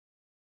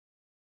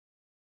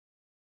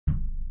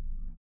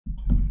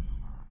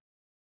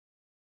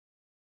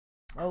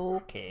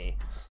Okay.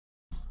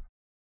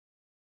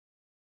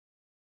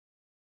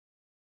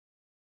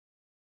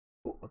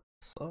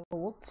 So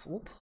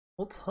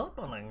what's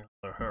happening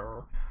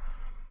here?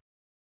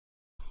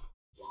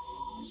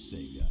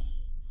 Sega.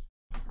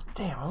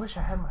 Damn, I wish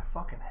I had my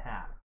fucking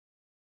hat.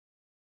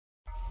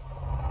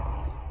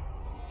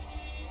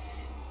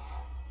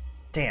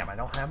 Damn, I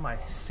don't have my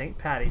St.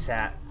 Patty's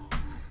hat.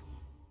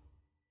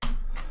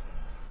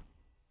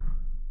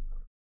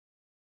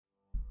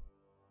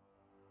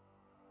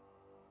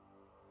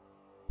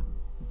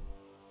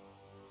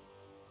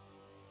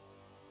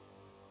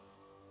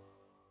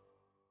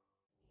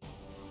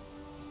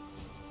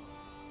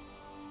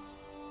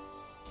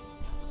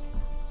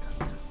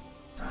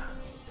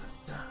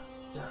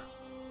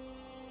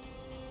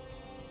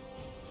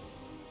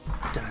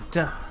 Da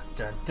da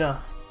da da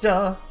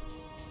da.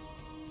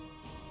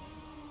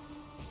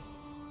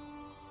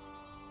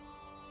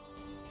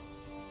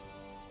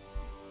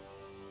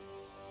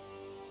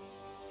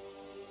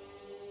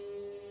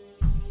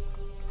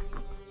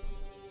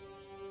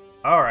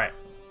 All right.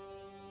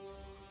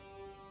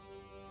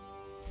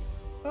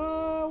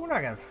 We're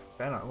not gonna.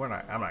 We're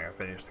not. I'm not gonna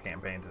finish the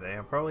campaign today.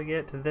 I'll probably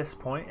get to this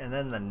point, and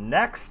then the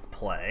next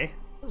play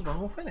is when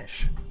we'll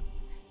finish.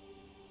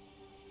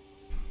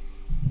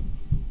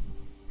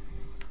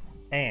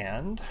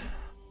 And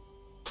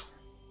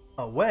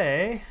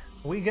away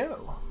we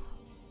go.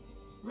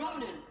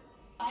 Ronan,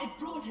 I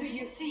brought who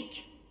you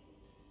seek.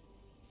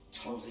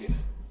 Told you,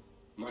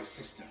 my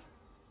sister.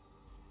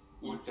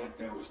 Would that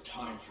there was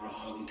time for a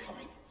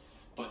homecoming,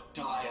 but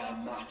dire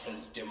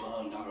matters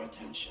demand our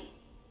attention.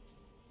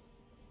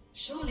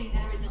 Surely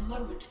there is a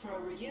moment for a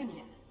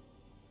reunion.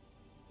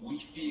 We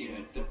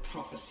feared that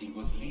prophecy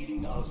was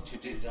leading us to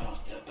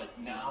disaster, but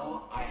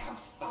now I have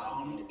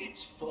found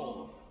its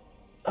form.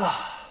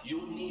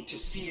 You'll need to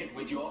see it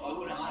with your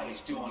own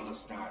eyes to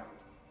understand.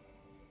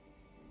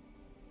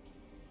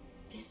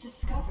 This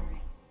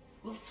discovery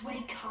will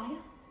sway Kaya?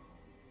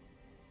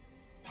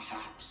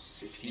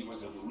 Perhaps if he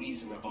was of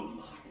reasonable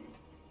mind.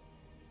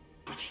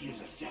 But he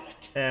is a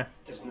zealot. Eh.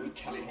 There's no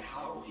telling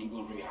how he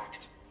will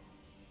react.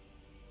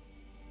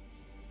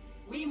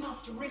 We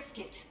must risk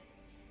it.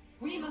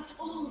 We must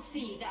all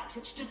see that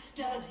which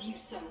disturbs you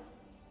so.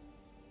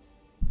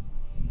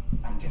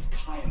 And if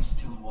Kaya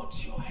still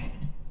wants your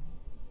head,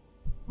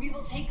 we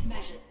will take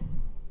measures.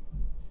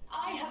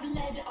 I have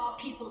led our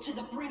people to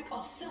the brink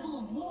of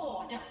civil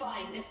war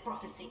defying this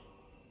prophecy.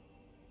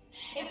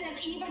 If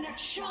there's even a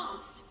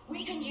chance,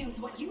 we can use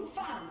what you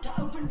found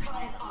to open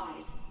Kaya's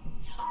eyes.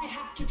 I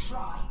have to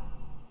try.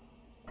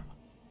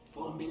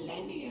 For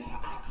millennia,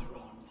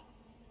 Acheron,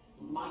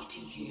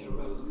 mighty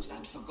heroes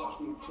and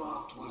forgotten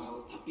craft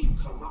worlds have been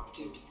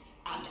corrupted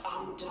and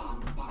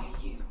undone by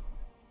you.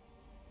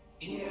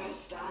 Here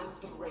stands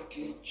the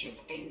wreckage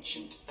of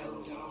ancient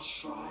Eldar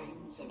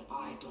shrines and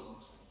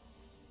idols,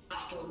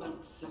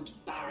 battlements and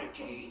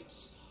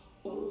barricades,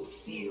 all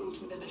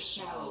sealed within a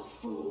shell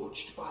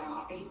forged by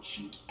our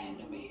ancient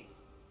enemy.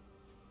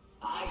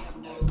 I have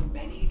known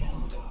many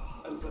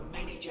Eldar over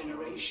many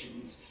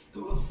generations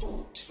who have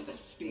fought for the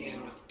Spear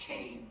of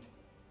Cain.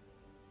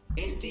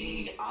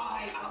 Indeed,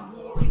 I am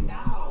warring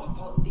now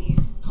upon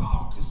these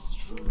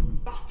carcass-strewn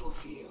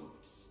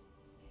battlefields.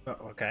 Oh,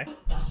 okay.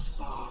 But thus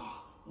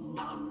far,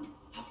 none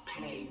have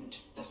claimed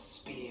the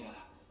spear.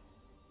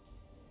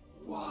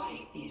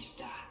 Why is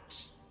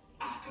that,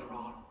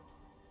 Acheron?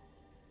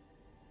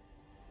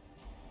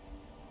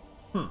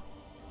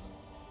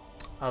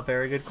 A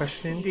very good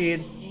question indeed.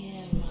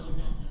 Here,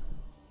 Ronan.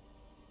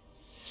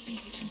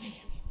 Speak to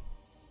me.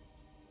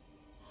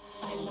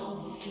 I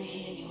long to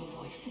hear your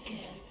voice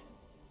again.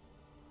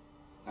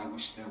 I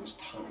wish there was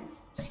time,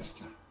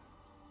 sister.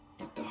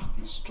 But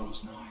darkness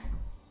draws nigh.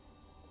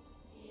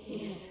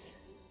 Yes.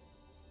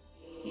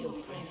 Your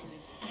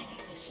presence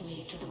anchors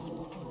me to the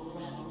mortal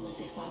realm as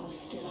if I was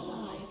still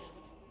alive.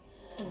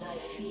 And I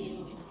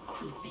feel the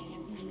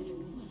creeping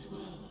gloom as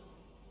well.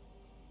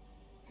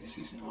 This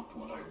is not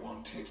what I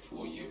wanted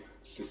for you,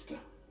 sister.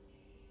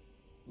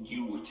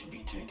 You were to be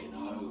taken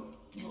home,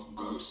 your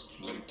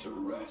ghost laid to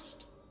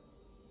rest.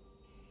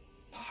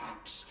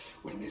 Perhaps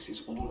when this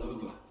is all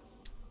over.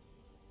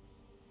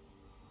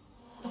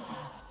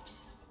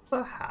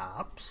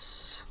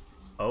 Perhaps.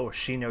 Oh,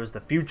 she knows the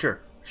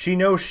future. She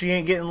knows she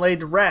ain't getting laid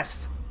to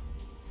rest.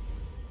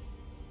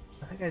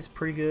 That guy's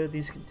pretty good.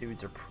 These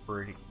dudes are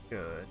pretty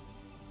good.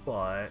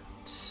 But...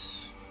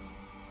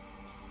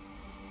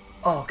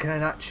 oh, can I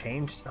not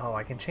change? Oh,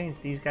 I can change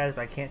these guys,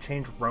 but I can't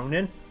change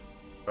Ronan?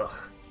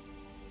 Ugh.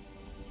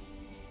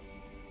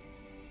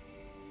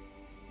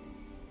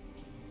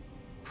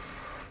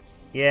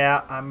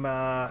 Yeah,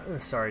 I'm,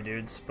 sorry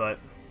dudes, but...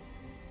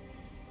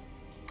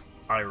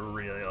 I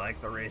really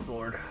like the Wraith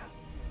Lord.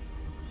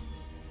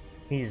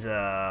 He's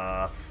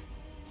a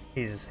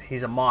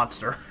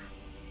monster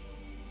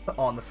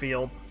on the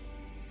field.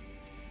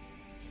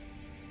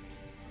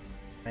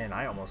 Man,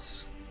 I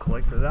almost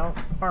clicked without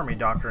army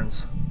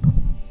doctrines.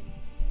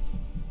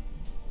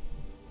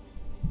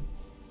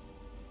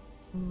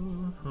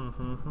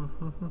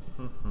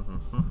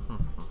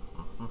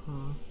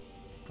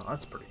 Oh,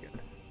 that's pretty good.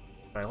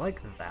 I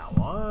like that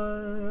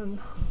one.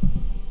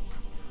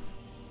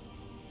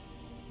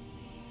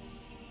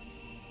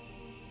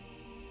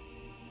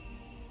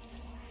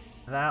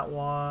 That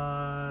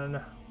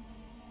one.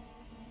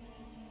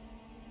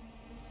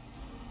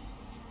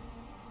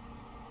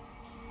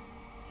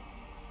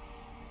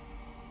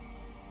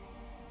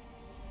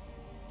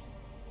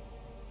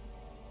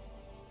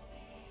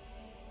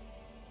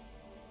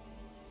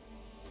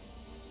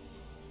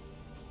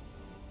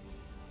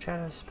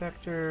 Shadow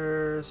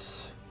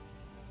Specters.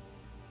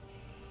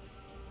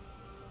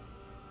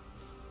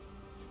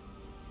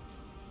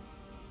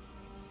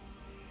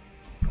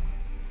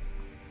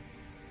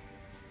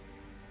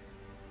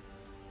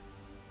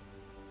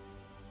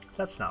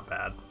 That's not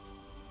bad.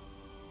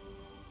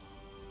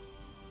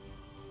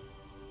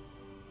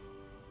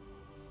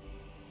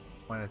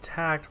 When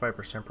attacked,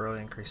 Vipers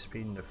temporarily increase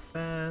speed and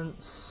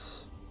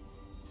defense.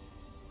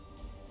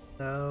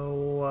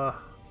 No.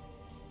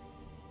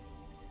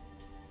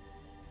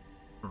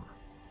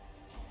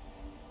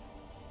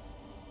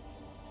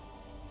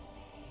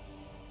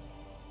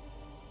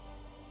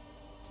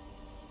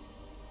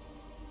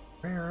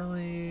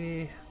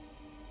 Rarely. You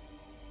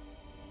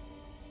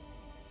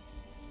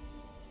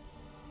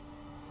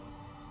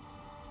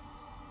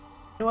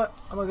know what?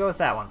 I'm gonna go with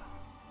that one.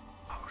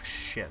 Oh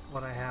shit,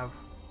 what I have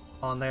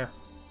on there?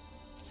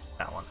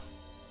 That one.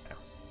 Okay.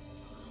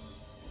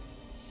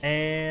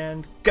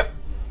 And go!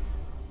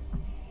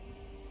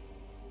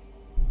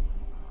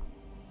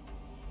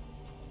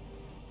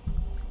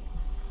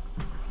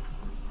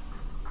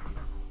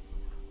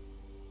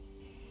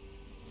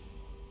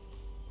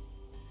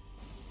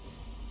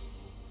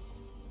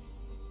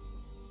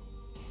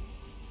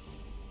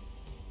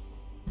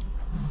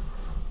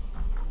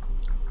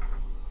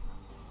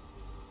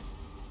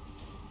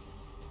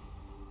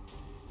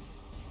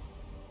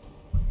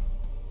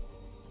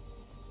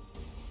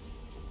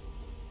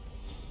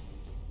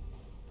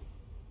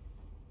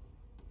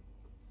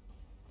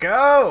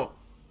 Go!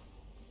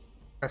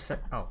 Press it.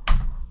 Oh.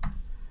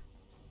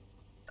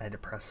 I had to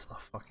press a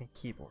fucking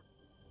keyboard.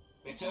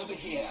 It's over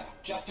here,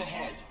 just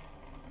ahead.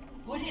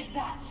 What is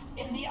that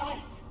in the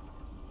ice?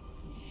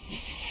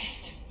 This is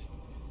it.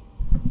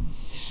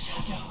 The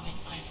shadow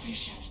in my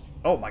vision.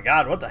 Oh my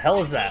god, what the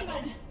hell is that?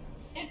 Demon!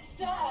 It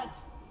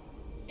stirs!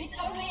 It's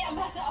only a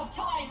matter of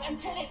time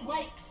until it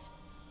wakes!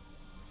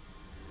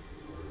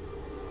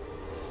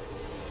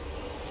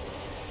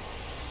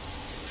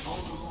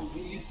 All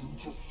reason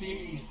to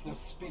seize the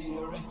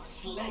spear and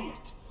slay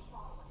it.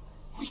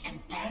 We can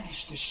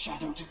banish the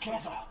shadow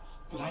together,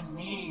 but I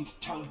need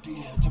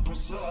Taldir to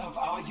preserve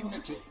our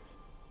unity.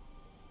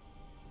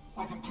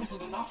 I've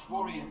imprisoned enough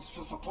warriors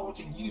for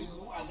supporting you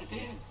as it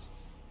is.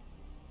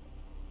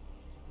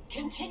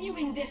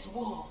 Continuing this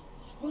war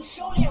will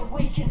surely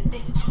awaken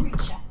this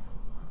creature.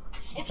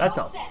 If That's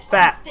you're a set on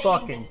fat staying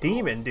fucking this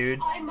demon, course, dude.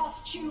 I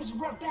must choose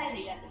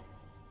rebellion.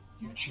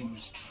 You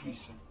choose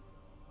treason.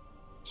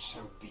 So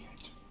be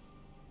it.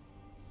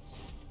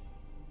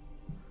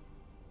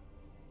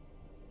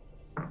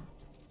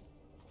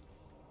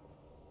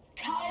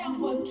 Kaya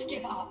won't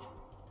give up.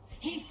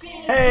 He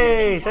fears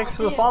Hey, losing thanks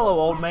for the Taldir follow, will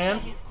old fracture man.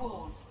 his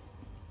cause.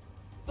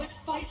 But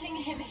fighting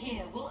him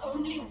here will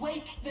only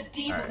wake the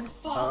demon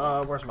further.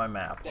 Alright, where's my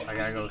map? I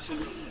gotta go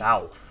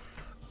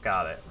south.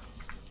 Got it.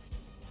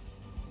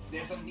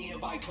 There's a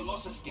nearby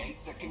Colossus gate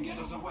that can get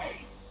us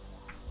away.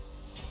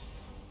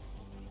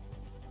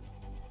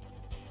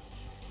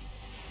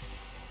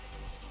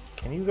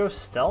 Can you go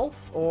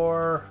stealth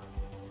or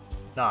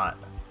not?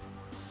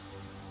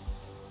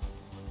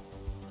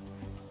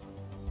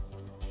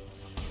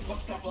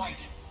 What's that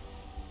light?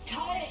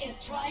 Kaya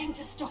is trying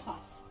to stop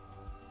us.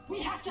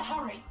 We have to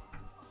hurry.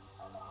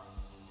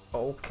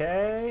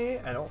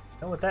 Okay, I don't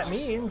know what that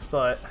means,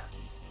 but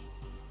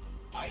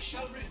I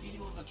shall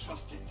reveal the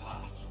trusted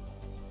path.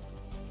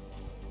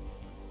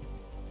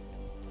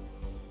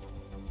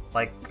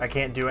 like I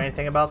can't do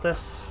anything about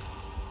this.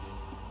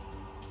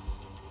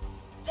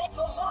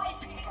 For my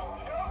people,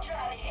 no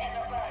journey is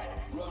a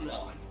burden.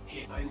 Ronan,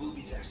 here. I will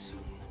be there soon.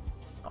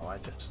 Oh,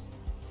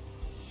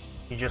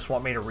 you just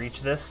want me to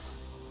reach this?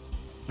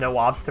 No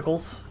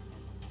obstacles?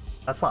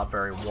 That's not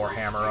very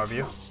Warhammer of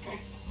you. Escape,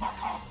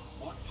 Maka.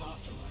 What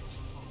path am I to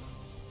follow?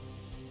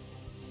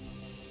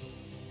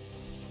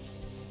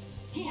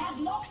 He has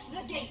locked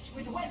the gate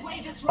with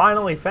webway disruptors.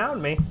 Finally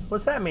found me.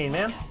 What's that mean,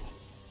 man?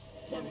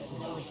 There is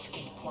no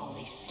escape while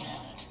they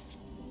stand.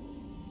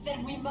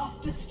 Then we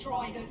must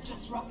destroy those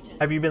disruptors.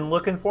 Have you been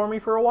looking for me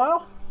for a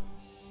while?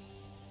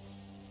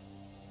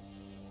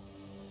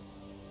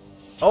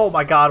 Oh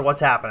my god, what's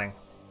happening?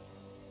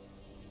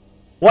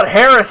 What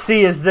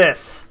heresy is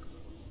this?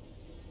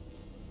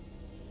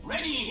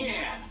 Ready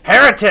here.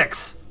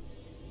 Heretics!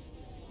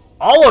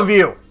 All of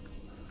you!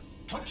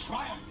 To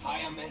triumph. I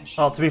am mentioned.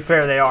 Well, to be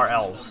fair, they are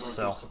elves,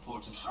 so,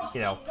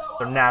 you know,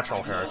 they're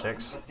natural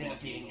heretics. But they're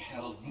being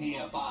held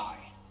nearby.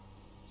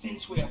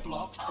 Since we're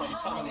blocked from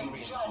summoning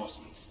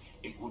reinforcements,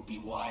 it would be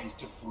wise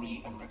to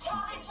free and recruit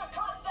Time them. to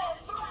cut their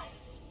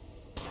throats.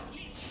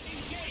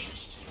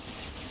 Engaged.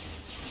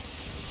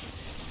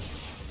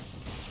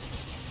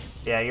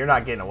 Yeah, you're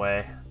not getting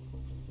away.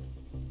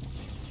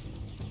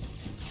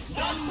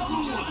 The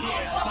soldiers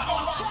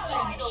are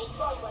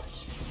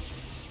challenge.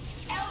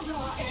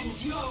 Eldar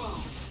endure.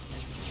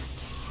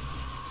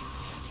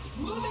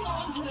 Moving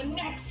on to the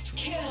next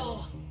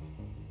kill.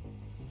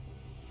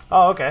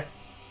 Oh, okay.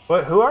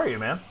 What? Who are you,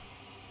 man?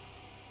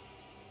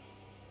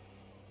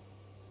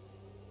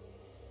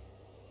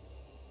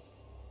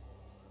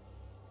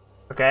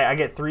 Okay, I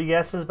get 3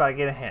 guesses, but I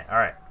get a hint. All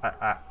right,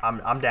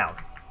 I'm down.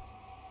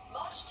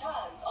 Much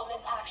turns on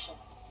this action.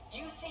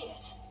 You see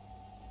it.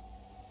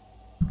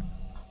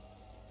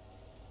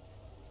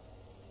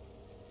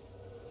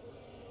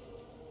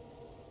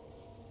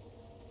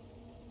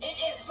 It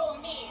is for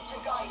me to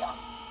guide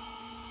us.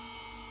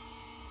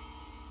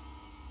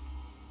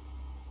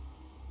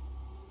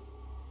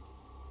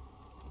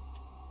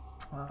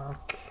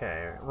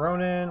 Okay,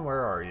 Ronan,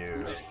 where are you?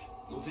 Ready.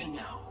 Move in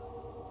now.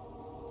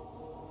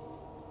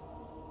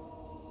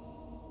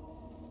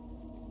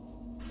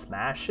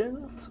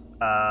 Smashins?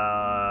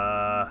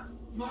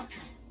 Maka,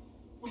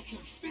 we can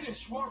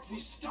finish what we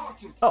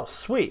started. Oh,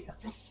 sweet.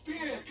 The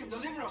spear can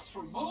deliver us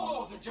from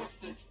more than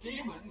just this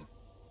demon.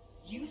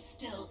 You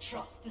still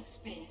trust the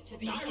spear to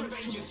be Die an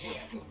Revengers instrument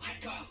here. of good. I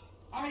go.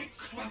 I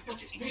expect the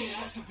spear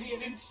to be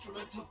an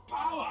instrument of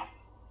power.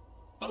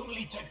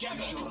 Only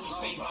together can we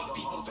save our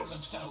people from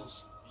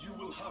themselves. You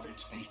will have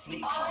it. They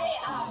flee I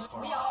past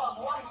am. We are of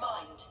one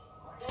mind.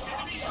 We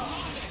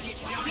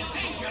are in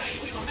danger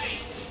if we remain.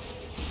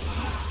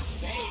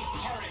 They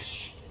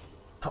perish.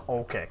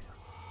 Okay,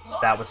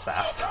 that was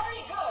fast.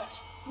 Very good.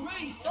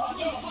 Grace Not through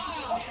yet,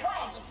 fire. but when?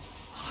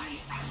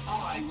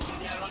 I will be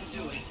their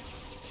undoing.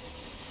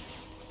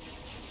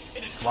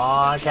 Come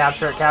on,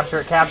 capture it, capture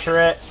it, capture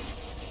it.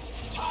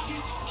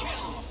 Target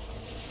kill.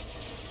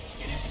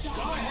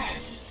 Go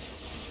ahead.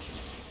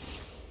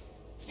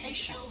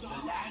 Patient, the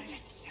land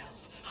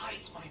itself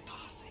hides my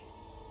passing.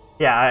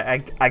 Yeah,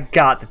 I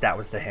got that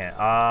was the hint.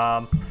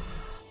 To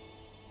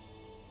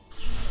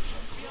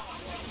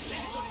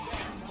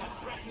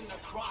threaten the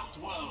craft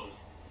world.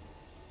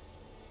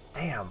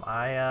 Damn,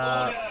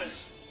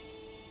 Orders!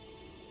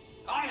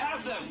 I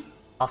have them!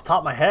 off the top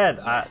of my head,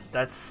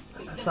 that's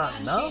The not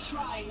Banshee enough.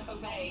 Shrine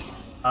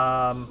obeys. You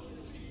are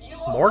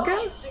Morgan?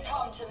 wise to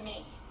come to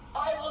me.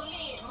 I will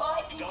lead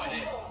my people Go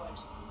ahead. forward.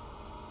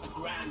 A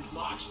grand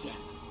march then.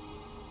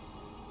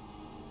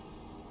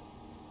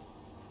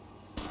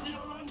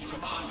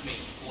 Command me.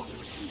 Order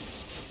received.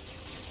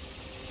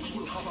 We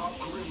will have our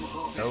grim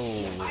harvest.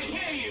 Oh, I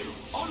hear you.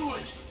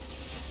 Onward.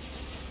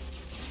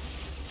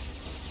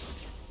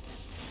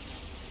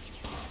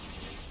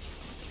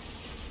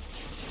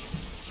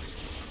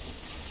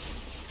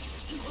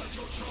 You had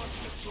your chance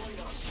to join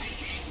us.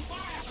 Taking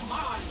fire.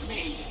 Command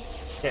me.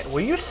 yeah,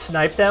 will you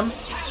snipe them?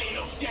 Tally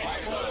of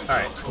death. All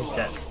right, he's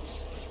dead.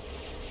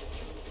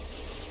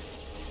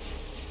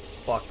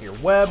 Block your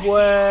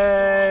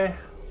webway.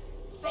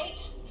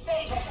 Fate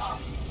favors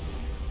us.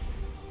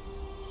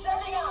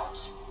 Setting out.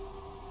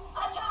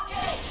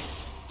 Attacking.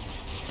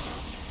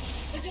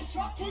 The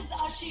disruptors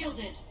are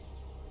shielded.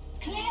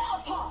 Clear a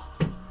path.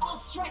 I'll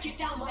strike it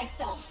down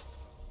myself.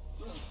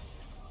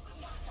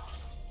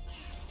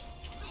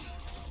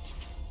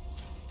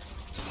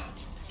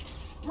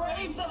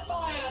 Brave the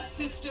fire,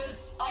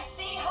 sisters. I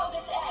see how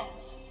this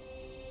ends.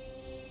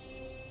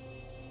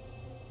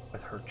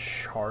 With her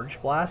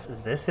charge blast,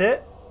 is this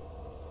it?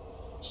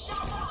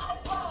 Shatter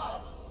and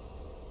burn.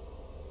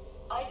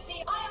 I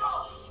see. I am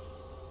off.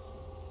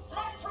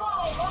 Let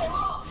fly my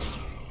rock.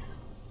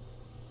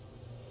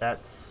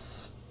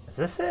 Is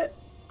this it?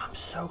 I'm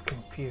so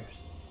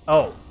confused.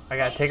 Oh, I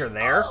gotta take her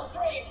there? I'll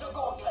brave the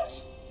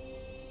gauntlet.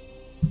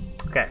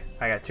 Okay,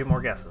 I got 2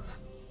 more guesses.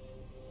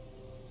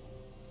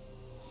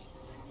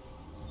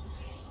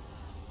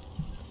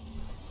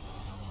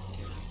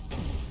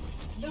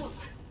 Look,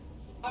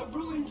 a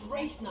ruined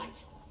Wraith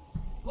Knight.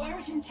 Were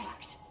it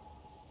intact?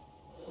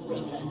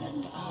 Ronan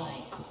and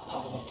I could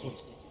pilot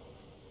it,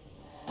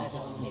 as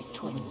only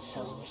twin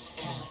souls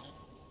can.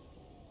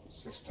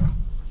 Sister,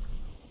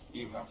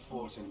 you have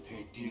fought and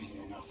paid dearly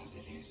enough as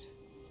it is.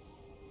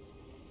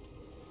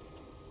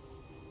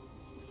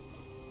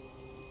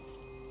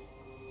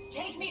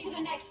 Take me to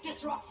the next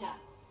disruptor.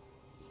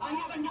 I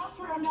have enough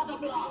for another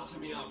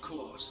blast. Be our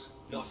course,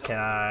 not Can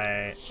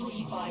I...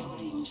 3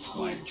 bindings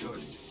hold Wise the choice.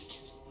 beast,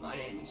 My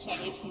aim is and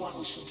true. if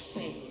one should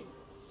fail,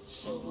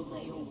 so will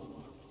they all.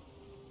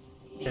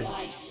 The Is-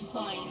 ice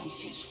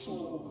binds his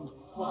form,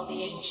 while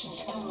the ancient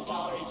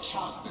Eldar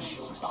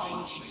enchantments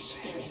bind his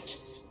spirit.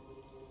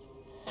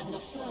 And the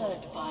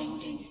 3rd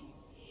binding,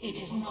 it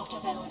is not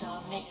of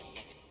Eldar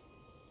make.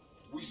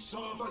 We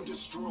serve and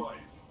destroy.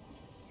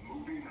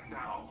 Moving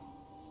now.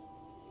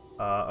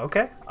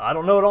 Okay. I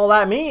don't know what all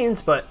that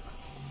means, but...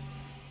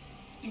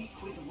 Speak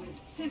with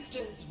wisdom.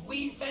 Sisters,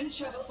 we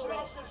venture The forth.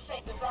 threads of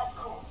fate, the best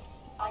course.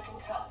 I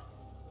concur.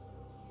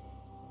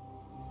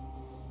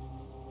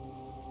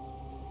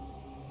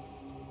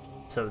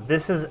 So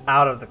this is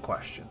out of the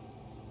question.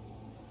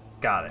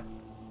 Got it.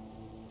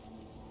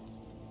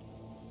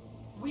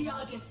 We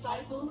are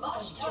disciples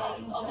Much of turns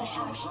James on the this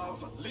Ash.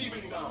 Have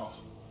leaving now.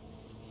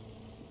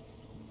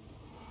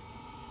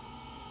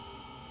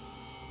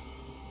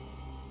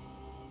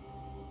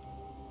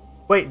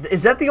 Wait,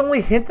 is that the only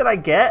hint that I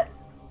get?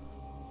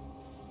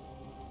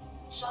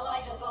 Shall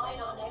I divine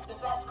our next the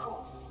best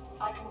course?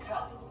 I concur.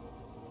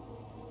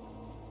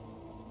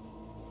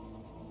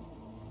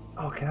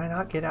 Oh, can I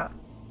not get out?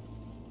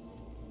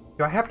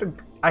 Do I have to?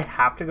 I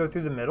have to go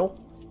through the middle?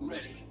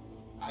 Ready.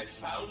 I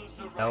found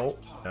the right No,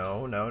 path.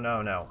 no, no,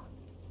 no, no.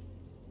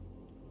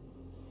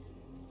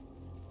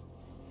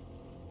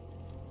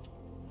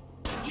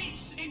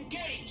 Fleets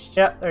engaged.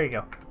 Yeah, there you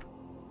go.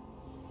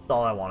 That's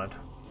all I wanted.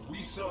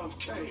 We serve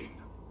Cain.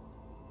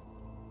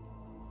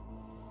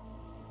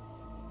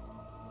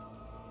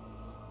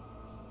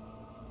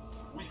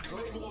 We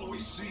claim all we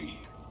see.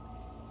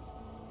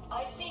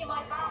 I see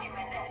my value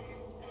in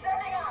this.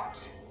 Setting out.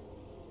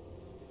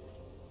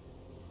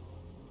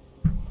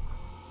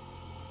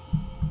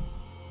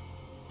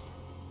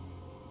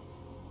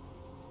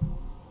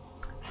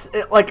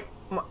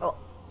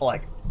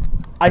 Like,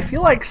 I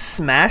feel like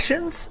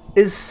Smashins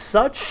is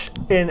such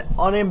an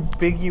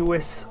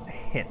unambiguous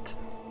hint.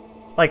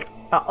 Like,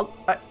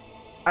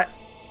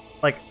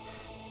 like,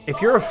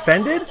 if you're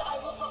offended,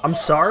 I'm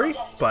sorry,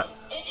 but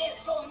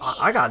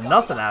I got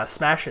nothing out of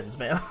Smashins,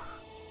 man.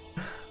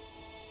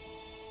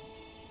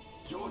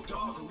 Your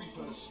Dark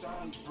Reapers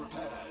stand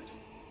prepared.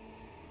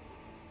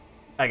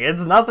 Like,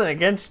 it's nothing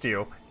against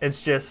you.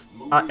 It's just,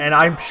 and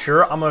I'm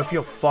sure I'm gonna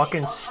feel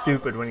fucking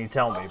stupid when you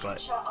tell me,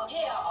 but. Here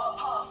are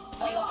paths.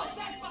 We are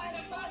sent by an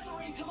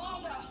adversary,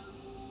 Commander!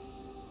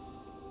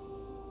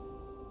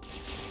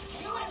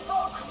 You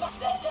invoke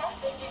the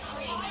death and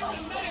decree. I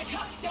will let it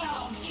cut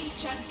down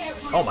each and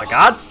every Oh my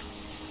god!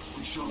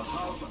 We shall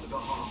have the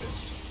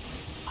harvest.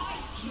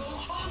 Ice your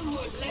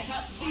onward, let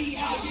us see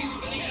how you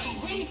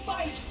bleed. We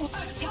fight for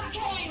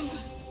attacking!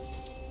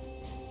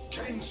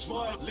 Cain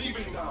smile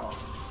leaving now.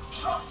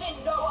 Trust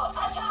in Noah.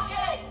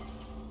 Attacking!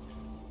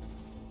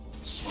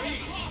 Speak.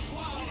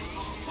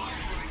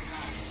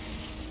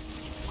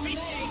 Grenade!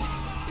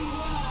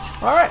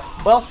 Beware! Alright,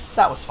 well,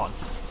 that was fun.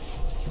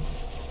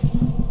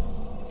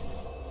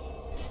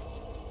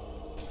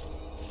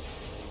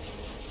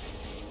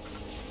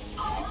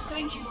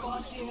 Thank you,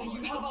 Garcia.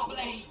 You have our Is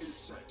blades.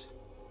 set.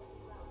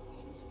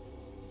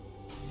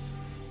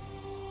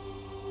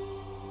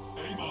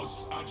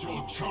 Amos at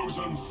your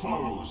chosen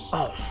foes.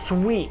 Oh,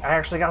 sweet. I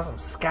actually got some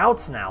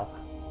scouts now.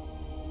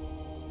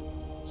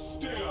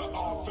 Steer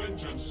our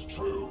vengeance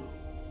true.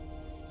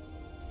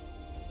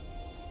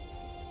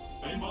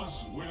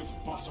 Amos with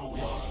but a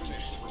word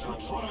finished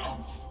to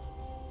triumph.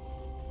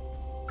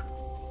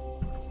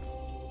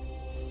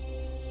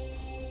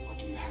 What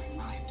do you have in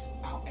mind?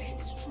 Our aim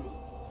is true.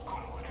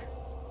 Onward.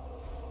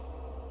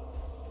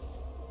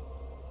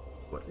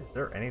 What, is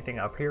there anything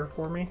up here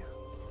for me?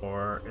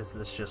 Or is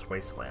this just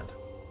wasteland?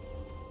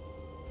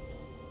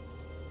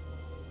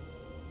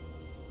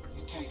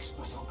 It takes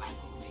but a I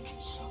will make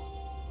it so.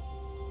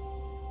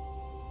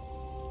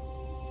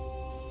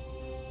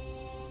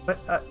 But,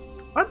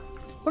 what?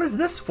 What is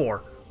this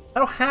for? I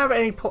don't have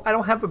any. I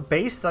don't have a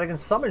base that I can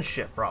summon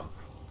shit from.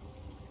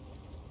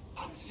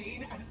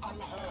 Unseen and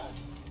unheard.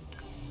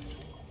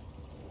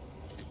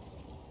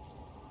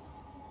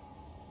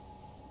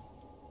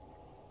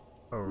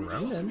 A Reveal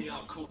to remnant? me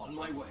our call on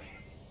my way.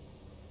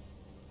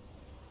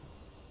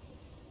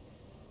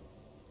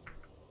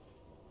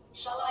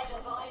 Shall I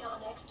divine our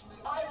next move?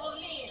 I will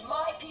lead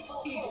my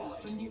people Eager forward.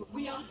 for new.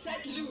 We are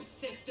set loose,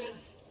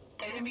 sisters.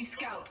 Enemy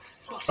scouts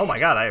spotted. Oh my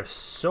god, I have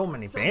so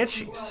many Something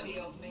banshees. worthy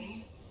of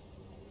me.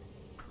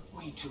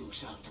 We too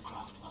serve the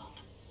craft world.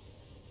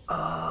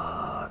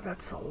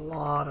 That's a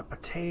lot of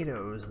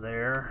potatoes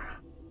there.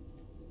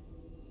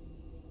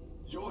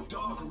 Your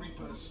Dark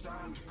Reapers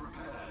stand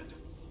prepared.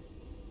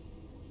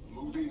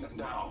 Moving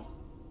now.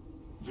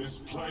 This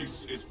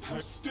place is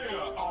steer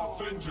our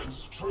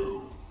vengeance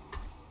true.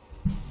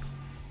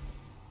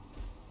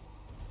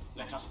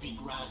 Let us be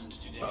grand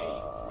today.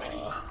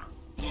 Ready?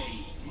 Nay,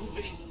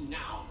 moving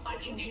now. I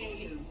can hear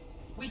you.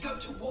 We go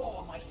to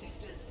war, my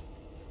sisters.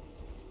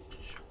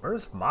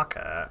 Where's Maka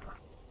at?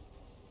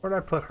 Where'd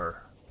I put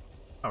her?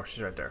 Oh,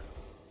 she's right there.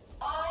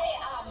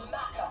 I am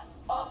Maka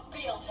of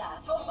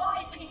Beeltan. For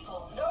my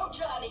people, no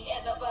journey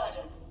is a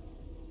burden.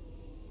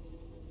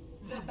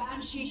 The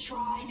Banshee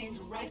Shrine is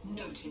red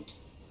noted.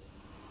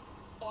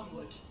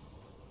 Onward.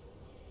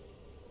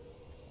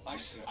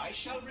 I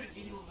shall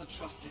reveal the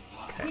trusted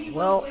path. Okay,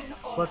 well,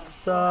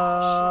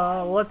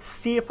 let's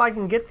see if I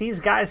can get these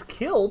guys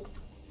killed.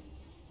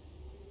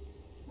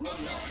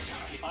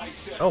 I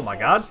set Oh my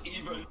god. forth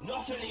even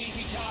not an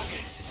easy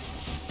target.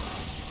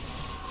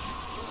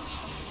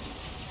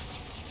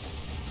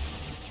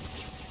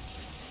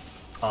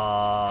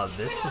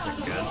 This isn't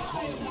good.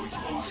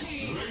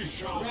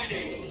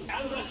 Ready,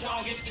 and the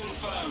target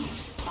confirmed.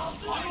 Our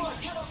blades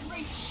cannot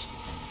reach.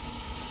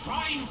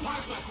 Prime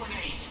plasma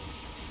grenade.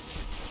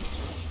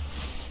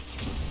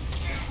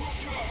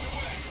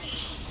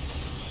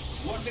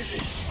 What is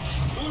it?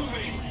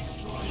 Moving.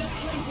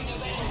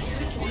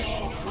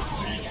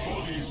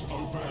 Bodies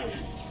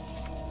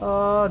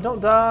obey.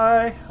 Don't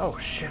die. Oh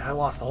shit, I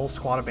lost a whole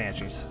squad of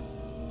banshees.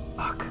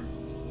 Fuck.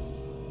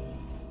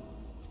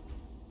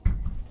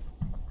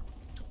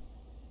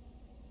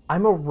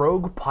 I'm a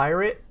rogue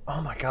pirate?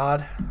 Oh my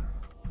god.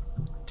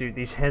 Dude,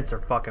 these hints are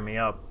fucking me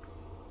up.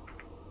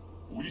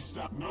 We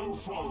stand. No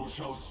foe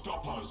shall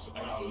stop us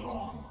ere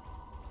long.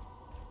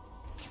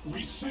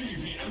 We see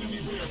the enemy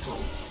vehicle.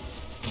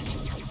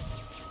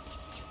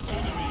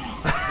 Enemy.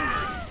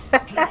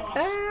 Give us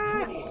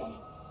war.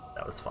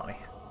 That was funny.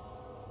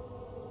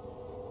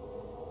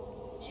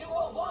 You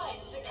are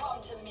wise to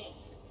come to me.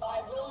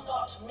 I will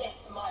not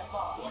miss my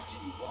mark. What do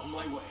you want? On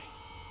my way.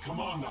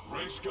 Commander,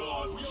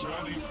 Wraithguard,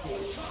 journey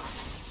forward.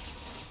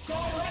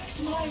 Direct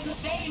my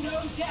they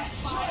know death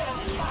by the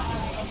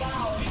span of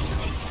ours.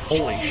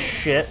 Holy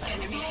shit.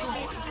 Enemy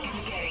force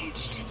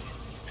engaged.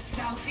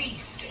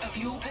 Southeast of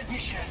your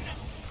position.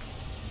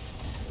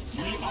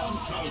 We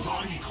answer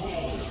thine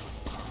call.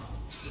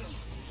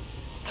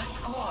 A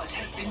squad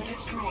has been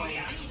destroyed.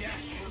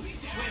 Death will be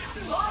swift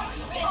and My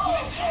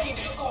silent. spirit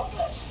is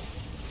gauntlet.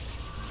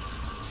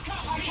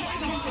 My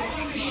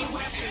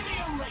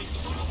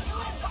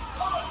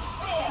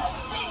spear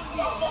sings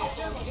of their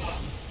doom.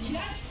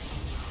 Yes.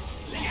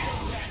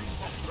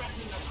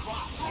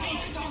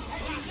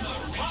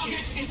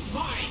 Target is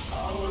mine.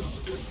 Ours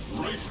is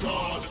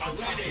Wraithguard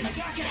attacking.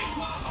 Attacking.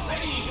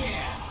 Ready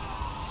here.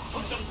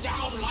 Put them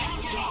down like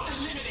dogs.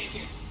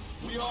 Eliminated.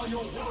 We are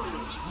your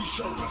warriors. We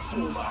shall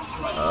perform our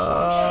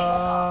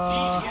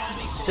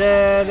grace.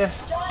 Dead.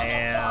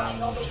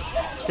 And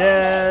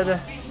dead.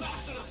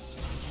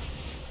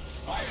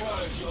 I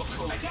heard your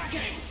call.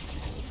 Attacking.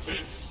 It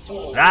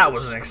falls. That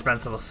was an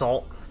expensive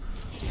assault.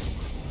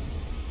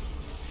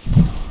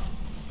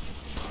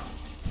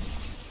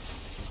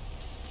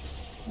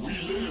 We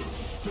live.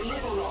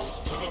 Deliver us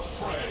to the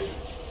fray.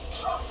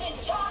 Trust in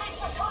time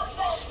to cut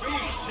their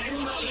Speed. They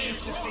will not live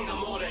to see the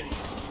morning.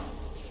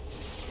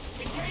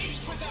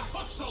 Engaged with their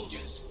foot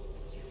soldiers.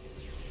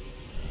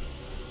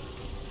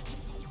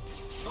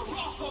 The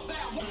wrath of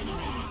their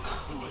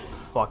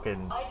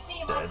Fucking I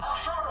seem dead. like a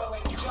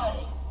harrowing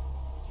journey.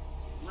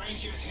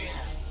 Rangers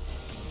here.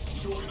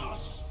 Join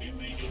us in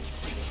the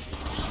infinity.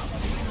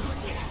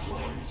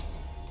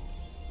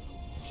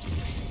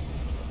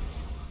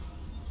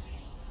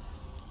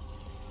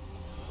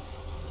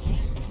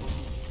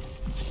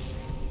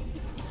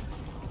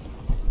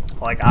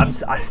 Like,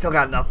 I still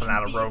got nothing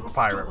out of Rogue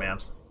Pirate, man.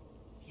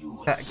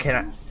 Can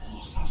I...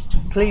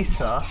 Please,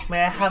 sir,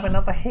 may I have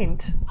another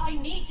hint? I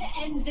need to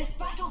end this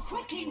battle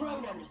quickly,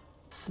 Ronan.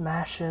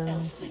 Smashes.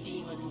 Else the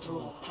demon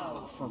draw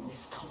power from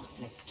this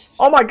conflict.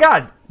 Oh my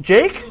god!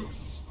 Jake?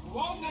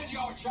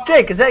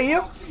 Jake, is that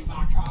you?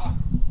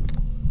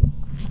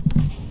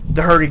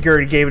 The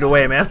hurdy-gurdy gave it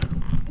away, man.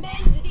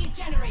 Mend these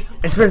generators.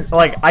 It's been,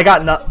 like, I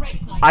got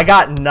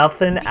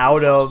nothing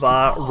out of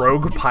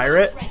Rogue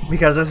Pirate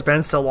because it's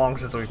been so long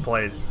since we've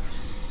played.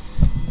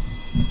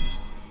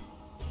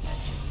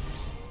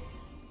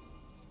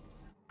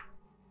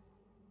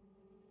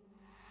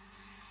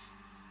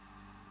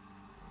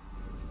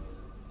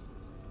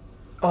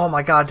 Oh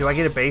my god, do I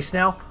get a base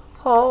now?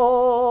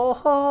 Ho,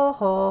 ho,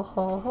 ho,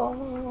 ho,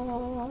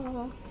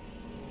 ho.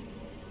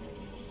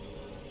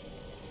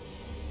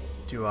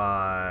 Do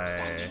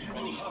I...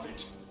 We have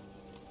it.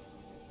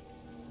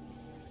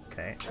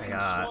 Okay, I And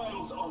got...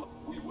 smiles on.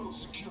 We will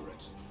secure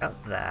it.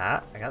 Got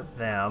that. I got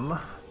them.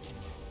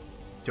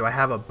 Do I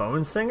have a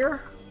Bone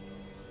Singer?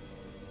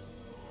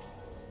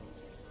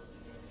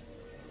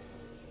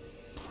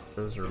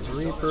 Those are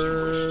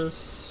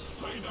Reapers.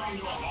 Lay down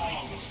your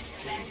arms.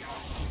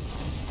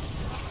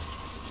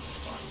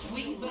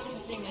 We bone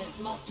singers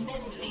must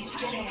mend these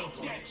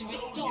generators to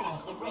restore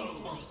the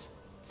Wraith Knight.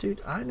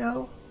 Dude, I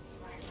know.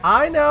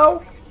 I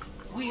know!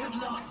 We have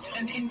lost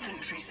an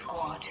infantry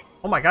squad.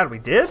 Oh my god, we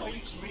did?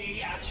 Wait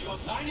me at your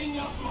lining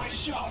up my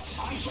shot.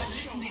 I shall The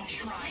listening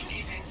shrine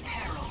is in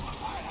peril.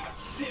 I have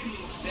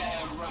things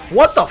there right.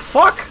 What the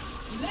fuck?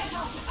 Let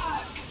us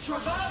act,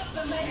 traverse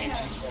the mayhem.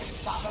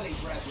 Subtly,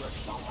 brethren.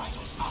 Don't write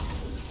us up.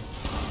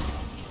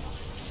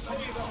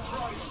 Pay the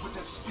price for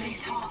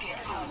displacing.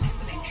 Target our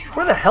listening shrine.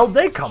 Where the hell did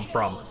they come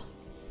from?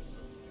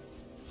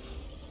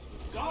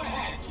 Go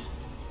ahead.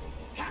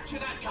 Capture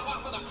that cover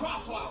for the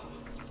craft world.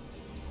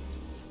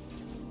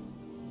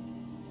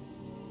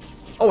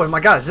 Oh my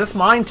god, is this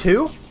mine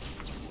too?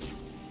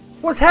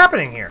 What's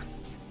happening here?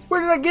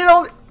 Where did I get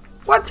all...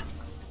 What?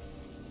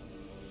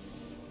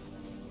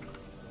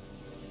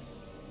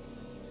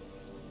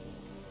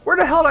 Where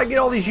the hell did I get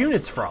all these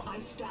units from? I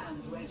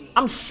stand ready.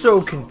 I'm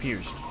so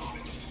confused.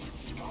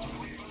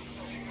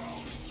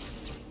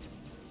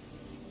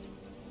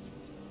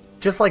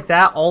 Just like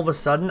that, all of a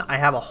sudden, I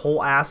have a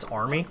whole ass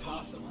army.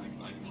 Path among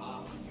my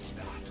power is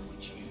that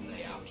which you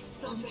lay out.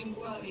 Something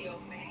worthy of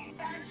me.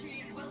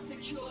 Banshees will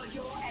secure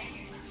your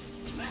aim.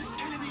 Less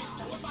enemies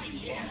to fight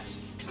yet.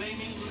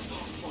 Claiming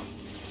resource point.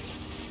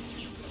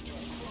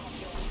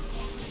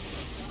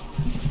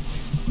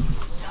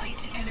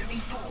 Light enemy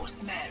force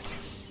met.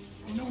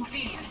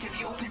 Northeast of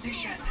your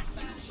position.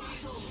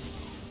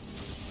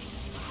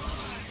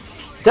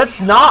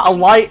 That's not a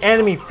light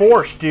enemy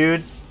force,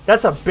 dude.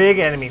 That's a big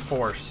enemy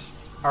force.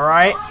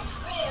 Alright? My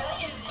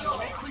spear is yours.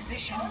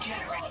 Requisition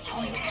generate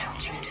point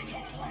captured.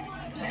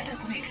 Let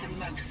us make the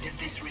most of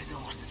this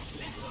resource.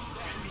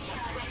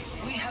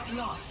 have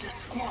lost a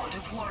squad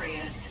of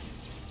warriors.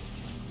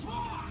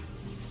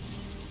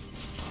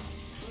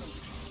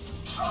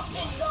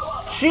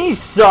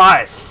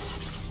 Jesus!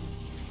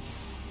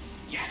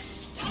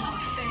 Yes! You are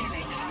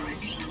failing our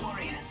elite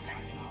warriors.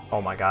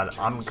 Oh my god,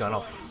 I'm gonna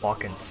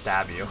fucking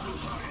stab you.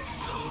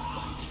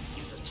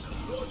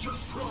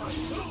 Watchers pride.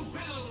 Who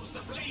builds the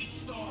blade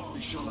storm?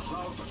 We shall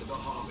have the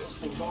harvest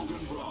for Logan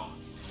Ra.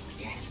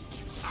 Yes,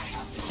 I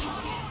have the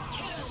target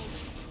killed.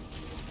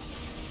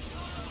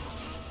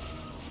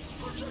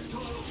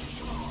 Projectile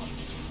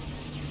charge.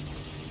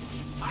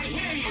 I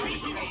hear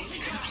you.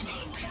 Upgrade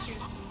complete.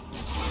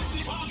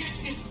 The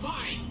target is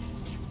mine.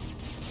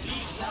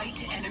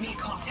 Light enemy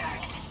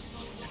contact.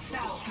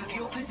 South of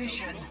your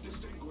position.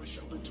 Distinguish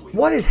between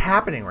What is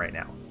happening right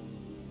now?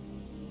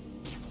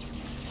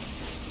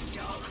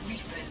 Dark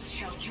Reapers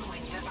shall join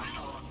the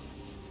battle.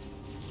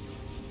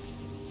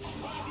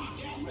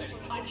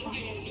 I can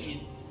hear you.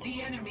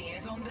 The enemy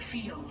is on the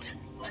field.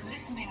 A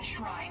listening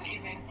shrine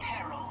is in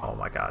peril. Oh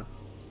my god.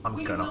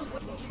 I'm gonna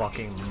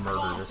fucking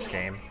murder this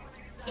game.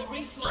 The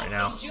Wraith Right Knight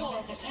now.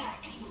 endures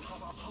attack.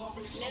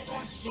 Let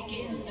us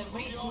begin the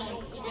Wraith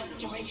Knight's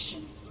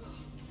restoration.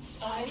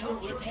 I will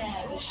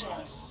repair the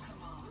shell,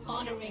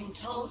 honoring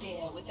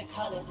Toldir with the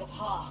colors of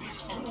heart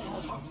and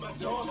hope.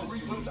 Dark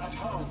Reapers at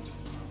hand.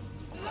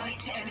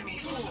 Light enemy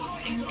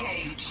force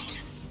engaged.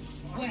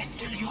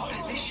 West of your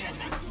position.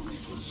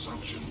 Reapers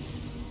sanction.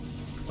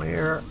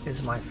 Where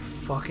is my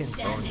fucking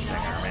bone singer,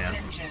 man?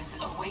 Avengers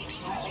await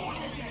your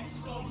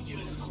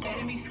orders.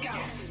 Enemy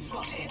scouts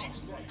spotted.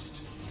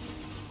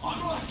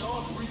 Unlike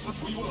Dark Reaper,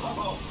 we will have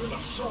our fill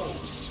of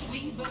souls.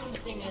 We Bone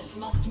Singers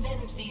must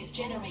mend these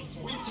generators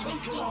to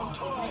restore the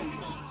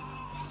Wraith Knight.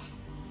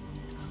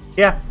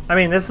 Yeah, I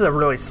mean, this is a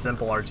really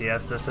simple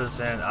RTS. This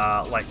isn't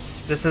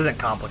this isn't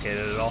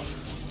complicated at all.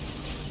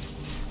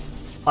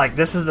 Like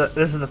this is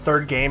the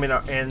third game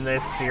in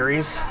this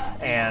series,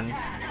 and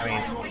I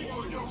mean,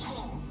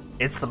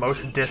 it's the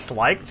most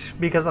disliked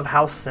because of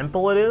how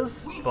simple it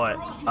is. But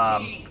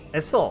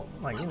it's still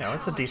like, you know,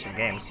 it's a decent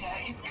game.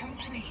 Generator is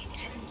complete.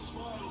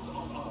 Smiles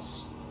on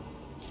us.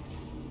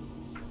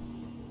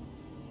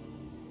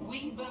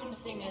 We Bone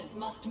Singers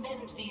must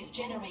mend these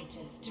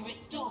generators to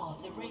restore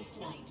the Wraith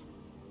Knight.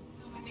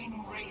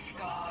 Summoning Wraith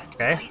Guard.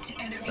 Okay, Light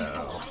enemy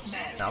so force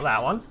met. now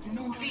that one.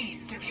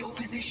 Northeast of your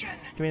position.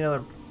 Give me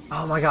another.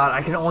 Oh my god,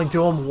 I can only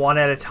do them one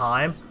at a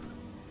time.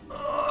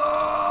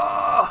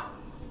 Ugh.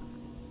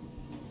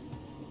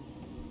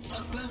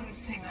 A bone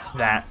singer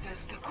That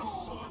answers the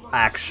call.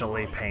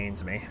 actually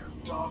pains me.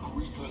 Dark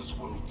Reapers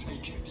will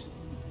take it.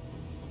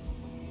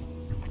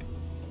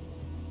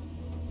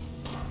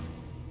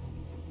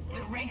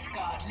 The Wraith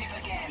Guard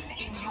live again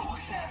in your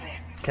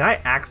service. Can I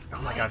act?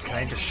 Oh my god, can I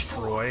Light enemy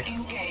destroy force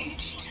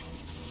engaged.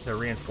 the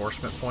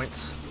reinforcement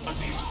points? And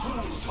these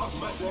fools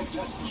have met their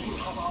destiny. We'll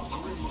have our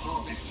grim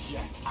harvest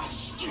yet. They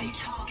Astute.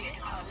 target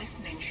our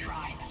listening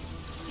shrine.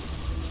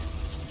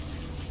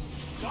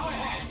 Go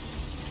ahead.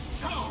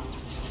 Go.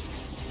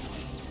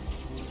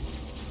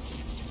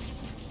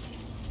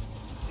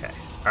 Okay.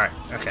 Alright,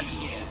 okay.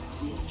 Here,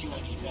 we'll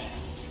journey there.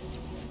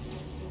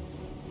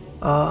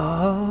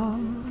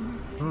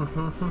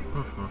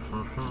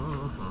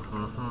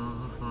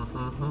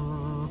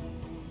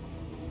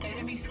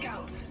 Enemy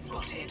scouts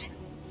spotted.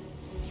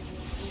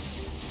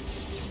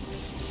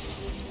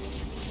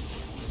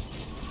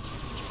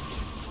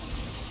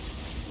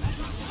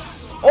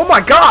 Oh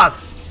my god!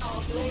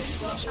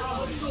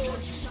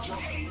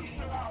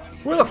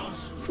 Where the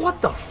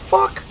what the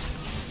fuck?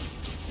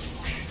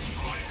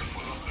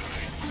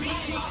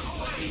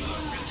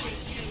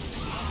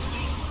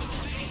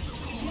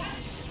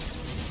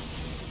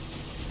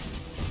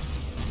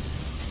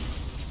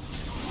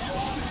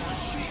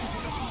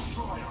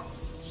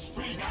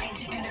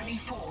 Light enemy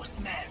force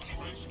met.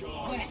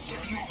 West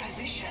of your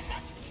position.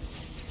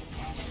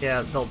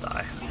 Yeah, they'll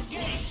die.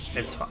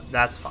 It's fine.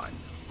 That's fine.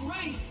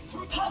 Wraith,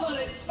 pummel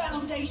its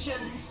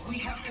foundations. We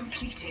have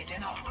completed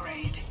an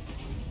upgrade.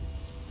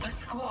 A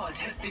squad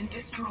has been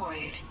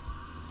destroyed.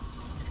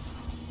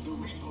 The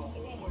Reaper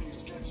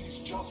always gets his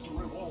just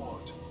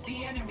reward.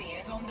 The enemy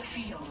is on the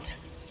field.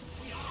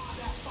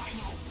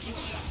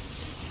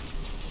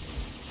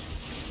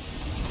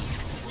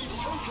 We've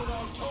taken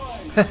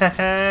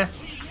our time.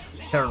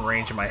 They're in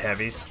range of my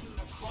heavies.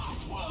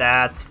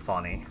 That's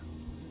funny.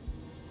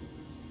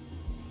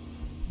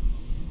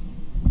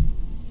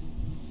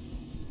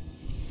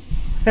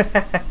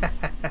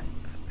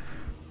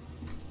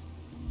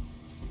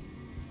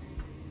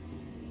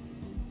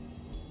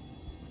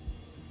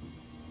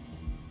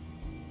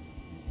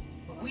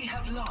 We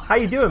have lost How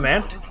you doing,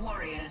 man? a squad of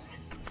warriors.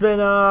 It's been,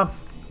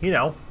 you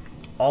know,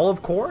 all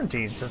of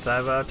quarantine since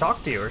I've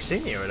talked to you or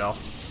seen you at all.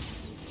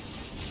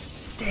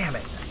 Damn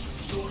it.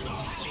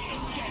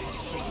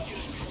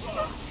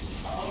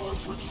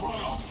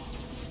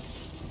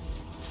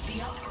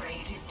 The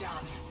upgrade is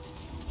done.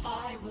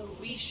 I will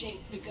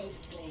reshape the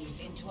Ghost Glaive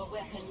into a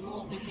weapon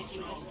more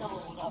befitting the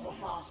soul of a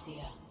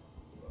Farseer.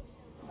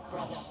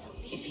 Brother,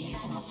 if he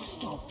is not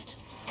stopped,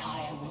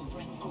 Kaya will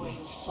bring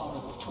great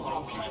sorrow to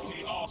our people.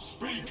 Petty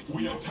speak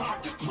We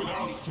attack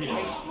without fear.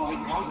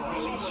 Wraithnoid won't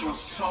release your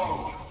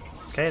soul.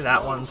 Okay,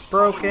 that one's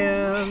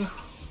broken.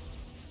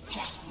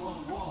 Just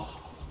one war.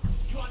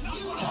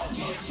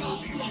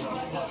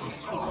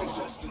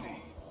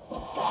 Destiny.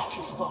 But that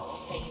is what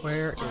fate.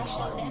 Where I is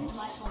shall one? lend my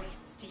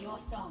voice to your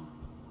song.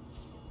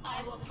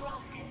 I will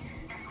craft it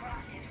and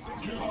craft it.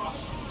 Give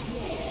us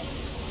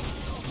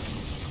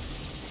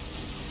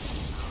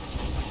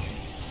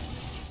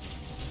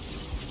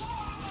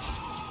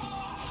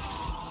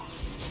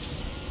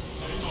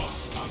aim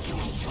us at your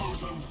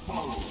chosen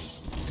foes.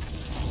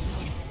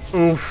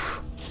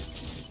 Oof.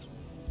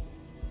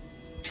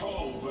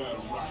 Cull their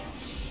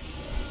ranks.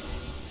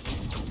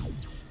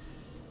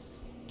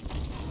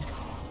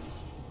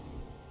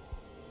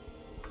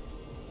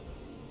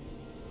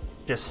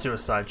 Just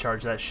suicide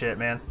charge that shit,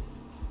 man.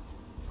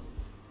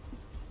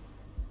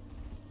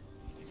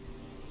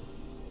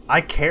 I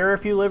care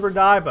if you live or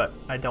die, but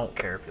I don't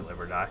care if you live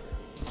or die.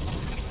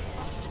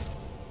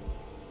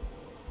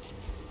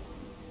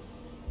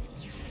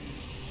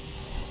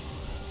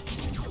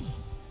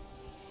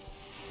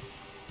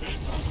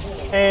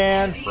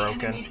 And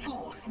broken. Enemy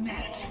force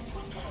met.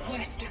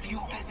 West of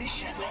your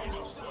position. The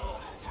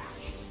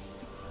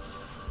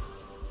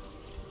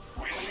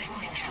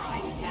listening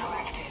shrine is now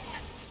active.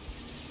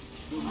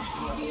 The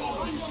Reaper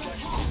always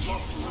gets his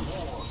just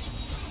reward.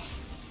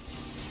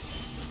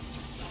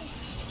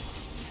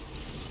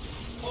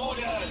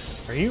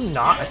 Orders! Are you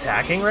not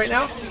attacking right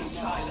now? In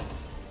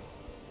silence.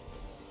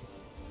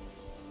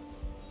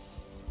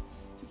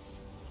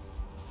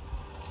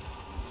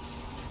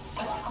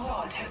 A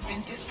squad has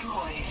been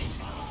destroyed.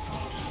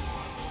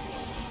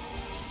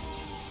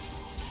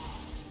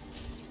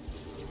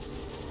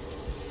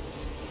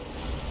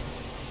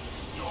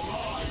 Your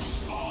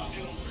lives are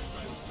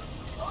ill-defended.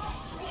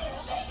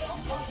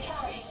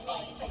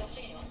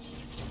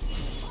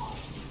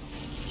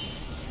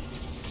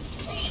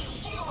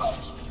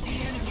 The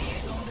enemy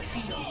is on the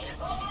field.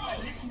 A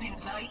listening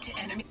light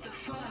enemy. The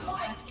foe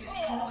has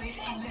destroyed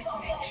a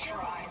listening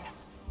shrine.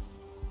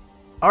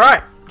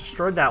 Alright,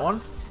 destroyed that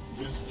one.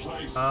 This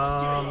place is still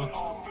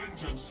our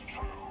vengeance.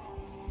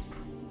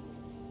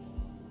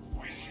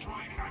 We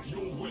strike at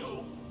your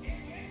will.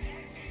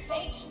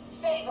 Fate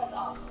favors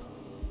us.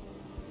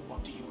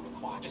 What do you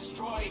require?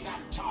 Destroy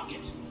that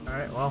target.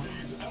 Alright, well.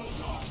 These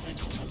Eldar think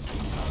to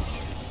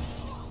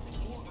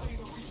before pay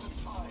the Reaper's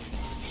tide.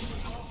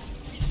 Even us,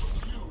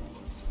 even you.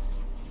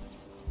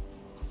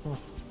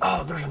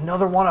 Oh, there's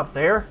another one up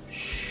there?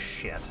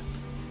 Shit.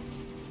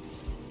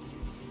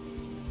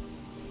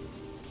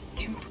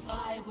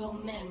 I will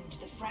mend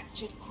the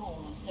fractured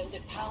core so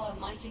that power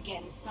might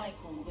again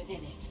cycle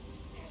within it.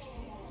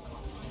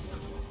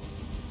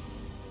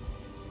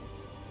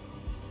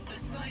 A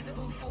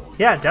sizable force.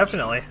 Yeah,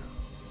 definitely.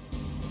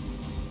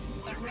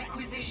 A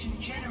requisition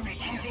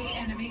generates heavy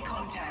enemy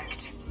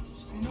contact.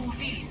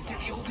 Northeast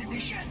of your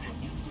position.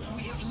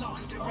 We have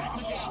lost a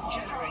requisition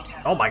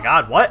generator. Oh my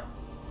god, what?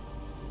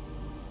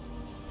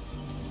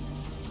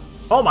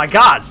 Oh my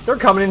god, they're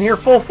coming in here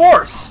full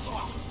force.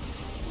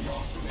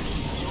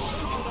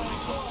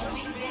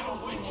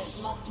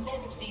 Singers must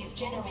mend these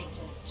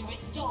generators to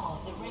restore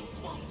the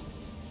Wraith Knight.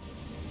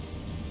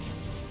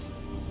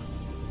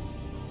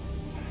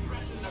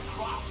 Threaten the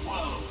crop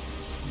world.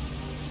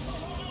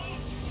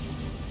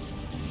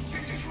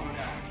 This is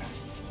Rodan.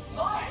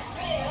 My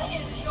spear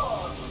is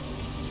yours.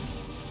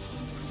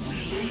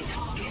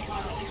 Target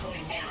our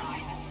listening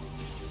shrine.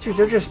 Dude,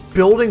 they're just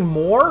building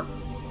more?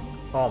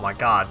 Oh my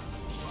god.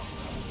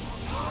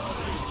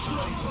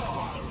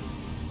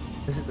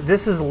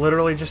 This is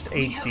literally just a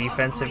We have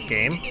defensive upgraded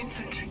game.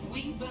 Infantry.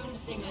 We bone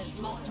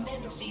singers must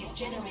mend these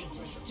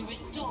generators to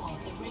restore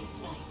the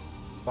Wraith Knight.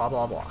 Blah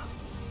blah blah.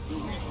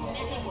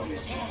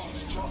 Always gets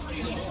his just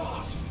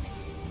reward.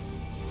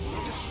 We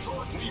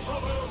destroy Reaper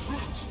their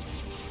root.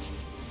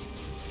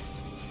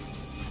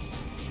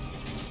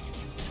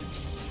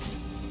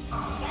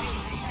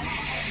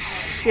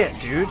 Shit,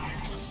 dude.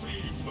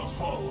 Deceive the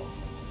foe.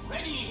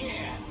 Ready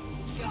here.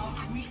 Dark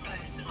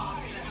Reapers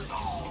answer the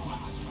call.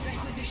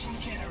 Requisition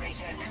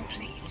generator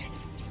complete.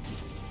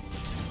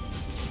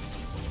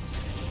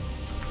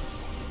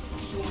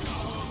 Your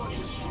server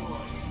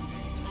destroyed.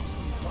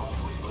 Dark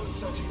Reaper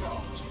setting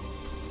out.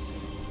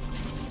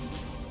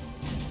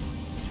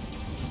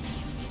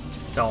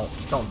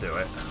 Don't do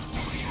it.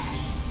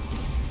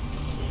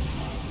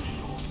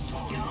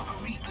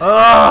 Dark Reapers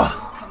Ugh!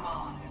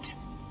 command.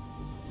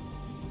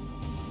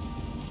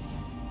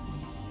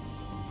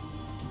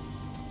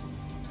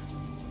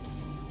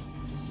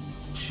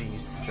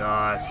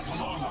 Jesus.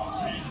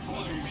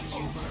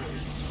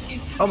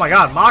 Oh my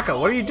god, Maka,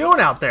 what are you doing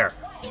out there?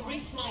 The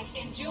Wraith Knight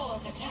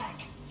endures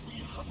attack.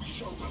 We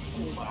shall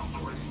perform our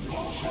great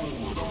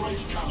control. The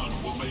Wraith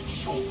Cannon will make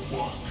short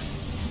work.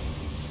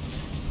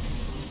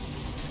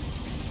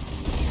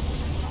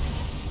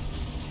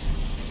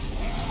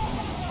 These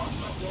fighters have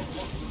met their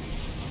destiny.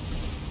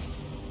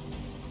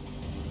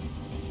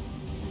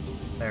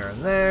 There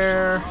and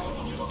there.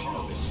 Just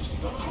closed.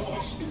 The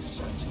course is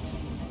set.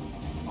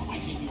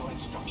 Awaiting your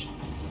instruction.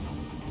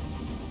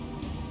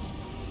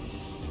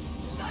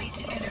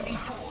 Light enemy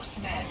force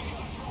met.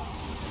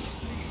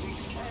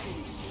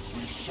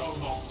 We shall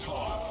not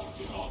tire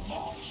in our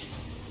march.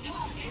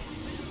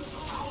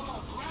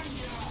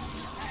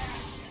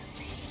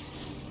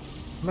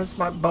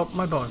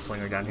 My bone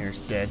slinger down here is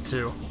dead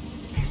too.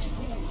 These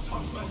fools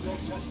have met their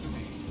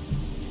destiny.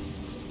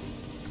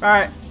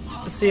 Alright.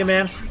 See you,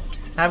 man.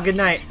 Have a good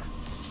night.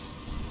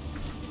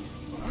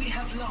 We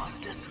have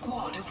lost a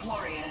squad of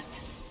warriors.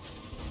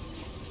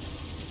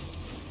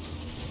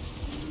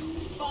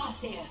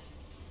 Farseer,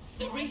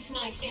 the Wraith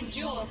Knight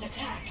endures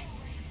attack.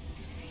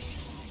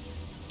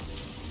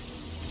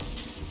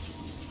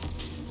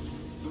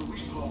 The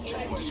Reaper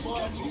always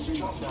gets his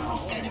just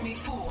now. Enemy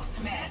force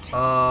met.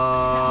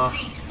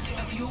 Southeast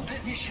of your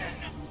position.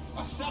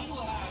 A subtle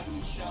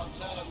hand shall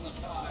turn the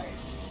tide.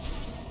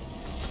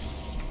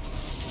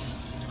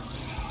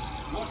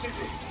 What is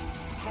it?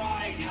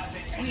 Pride has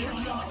its We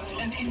have lost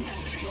an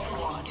infantry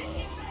squad.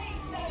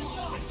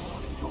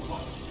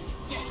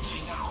 Get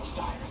me now,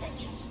 dire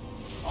Avengers.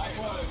 I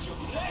heard you.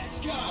 Let's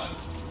go!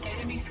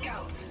 Enemy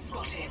scouts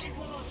spotted.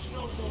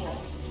 No more.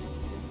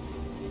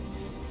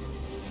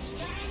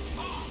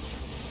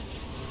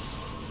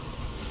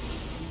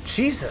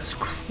 Jesus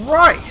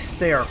Christ,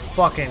 they are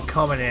fucking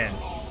coming in.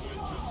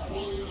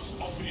 Warriors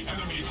of the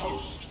enemy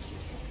host.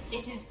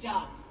 It is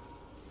done.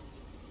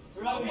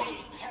 Ronan,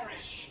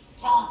 Perish.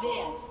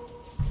 Taldir,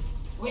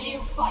 will you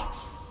fight?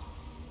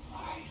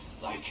 I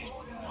like it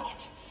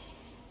not.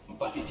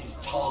 But it is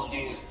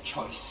Taldir's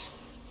choice,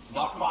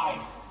 not mine.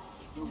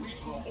 The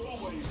Reaper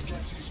always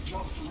gets his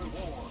just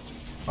reward.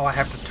 Oh, I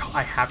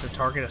have to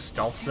target a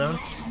stealth zone?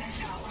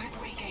 Let our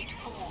weaponry gate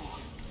fall.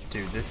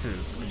 Dude, this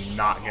is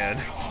not good.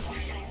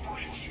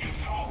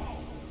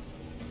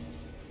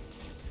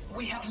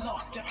 We have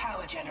lost a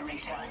power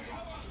generator.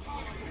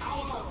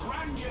 Our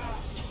grandeur.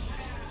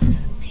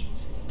 Elite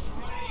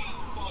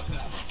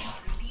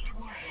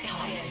warrior.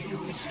 Kaya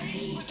used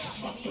me to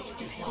set this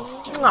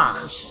disaster in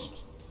Mwah. motion.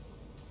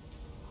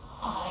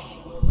 I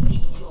will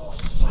be your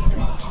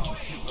servant to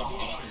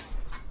stop it.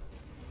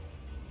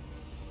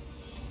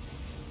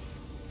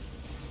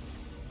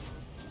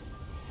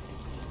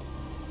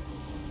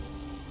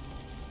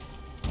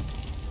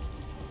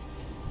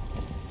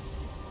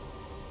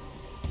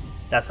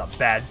 That's a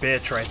bad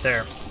bitch right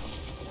there.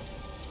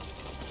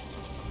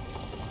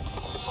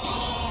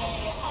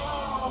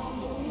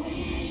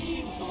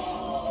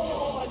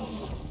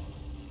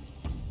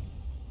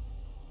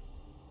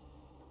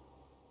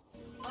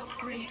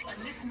 Upgrade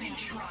a listening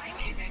shrine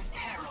is in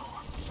peril.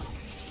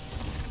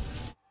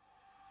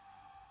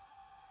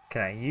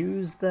 Can I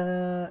use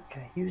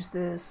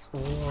this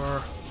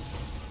or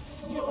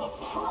Your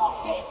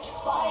prophet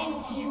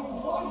finds you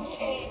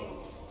wanting.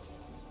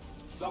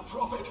 The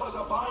Prophet has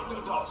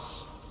abandoned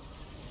us.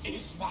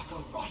 Is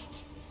Mako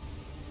right?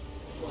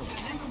 The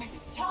listening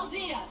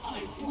Taldir,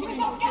 use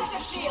your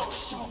scatter shield!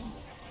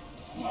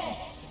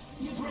 Yes,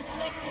 you'd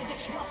reflect the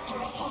disruptor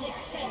upon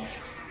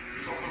itself.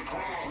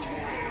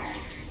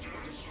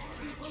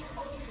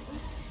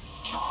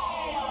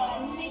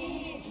 Kaya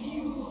leads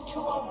you to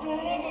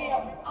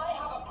oblivion. I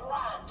have a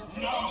brand of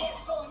No! It is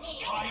for me.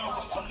 Kaya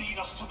was to lead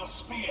us to the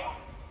spear.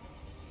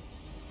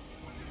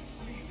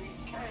 Pleasing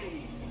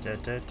Cain.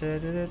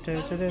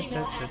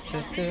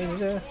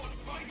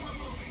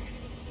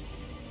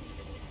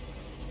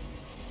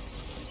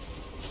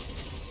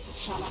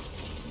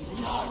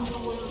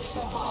 None will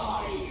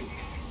survive.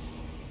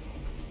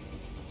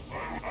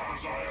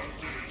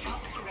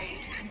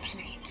 upgrade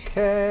complete.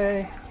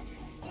 Okay.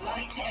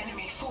 Light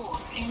enemy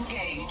force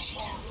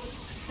engaged.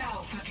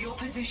 South of your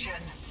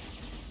position.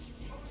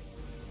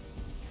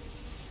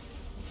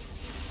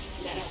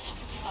 Yes,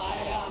 I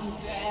am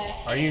there.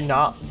 Are you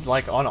not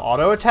like on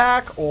auto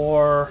attack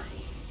or?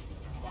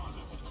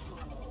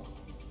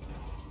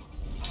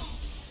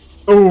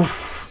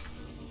 Oof.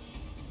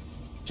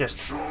 Just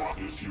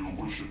If you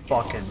wish it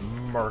fucking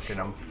murking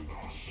him.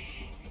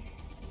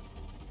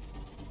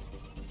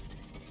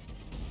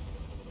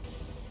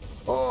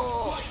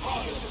 Oh.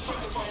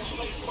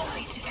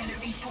 Light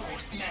enemy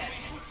force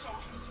met.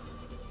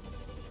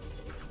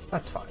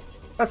 That's fine.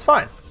 That's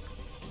fine.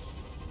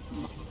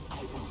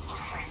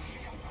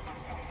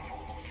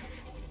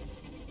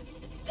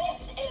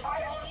 This is I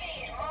will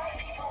lead my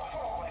people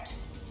forward.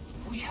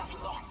 We have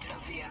lost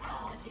a vehicle.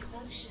 Our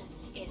devotion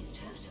is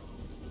total.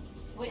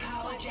 With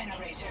Power so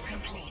generator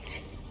complete.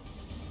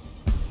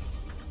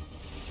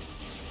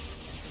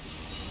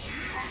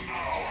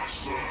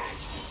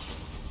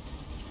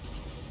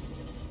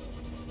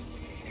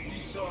 We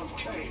serve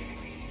Cain.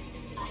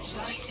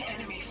 Light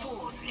enemy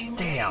force engaged.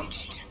 Damn.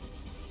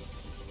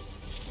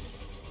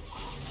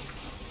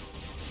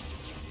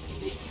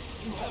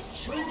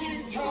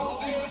 Bringing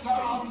Taldir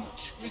down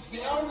is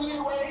the only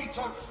way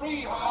to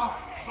free her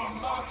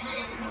from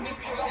Mercury's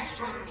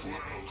manipulations.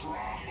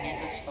 He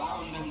has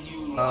found a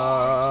new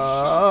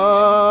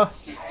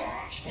system.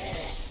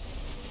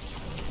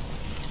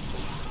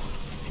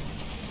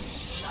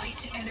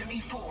 Light enemy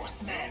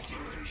force met.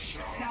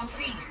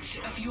 Southeast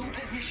of your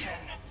position.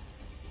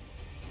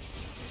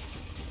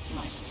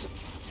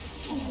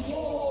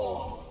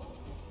 War.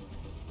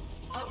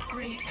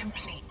 Upgrade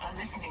complete. A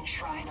listening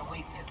shrine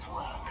awaits its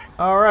work.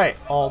 Alright,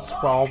 all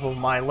 12 of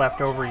my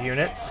leftover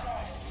units.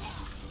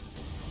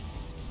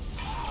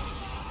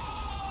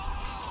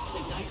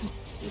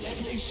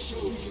 Let me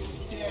show you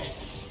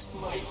death,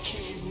 my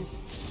king.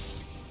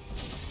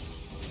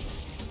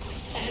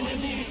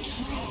 Enemy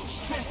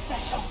troops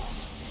beset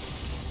us.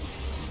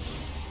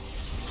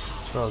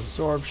 So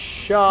absorb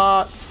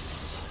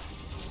shots.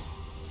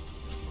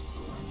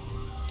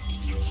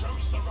 You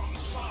chose the wrong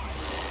side.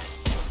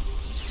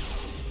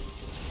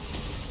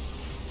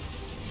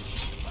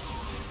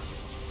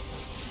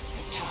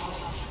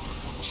 Tower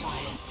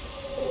giant.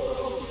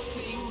 All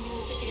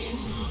things in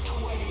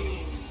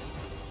twain.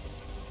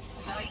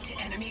 Light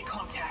enemy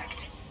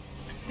contact.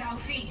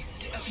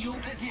 Southeast of your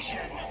position.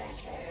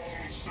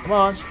 Come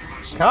on.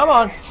 Come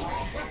on.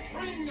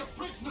 Freeing the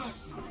prisoners!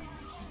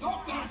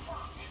 Stop that!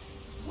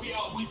 We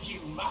are with you,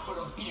 Mapper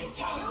of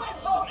Biotan.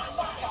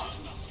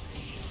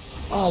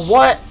 Oh,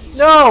 what?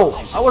 No!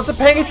 I wasn't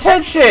paying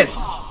attention!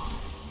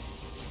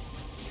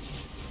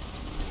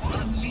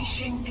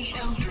 Unleashing the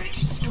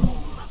Eldritch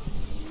Storm.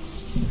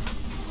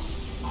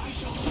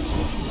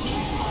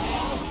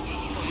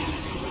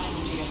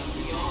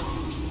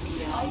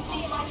 I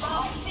see my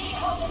I see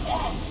how this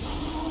ends.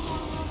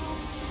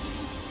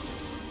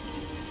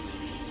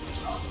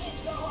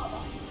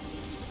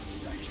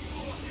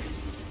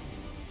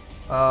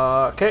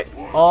 Okay,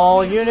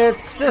 all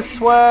units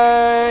this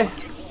way.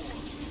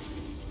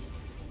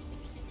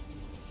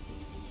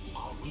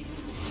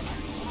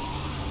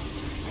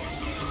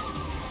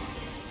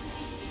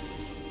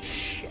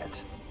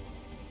 Shit.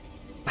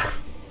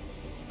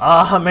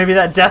 Maybe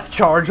that death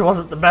charge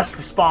wasn't the best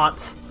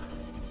response.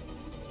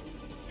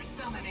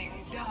 Summoning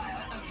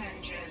dire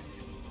Avengers.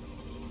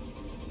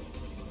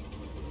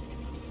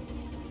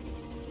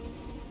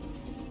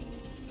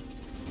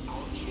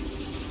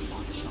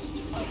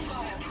 A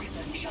fire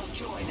prison shall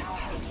join our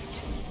host.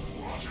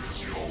 What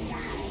is your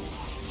will?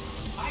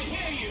 I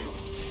hear you!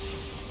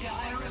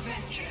 Dire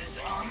Avengers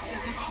answer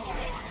the call.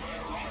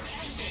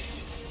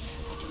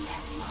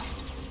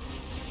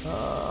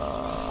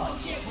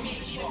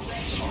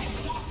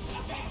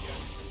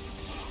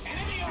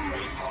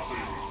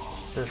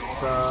 Is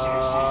this,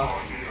 Dire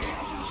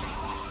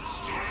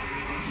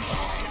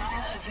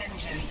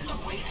Avengers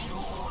await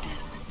your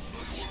orders.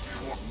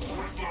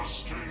 With us,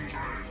 Kindred.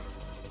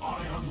 I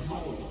am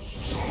yours.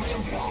 So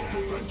embark the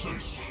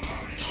vengeance.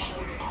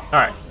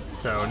 alright,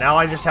 so now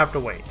I just have to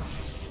wait.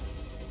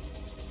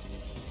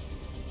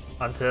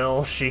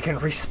 Until she can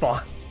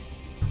respawn.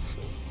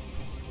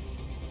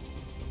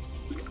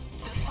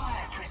 The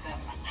fire prism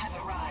has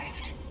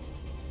arrived.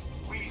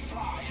 We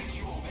fly as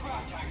your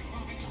attack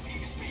moving to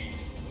peak speed.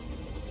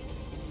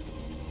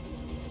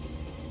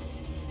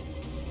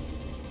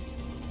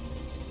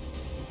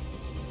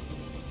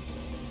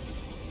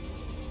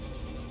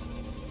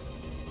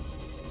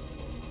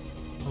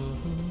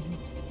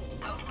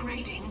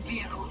 Upgrading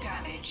vehicle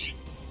damage.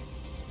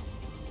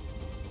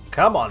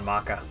 Come on,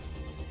 Maka.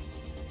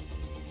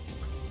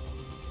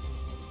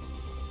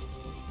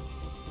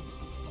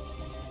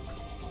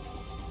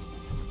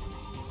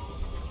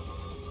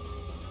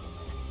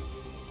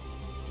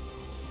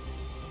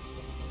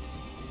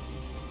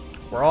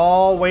 We're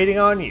all waiting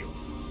on you.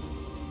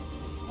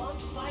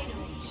 What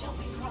finery shall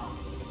we craft?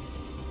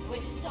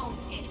 Which song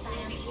it I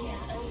am here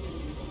only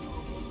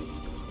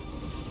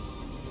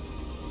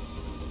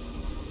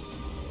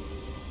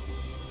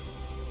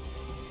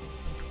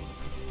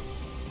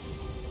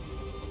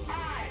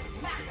I,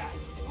 Maka,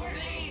 will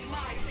lead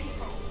my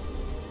people.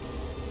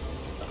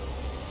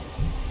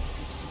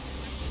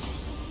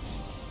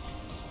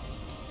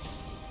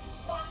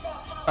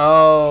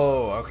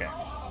 Oh, okay.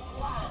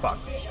 Fuck.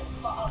 Vision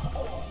for us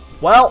all.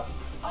 Well,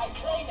 I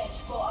claim it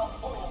for us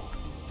all.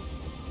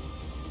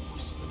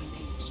 Whisper the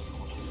names of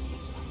your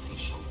enemies and they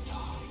shall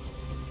die.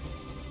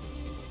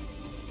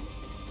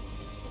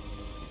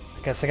 I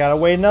guess I gotta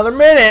wait another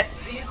minute.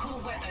 Vehicle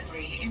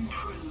weaponry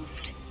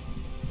improved.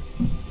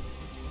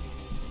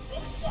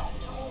 This step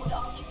toward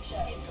our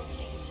future is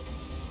complete.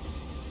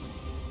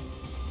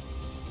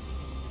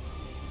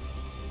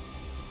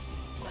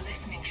 The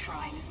listening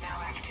shrine is now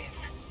active.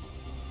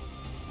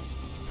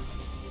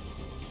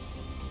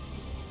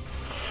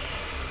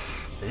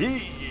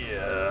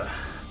 Yeah.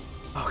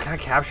 Oh, can I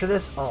capture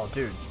this? Oh,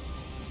 dude.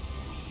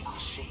 We are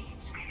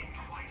shades in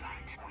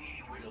twilight.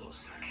 We will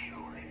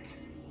secure it.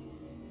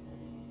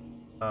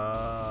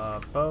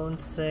 Bone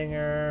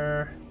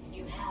Singer.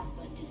 You have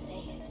but to say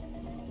it.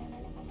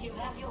 You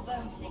have your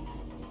bone singer.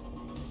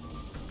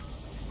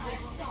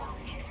 Which song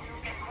it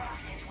will be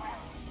crafted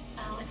well.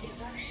 Our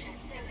devotion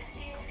to the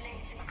seal's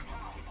latest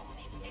path.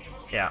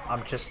 Yeah,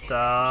 I'm just,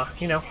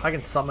 you know, I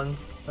can summon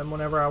them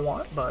whenever I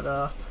want,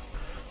 but,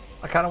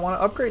 I kind of want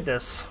to upgrade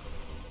this.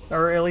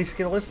 Or at least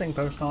get a listening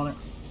post on it.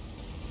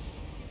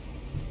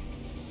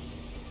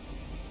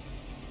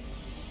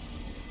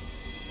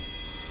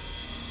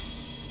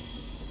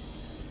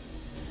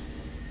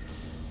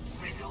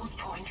 Resource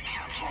point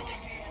captured.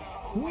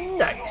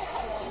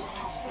 Nice.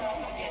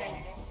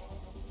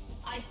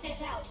 I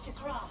set out to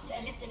craft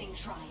a listening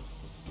shrine.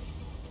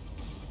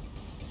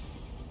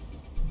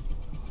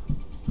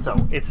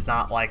 So it's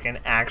not like an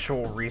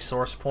actual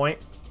resource point.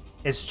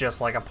 It's just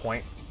like a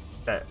point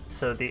that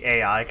so the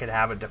AI could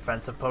have a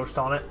defensive post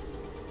on it.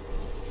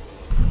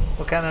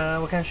 What kind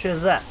of shit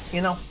is that?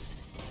 You know?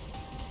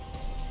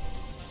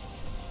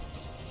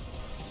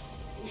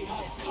 We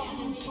have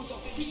come to the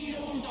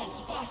field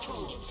of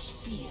battle,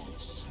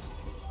 spears.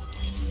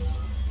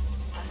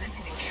 A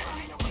listening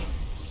shrine awaits.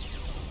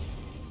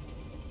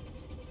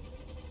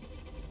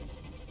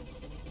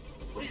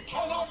 We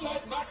cannot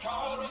let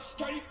Makar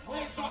escape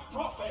with the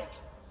Prophet!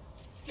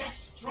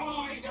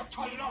 Destroy the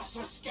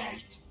Colossus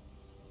Gate!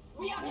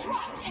 We are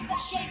trapped if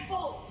that gate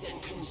falls! Then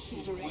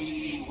consider it.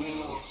 We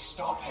will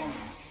stop him.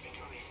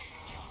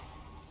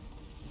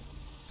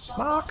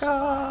 Maka!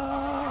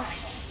 I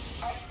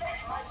set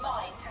my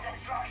mind to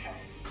destruction.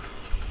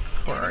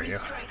 Where are you?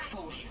 Strike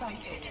force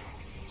sighted.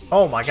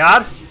 Oh my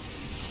god! The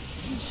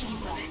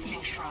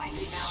listening shrine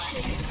is now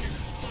active.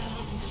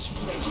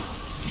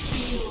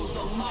 Feel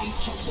the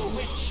might of the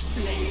witch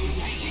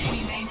blade. We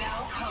may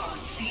now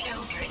cast the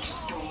Eldritch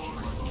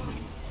Storm.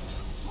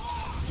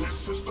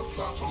 This is the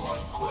battle I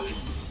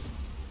crave.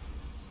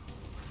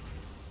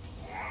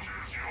 What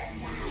is your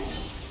will?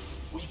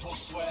 We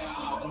forswear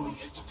our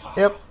oaths to come.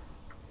 Yep.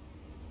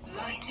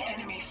 Light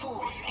enemy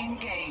force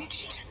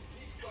engaged.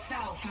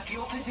 South of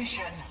your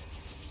position.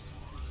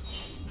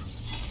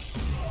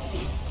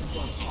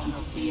 What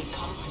cannot be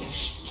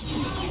accomplished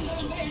through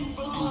wisdom and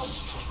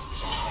strength.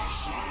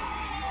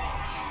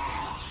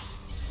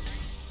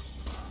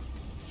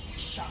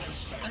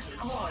 A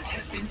squad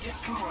has been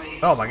destroyed.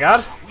 Oh my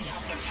god. We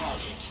have the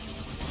target.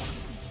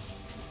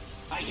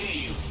 I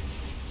hear you.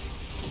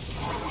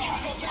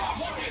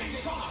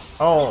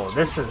 Oh,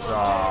 this is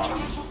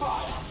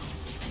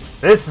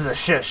a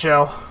shit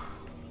show.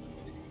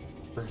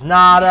 Was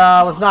not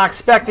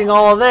expecting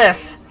all of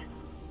this.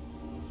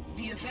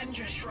 The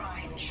Avenger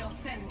Shrine shall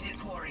send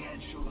its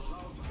warriors.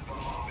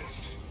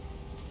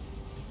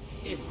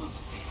 It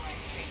must be.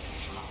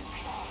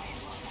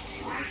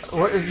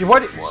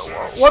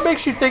 What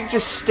makes you think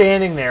just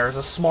standing there is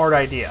a smart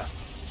idea?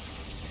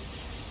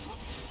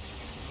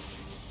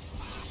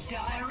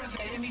 Dire of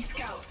enemy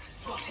scouts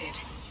spotted.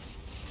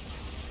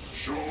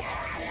 Sure, I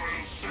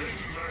will thin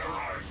their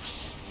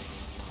ranks.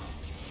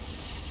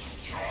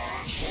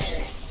 Charge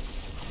forth.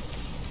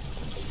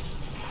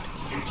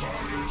 The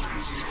target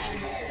is no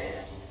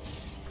more.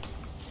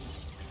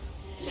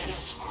 Let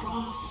us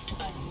craft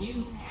a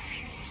new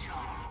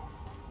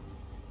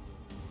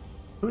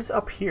Who's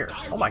up here?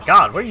 Oh my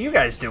god, what are you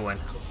guys doing?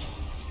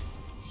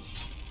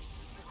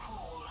 The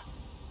call.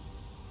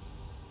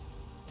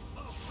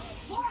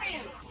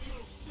 Warriors!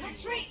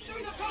 Retreat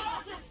through the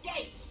Colossus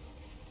Gate!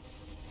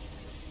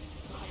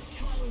 by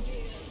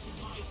Taldir's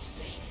might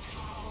they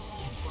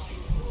cower, by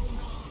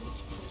Ronan's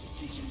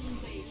precision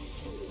they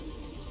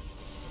fall.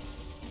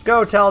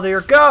 Go, Taldir,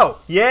 go!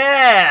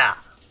 Yeah!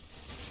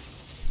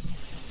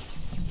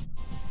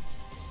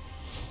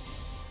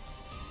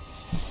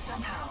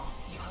 Somehow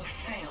you have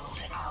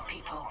failed our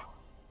people.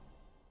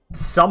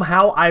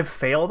 Somehow I've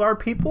failed our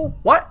people?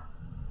 What?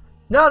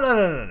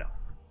 No.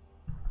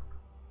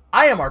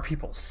 I am our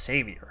people's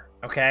savior,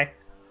 okay?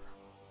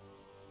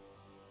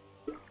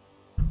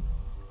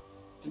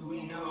 Do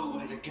we know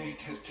where the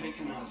gate has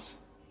taken us?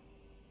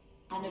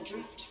 An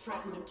adrift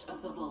fragment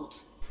of the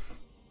vault.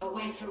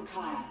 Away from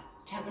Kaya,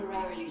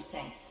 temporarily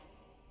safe.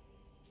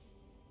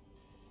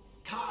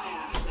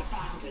 Kaya has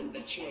abandoned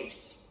the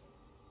chase.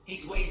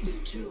 He's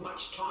wasted too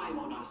much time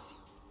on us.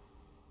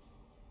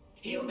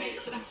 He'll make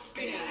for the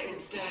spear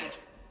instead.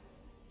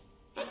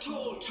 A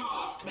tall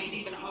task made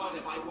even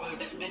harder by word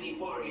that many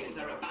warriors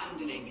are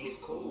abandoning his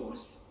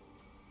cause.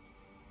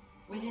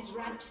 With his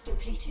ranks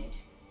depleted,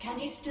 can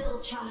he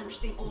still challenge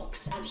the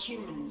orcs and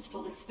humans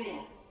for the spear?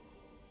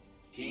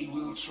 He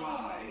will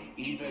try,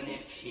 even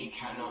if he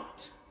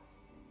cannot.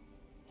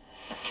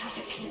 A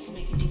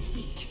cataclysmic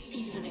defeat,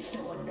 even if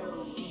there were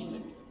no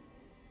demon.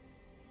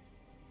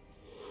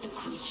 The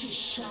creature's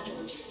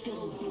shadow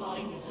still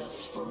blinds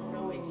us from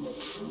knowing the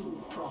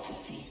true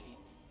prophecy.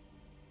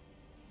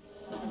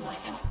 But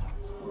Micah,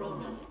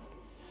 Ronan,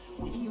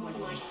 with you at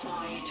my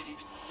side,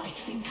 I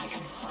think I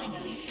can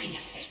finally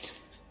pierce it.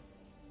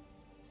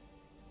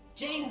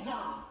 Jane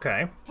Zar,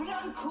 Okay. put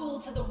out a call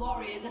to the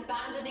warriors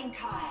abandoning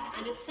Kaya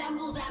and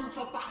assemble them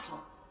for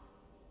battle.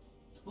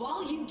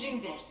 While you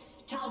do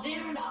this,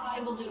 Taldir and I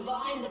will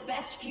divine the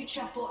best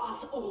future for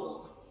us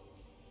all.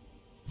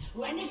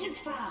 When it is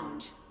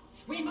found,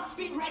 we must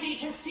be ready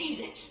to seize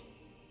it. Is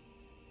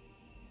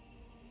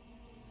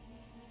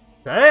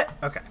that it?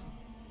 Okay.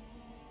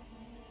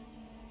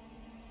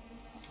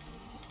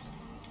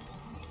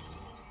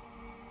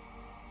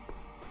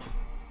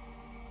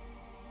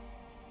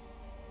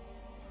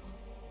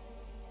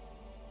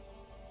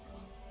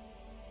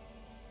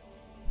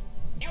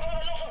 You have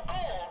a lot of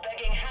gall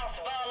begging House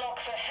Varlock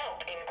for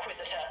help,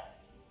 Inquisitor.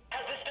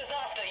 Has this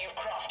disaster you've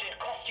crafted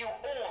cost you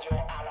all your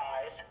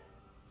allies?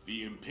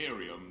 The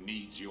Imperium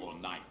needs your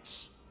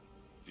knights.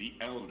 The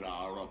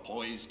Eldar are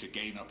poised to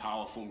gain a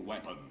powerful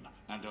weapon,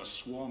 and are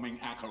swarming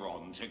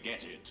Acheron to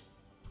get it.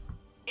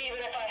 Even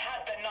if I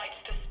had the knights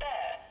to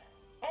spare,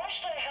 why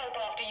should I help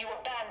after you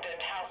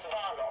abandoned House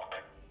Varlock?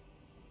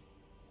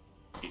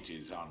 It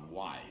is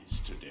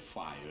unwise to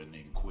defy an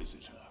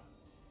Inquisitor.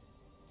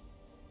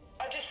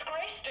 A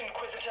disgraced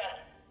Inquisitor,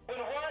 when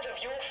word of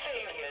your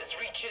failures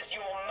reaches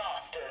your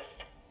masters.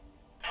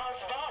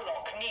 House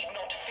Varlock need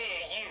not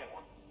fear you.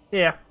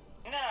 Yeah.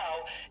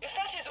 Now, if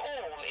that is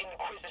all,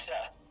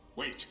 Inquisitor...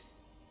 Wait.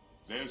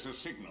 There's a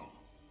signal.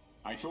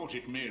 I thought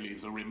it merely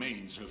the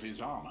remains of his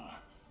armor,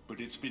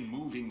 but it's been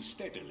moving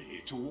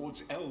steadily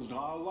towards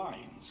Eldar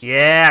lines.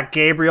 Yeah,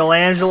 Gabriel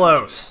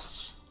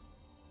Angelos.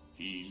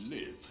 He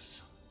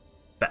lives.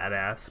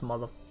 Badass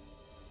mother.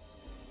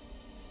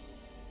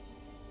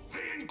 The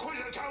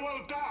Inquisitor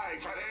will die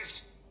for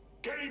this!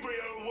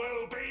 Gabriel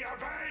will be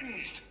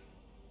avenged!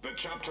 The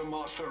Chapter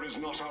Master is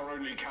not our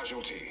only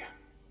casualty.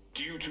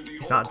 Due to the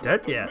He's not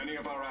dead yet. many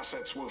of our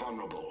assets were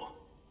vulnerable.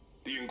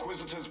 The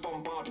Inquisitor's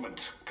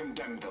bombardment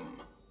condemned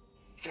them.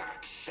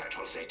 That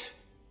settles it.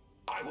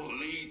 I will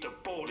lead the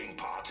boarding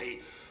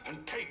party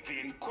and take the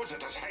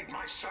Inquisitor's head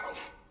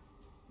myself.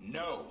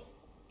 No.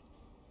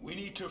 We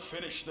need to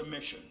finish the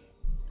mission.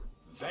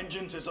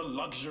 Vengeance is a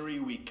luxury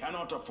we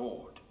cannot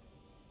afford.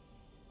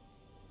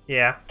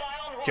 Yeah,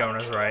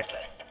 Jonah's right.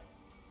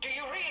 Do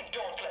you read,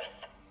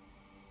 Dauntless?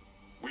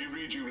 We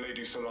read you,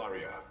 Lady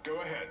Solaria.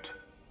 Go ahead.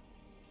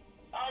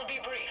 I'll be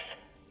brief.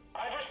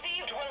 I've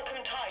received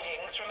welcome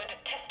tidings from a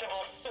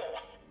detestable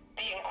source,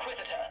 the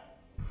Inquisitor.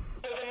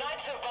 So the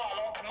Knights of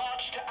Varlock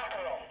march to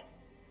Acheron.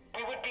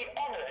 We would be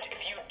honored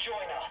if you'd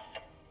join us.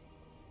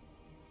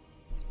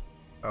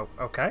 Oh,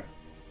 okay.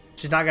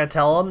 She's not gonna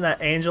tell him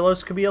that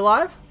Angelos could be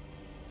alive?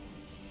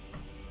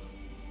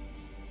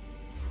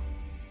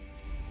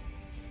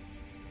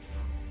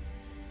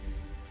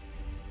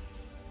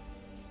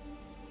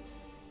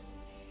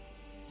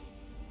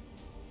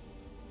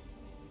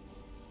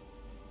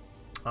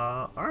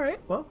 Alright,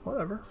 well,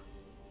 whatever.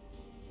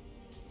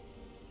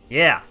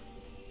 Yeah!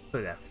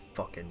 Look at that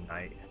fucking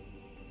knight.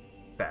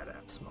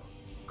 Badass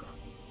motherfucker.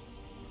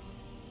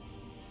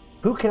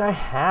 Who can I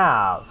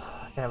have?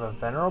 I can have a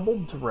Venerable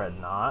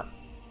Dreadnought.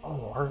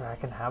 Or I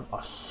can have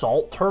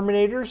Assault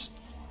Terminators?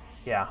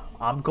 Yeah,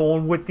 I'm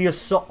going with the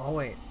Assault... Oh,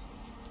 wait.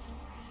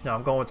 No,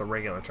 I'm going with the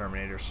regular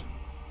Terminators.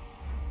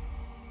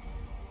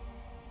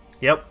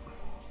 Yep.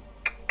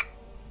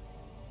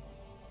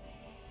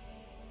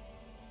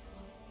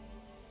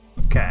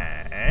 Okay.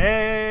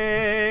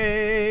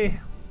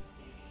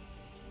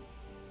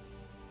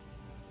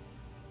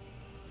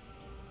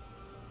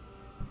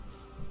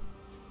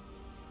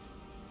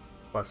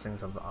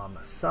 Blessings of the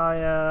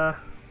Messiah.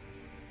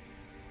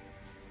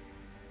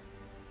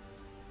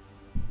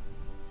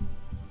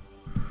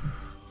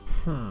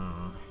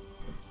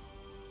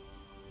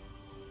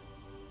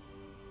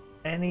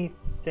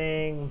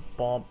 Anything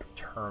bump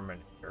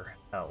Terminator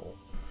health?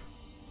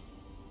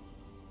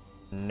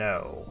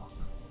 No.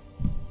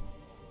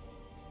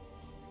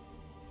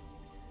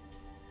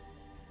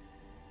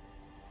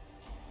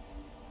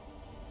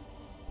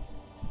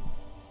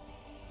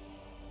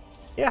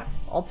 Yeah,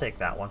 I'll take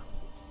that one.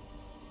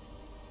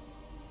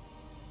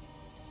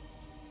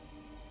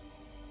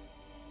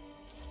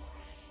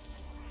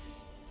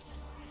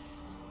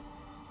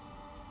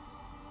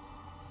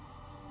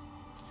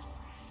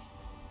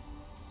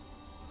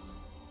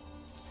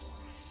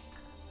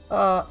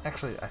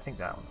 Actually, I think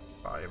that one's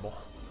valuable.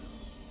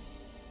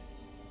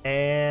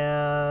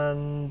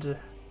 And...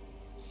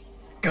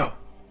 go!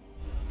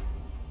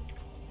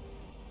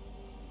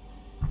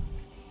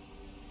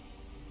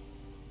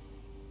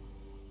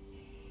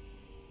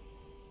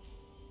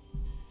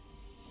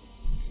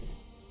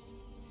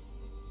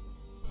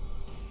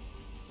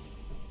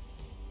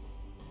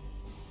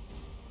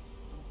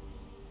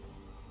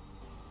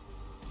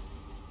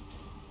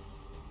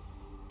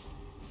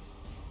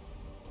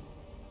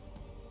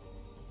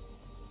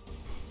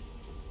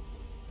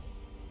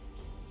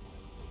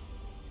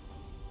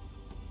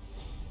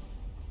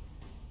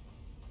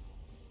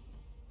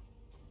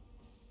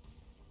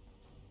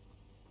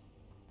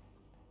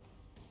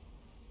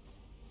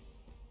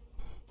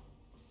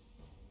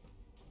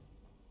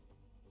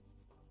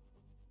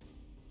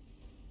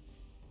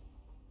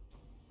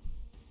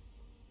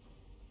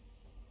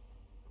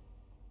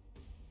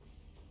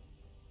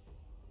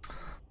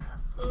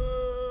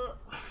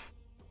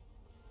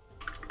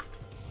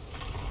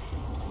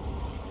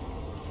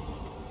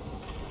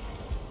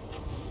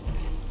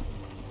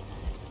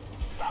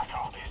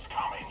 Backup is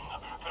coming.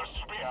 The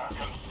spear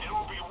can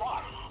still be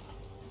won.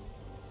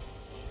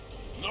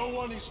 No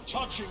one is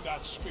touching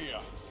that spear.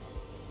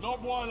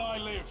 Not while I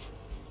live.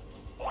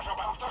 What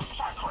about the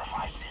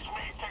sacrifices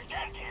made to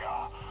get here?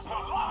 The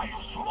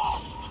lives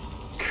lost?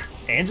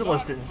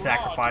 Angelos didn't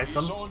sacrifice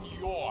them. them. On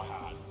your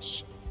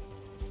hands.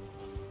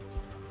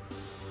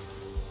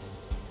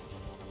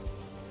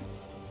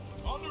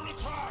 Under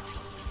attack!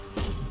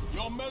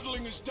 Your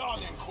meddling is done,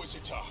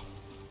 Inquisitor.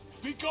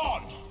 Be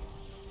gone!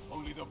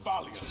 Only the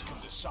Valiant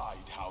can decide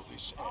how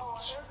this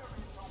ends.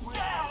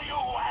 Damn you,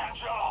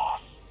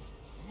 Angelos!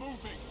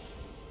 Moving!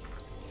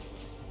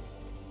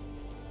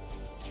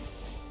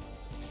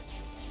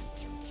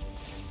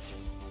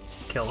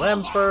 kill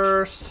them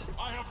first.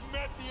 I have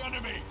met the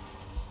enemy.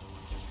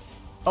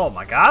 Oh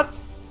my god.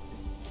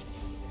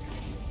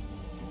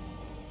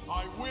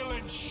 I will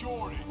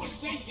ensure it. We're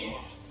safe here.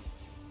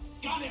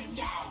 Gun him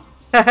down.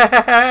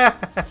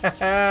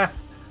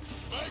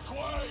 Make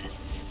way.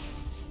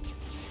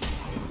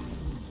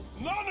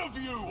 None of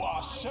you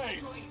are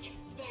safe.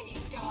 They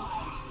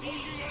die.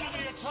 Making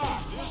enemy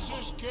attack. This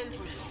is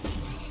Gabriel.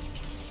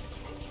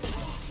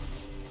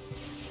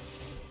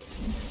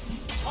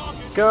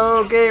 Target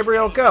Go,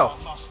 Gabriel, go.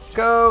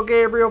 Go,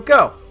 Gabriel,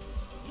 go.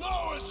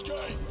 No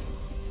escape.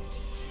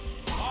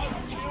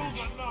 I've killed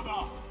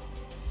another.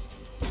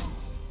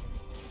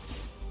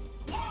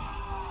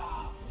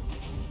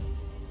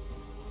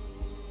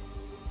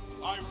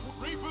 I'm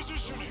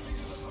repositioning.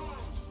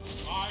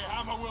 My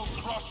hammer will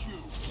crush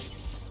you.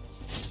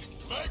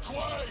 Make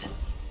way.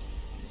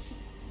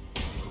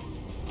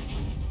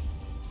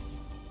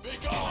 Be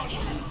gone.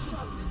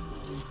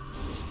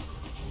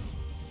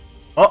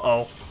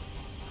 Uh-oh.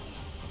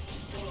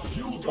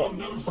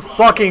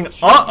 Fucking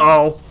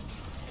uh-oh.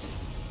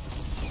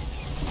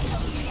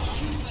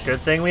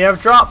 Good thing we have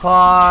drop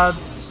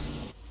pods.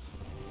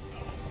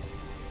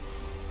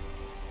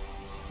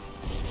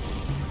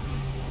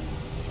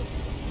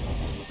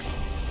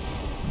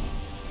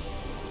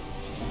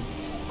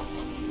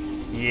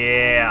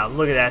 Yeah,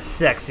 look at that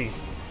sexy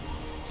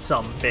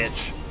some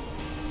bitch.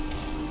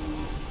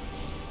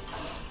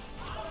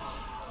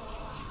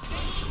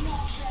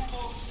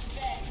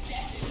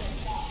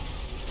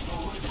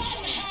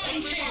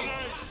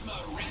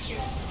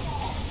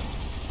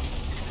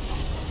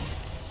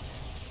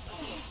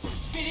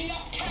 Spinning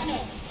up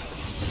cannons.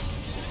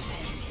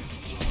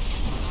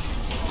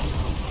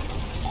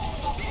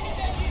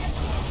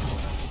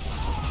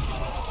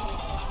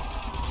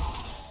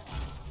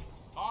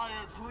 I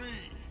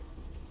agree.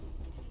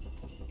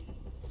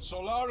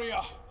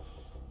 Solaria,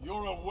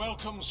 you're a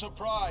welcome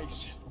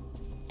surprise.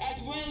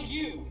 As well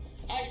you.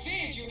 I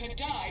feared you had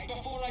died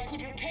before I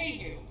could repay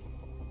you.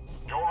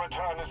 Your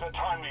return is a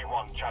timely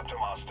one, Chapter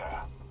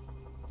Master.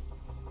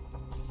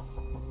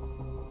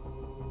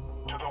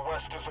 To the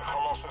west is the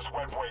Colossus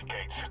Webway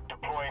Gate,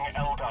 deploying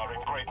Eldar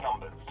in great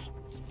numbers.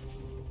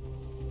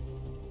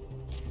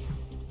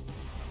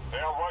 They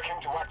are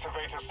working to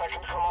activate a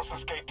second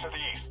Colossus Gate to the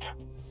east.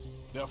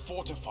 They're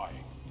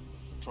fortifying,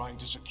 trying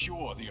to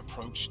secure the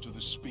approach to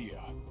the spear.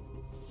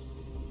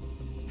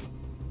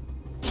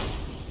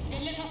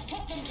 Then let us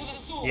put them to the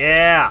sword.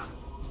 Yeah.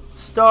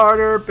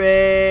 Starter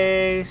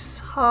base.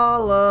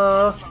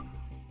 Holla.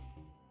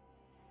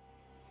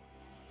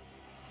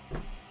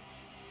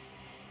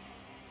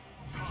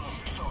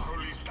 Cast the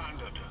Holy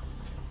Standard.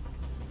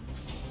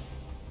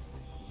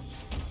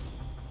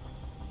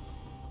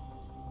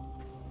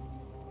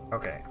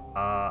 Okay.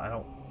 I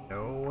don't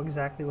know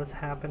exactly what's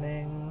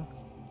happening.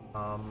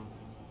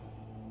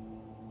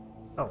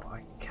 Oh, I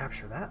can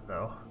capture that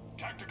though.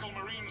 Tactical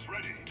Marines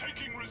ready,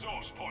 taking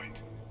resource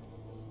point.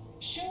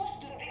 Show us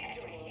the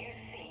victory you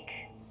seek.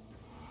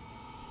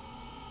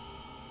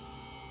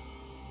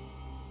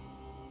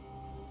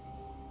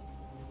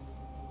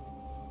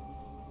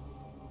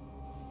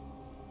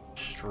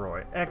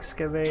 Destroy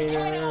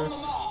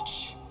excavators.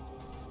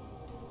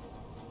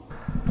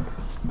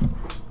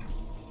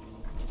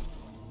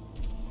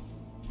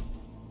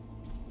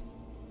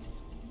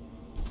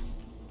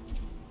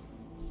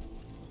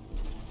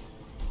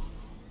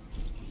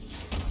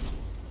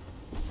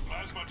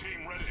 Plasma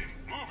team ready,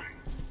 moving.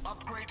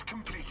 Upgrade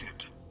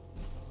completed.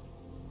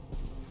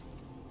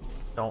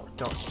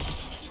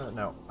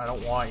 No, I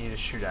don't want you to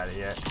shoot at it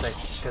yet,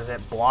 because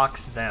it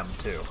blocks them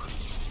too.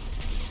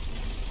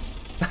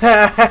 I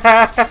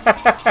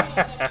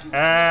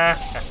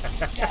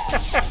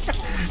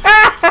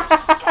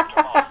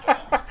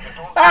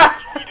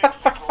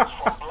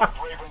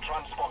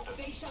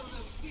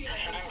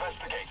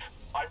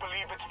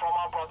believe it's from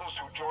our brothers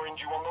who joined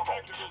you on the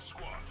tactical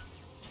squad.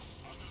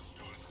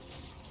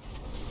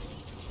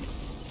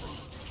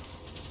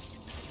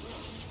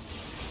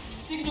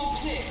 Signal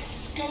clear.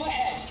 Go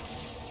ahead.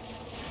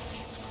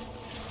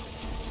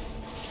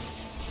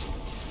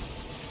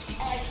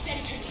 I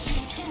sentence you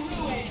to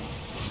ruin.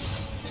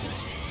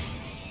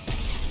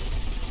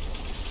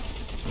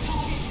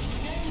 Target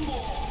no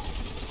more.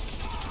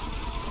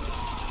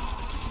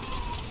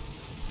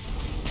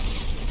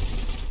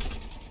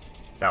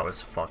 That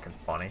was fucking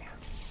funny.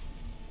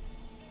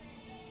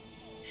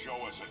 Show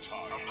us a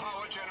target. A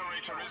power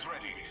generator is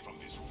ready from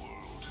this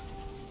world.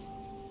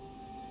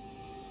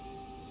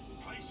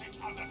 Place it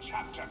under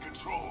chapter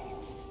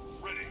control.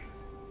 Ready.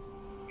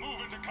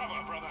 Move into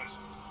cover, brothers.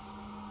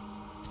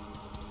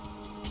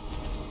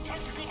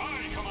 Tactical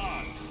High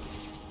Command.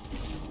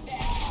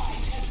 Their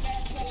fight has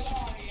met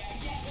Solaria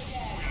yet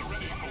again. We are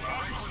ready for the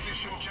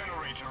requisition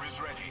generator is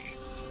ready.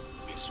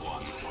 This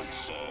one would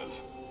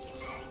serve.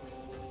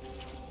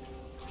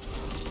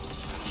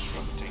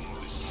 Constructing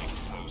listing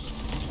post.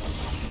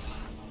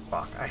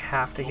 Fuck, I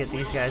have to get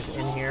these guys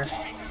in here.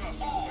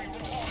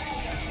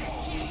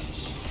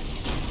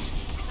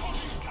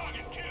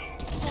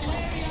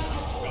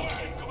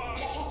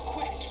 Let us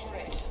quest for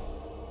it.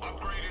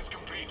 Upgrade is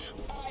complete.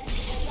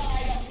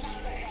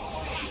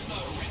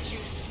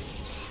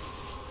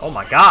 Oh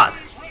my god.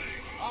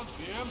 And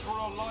the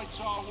Emperor lights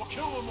our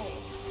kill them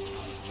all.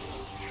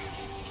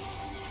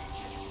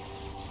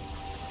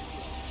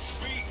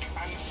 Speak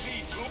and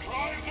see.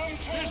 Drive them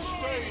to this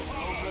way.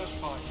 No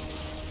respite.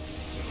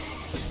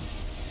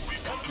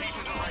 We've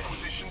completed a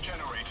requisition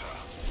generator.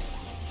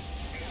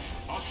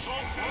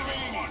 Assault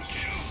Marines!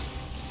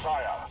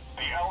 Sire,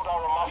 the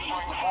Eldar are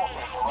mustering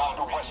forces around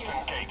the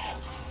western gate.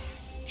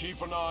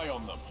 Keep an eye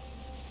on them.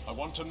 I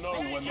want to know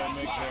when they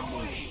make their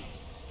move.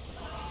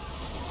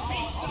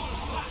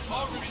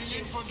 Targeting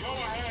infantry. Go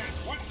ahead,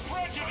 with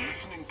prejudice! The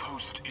listening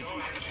post is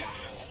active.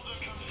 Order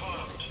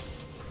confirmed.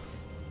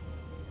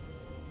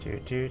 Do.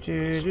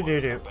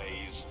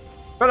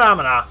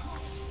 Phenomena.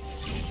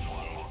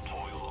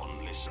 Toil on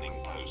listening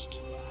post.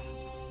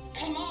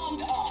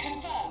 Command are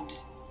confirmed.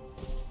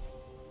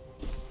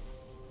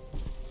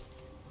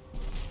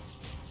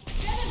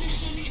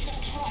 Demolition is a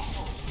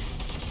trifle.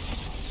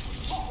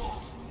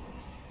 Toppled.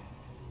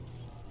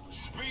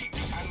 Speak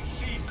and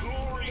see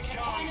glory done.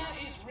 China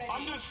is ready.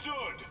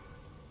 Understood.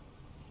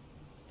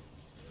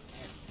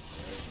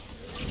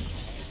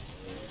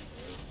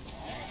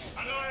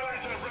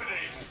 Annihilator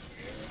ready.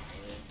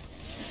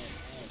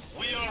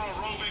 We are a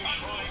roving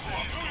shrine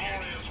for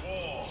glorious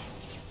war.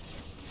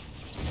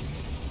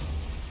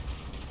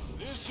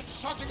 This is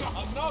setting up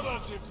another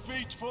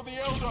defeat for the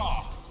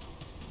Eldar.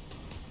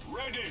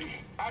 Ready,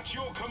 at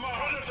your command.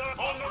 Predator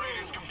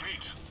upgrade is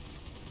complete.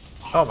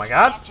 Oh my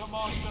god.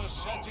 Master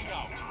setting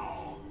out.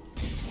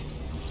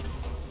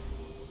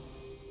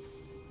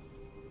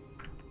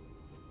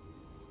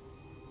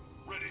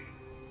 Ready.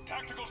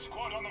 Tactical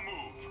squad on the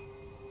move.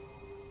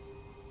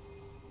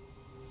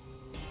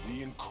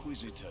 The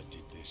Inquisitor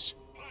did this.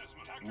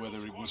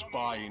 Whether it was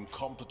by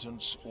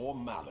incompetence or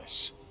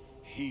malice,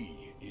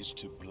 he is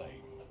to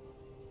blame.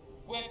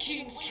 Where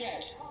kings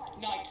tread,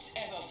 knights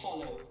ever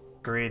follow.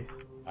 Agreed.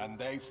 And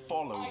they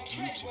followed I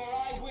tread dutifully, where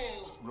I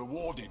will.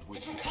 rewarded The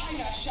with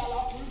Trakina shall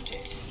uproot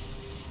it.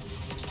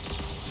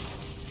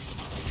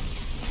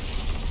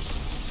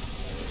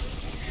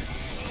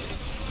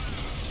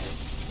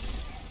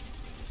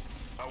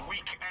 A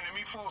weak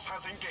enemy force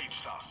has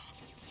engaged us.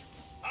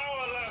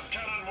 Our last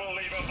cannon will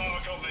leave a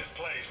mark on this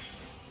place.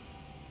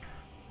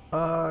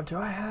 Do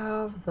I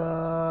have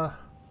the...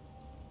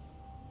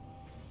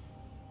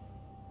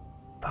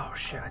 Oh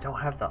shit, I don't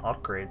have the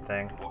upgrade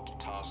thing. What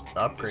task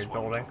The upgrade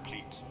building.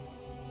 complete?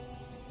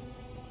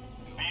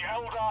 The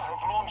Eldar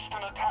have launched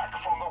an attack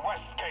from the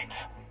west gate.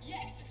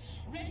 Yes,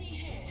 ready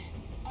here.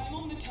 I'm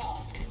on the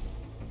task.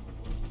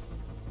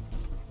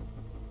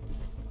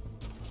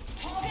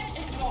 Target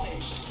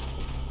acknowledged.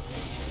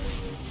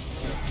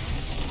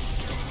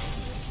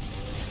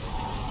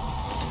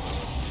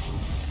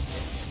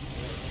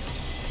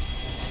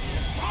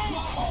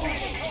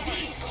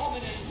 These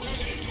commoners will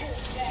be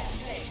taught their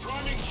place.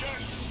 Priming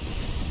jets.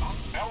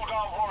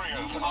 Eldar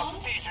warriors are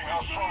sieging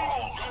our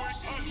stronghold. No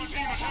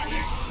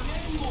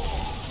more.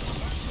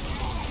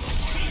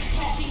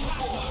 Setting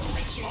forward.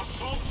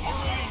 Assault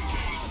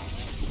Marines.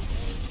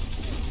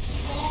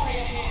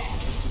 Solaria here.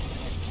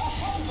 A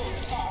humble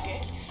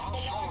target. Our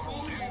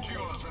stronghold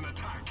endures an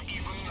attack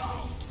even now.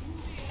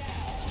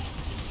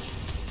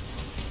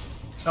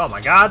 Oh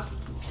my god.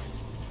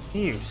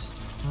 You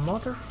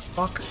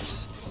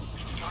motherfuckers.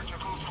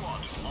 Tactical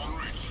squad en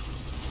route.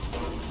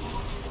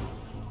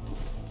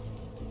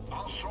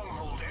 Our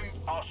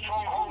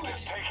stronghold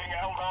is taking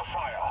Eldar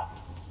fire.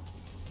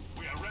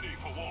 We are ready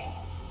for war.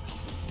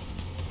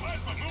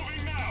 Plasma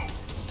moving now.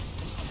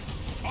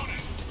 On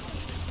it.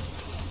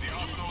 The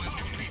arsenal is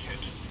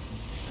completed.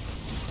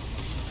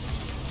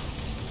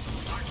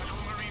 Tactical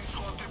marine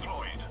squad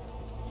deployed.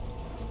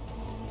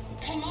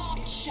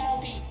 Command shall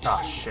be done.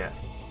 Oh shit.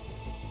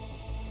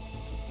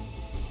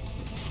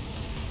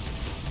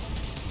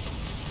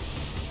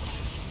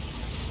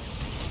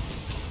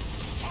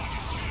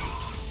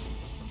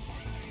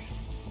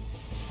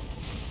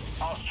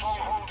 Our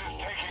stronghold is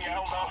taking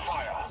Eldar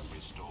fire.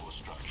 Restore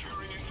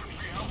structure.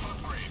 Infantry health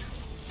upgrade.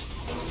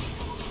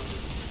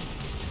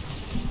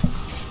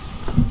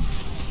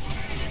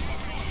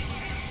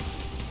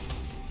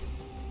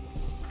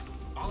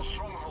 Our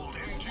stronghold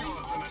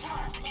endures an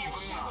attack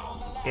even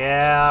now.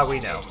 Yeah, we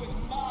know. With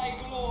my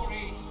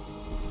glory.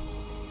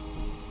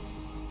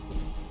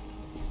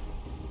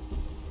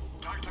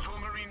 Tactical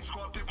marine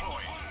squad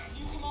deployed.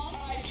 You command,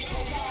 I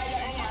kill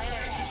guide.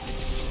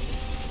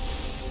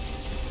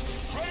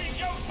 Ready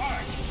jump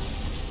packs.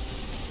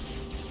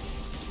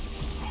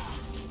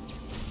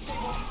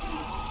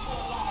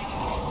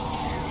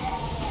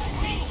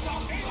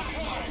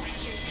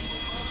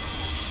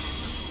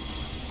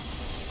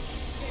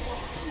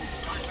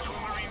 Tactical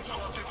marine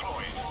squad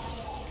deployed.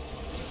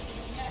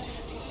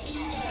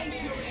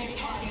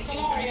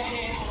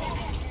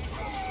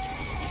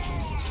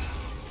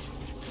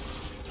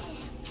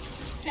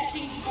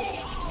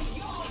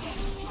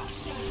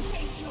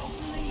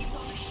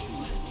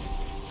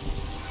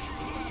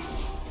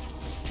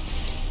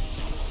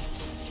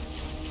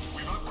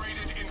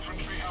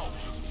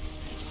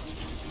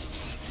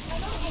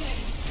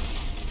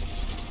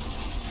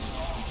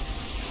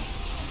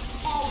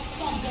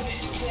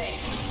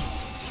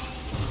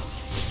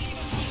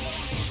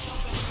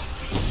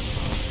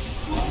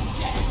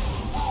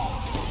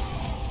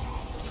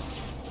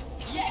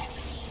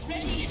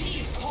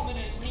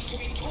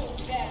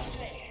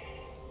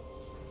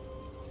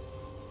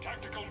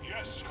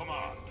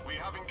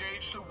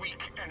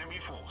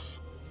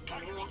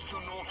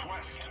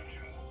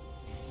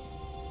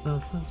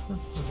 Valeria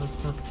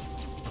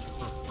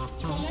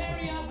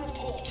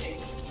reporting.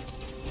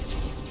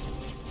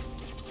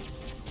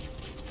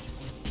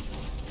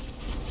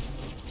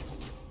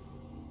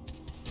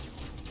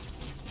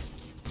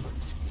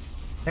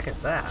 Heck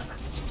is that?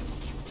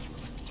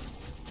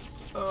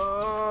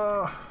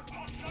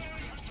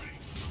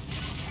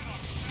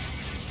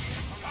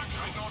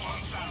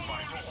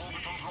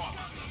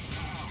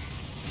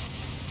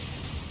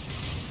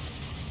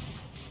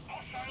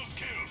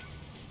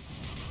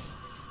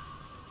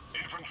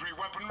 Infantry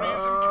weaponry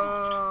is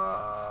improved.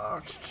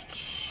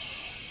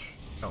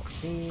 Don't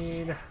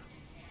need.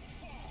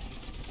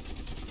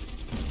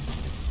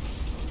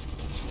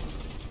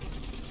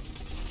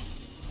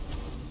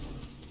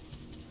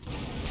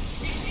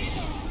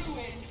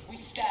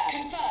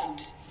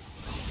 Confirmed.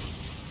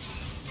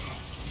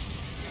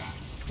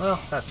 Well,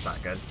 that's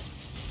not good.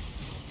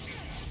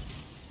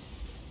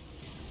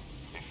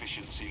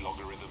 Efficiency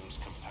logarithms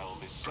compel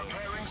this.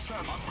 Preparing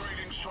server.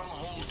 Upgrading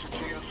stronghold to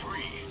tier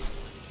 3.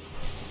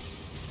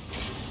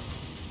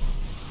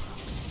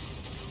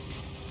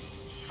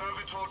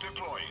 Servitor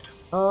deployed.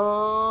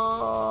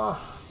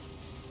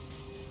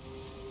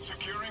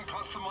 Securing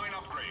cluster mine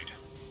upgrade.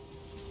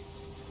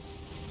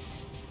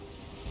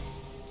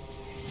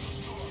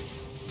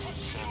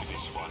 Send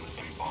this one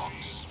in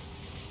box.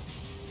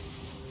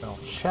 Bell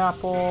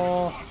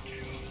Chapel.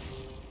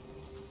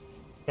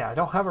 Yeah, I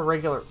don't have a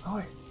regular. Oh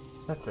wait,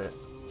 that's it.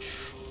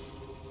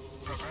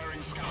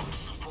 Preparing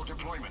scouts for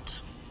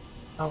deployment.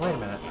 Oh wait a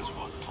minute.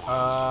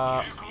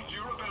 Vehicle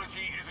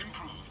durability is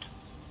improved.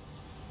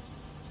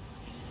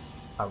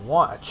 I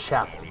want a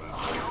chapel though.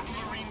 Scout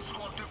Marine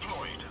squad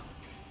deployed.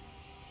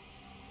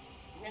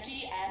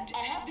 Ready and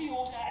I have the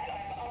order and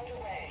I'm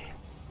underway.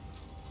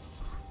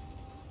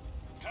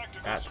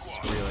 That's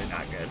really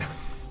not good.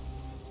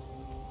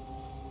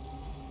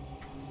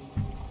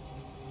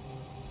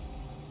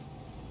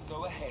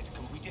 Go ahead,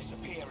 can we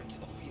disappear into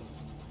the field?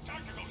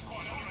 Tactical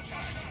squad under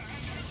attack.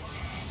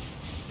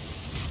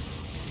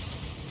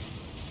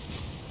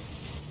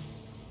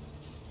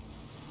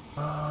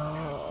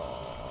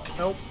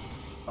 Nope.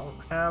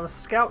 Don't have a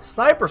scout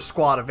sniper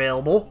squad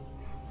available.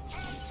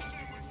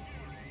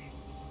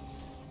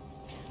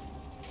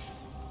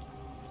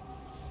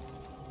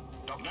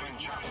 Doctrine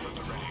chapel at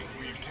the ready.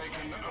 We've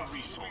taken a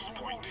resource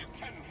point.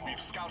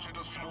 We've scouted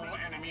a small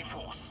enemy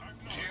force.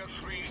 Tier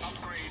 3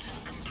 upgrade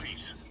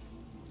complete.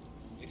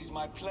 It is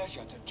my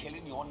pleasure to kill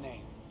in your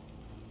name.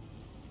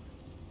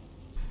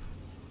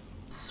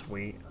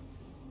 Sweet.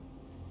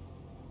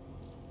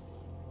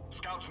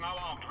 Scouts now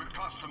armed with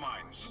cluster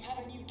mines. You have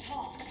a new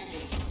task for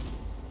me.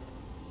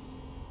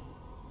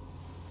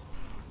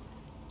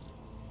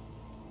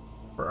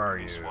 Where are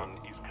you? This one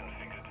is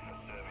configured for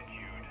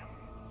servitude.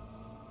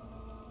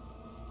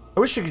 I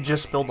wish you could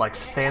just build like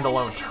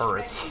standalone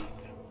turrets.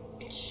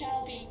 It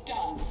shall be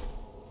done.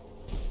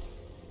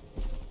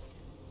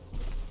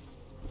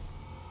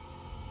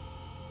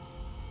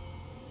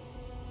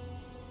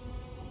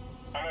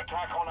 An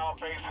attack on our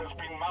base has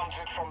been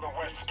mounted from the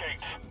west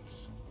gate.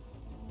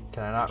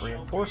 Can I not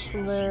reinforce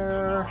from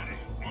there?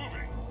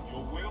 Moving.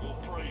 Your will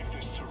brave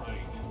this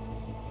terrain.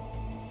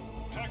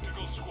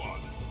 Tactical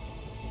squad.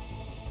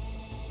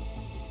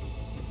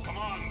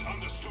 Command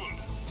understood.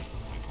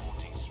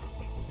 Reporting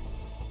strictly.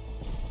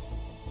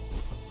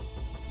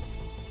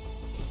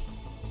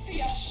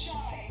 See us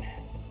shine.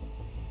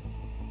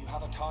 You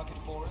have a target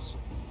for us?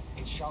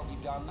 It shall be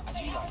done as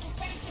you like it.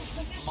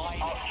 My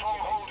Our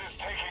stronghold is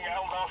taking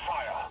Eldar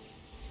fire.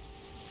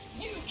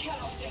 You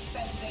cannot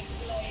defend this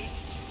blade.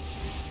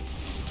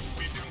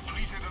 We've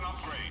completed an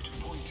upgrade.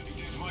 Pointy,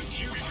 it is my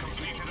duty. We've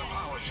completed a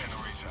power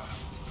generator.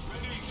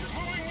 Ready to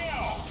moving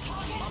now.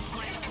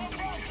 Upgrade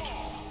completed.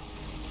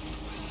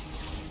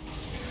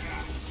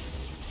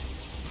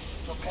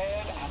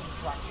 prepared and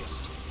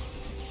practiced.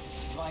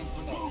 Line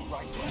grenade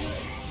right there.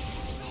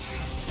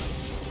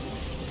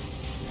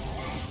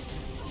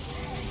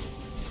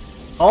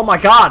 Oh my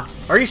god!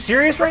 Are you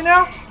serious right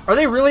now? Are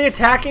they really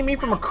attacking me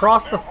from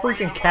across the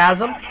freaking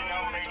chasm?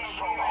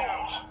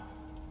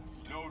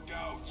 No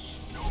doubts.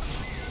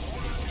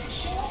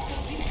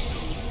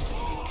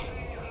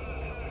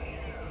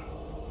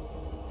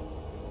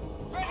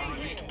 Our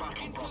elite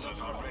battle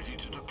brothers are ready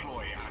to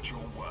deploy at your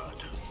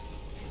word.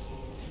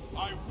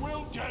 I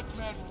will get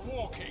men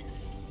walking.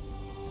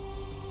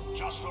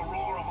 Just the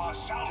roar of our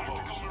salvos.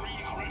 Tactical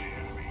Marines ready,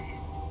 enemy.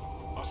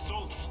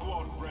 Assault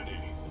squad ready.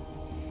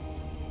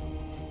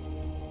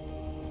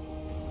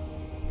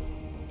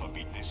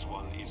 This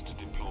one is to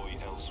deploy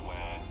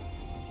elsewhere.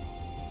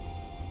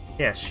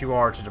 Yes, you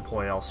are to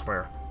deploy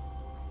elsewhere.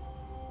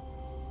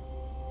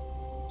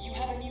 You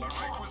have a new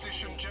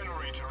requisition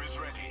generator is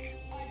ready.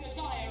 I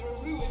desire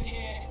a ruin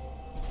here.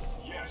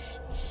 Yes,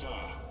 sir.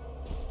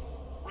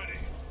 Ready.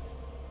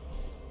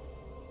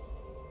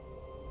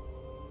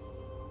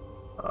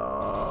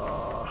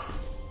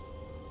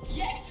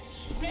 Yes,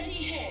 ready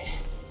here.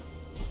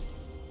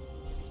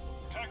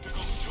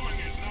 Tactical's doing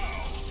it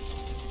now.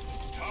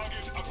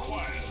 Target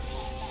acquired.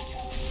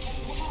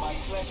 It's my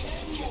pleasure.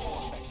 General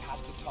Specs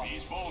has the top.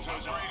 These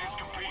bolters upgrade is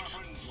complete.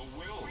 Your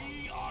will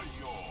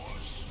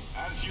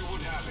As you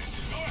would have it.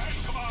 Go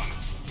ahead, come on.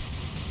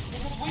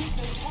 This is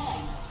wasted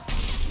time.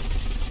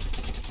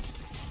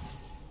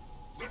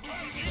 Prepare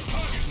a new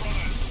target,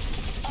 brothers.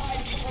 I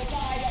to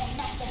provide a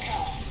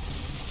massacre.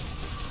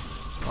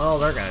 Oh,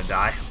 they're gonna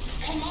die.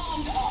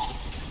 Command us.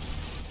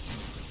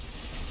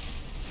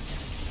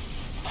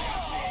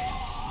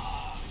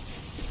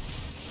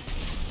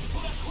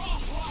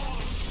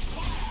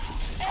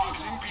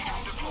 Targeting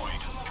beacon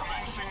deployed.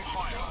 Commencing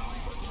fire.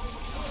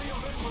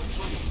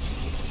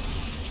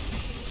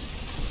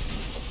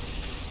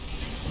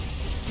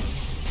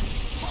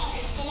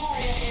 Target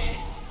scenario here.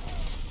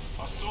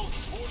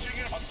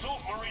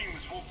 Assault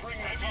Marines will bring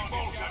their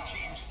target down.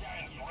 Team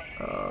stand ready.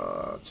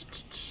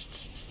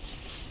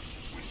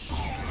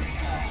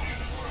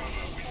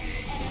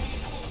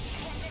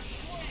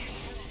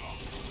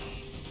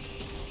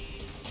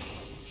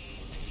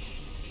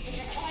 The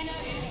decliner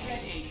is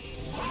ready.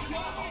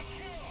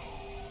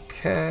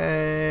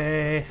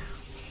 Okay.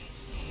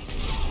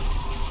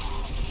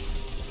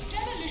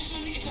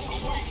 Demolition is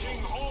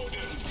Awaiting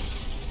orders.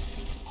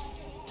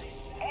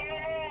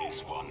 This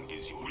one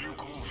is your. Will you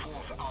call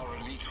forth our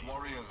elite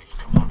warriors,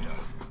 Commander?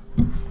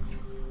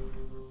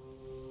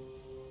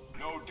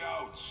 No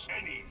doubts.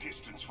 Any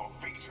distance for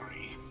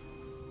victory.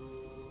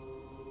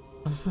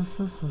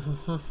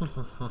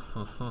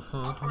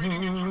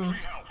 Upgrading infantry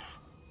health.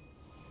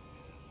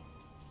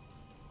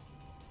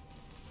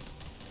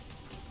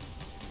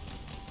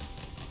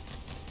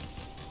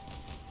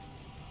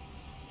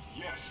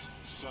 Yes,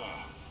 sir.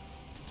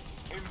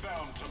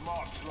 Inbound to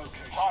Mark's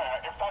location.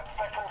 Sire, if that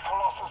second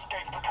Colossus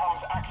gate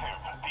becomes active,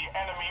 the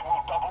enemy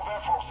will double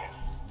their forces.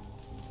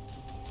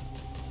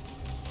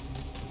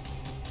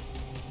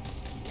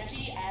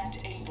 ready and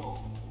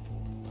able.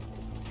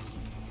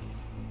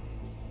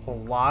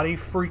 Bloody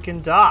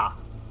freaking da.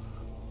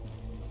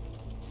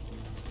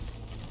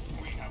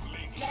 We have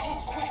laid Let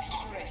us quest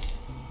for it.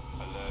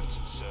 alert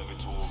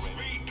servitor ready.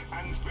 Speak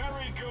and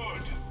very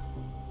good.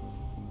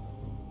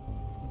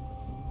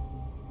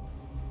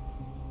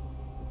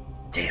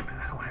 Damn it,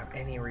 I don't have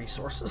any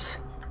resources.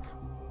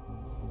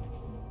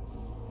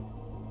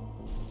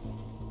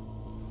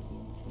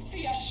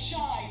 See us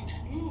shine.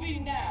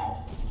 Moving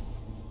now.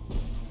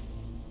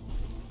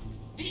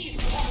 These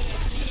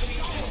covenants need to be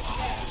built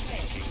where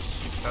fit.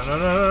 No, no,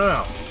 no, no,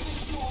 no.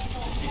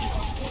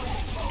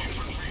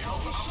 Infantry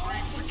health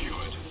upgrade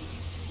secured.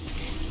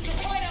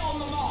 Decliner on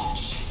the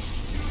march.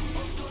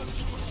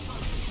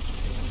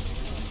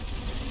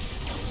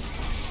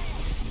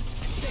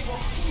 They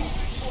were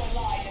fools to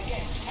align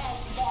against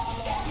House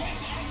Varlock.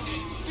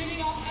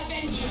 Spinning up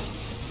Avengers.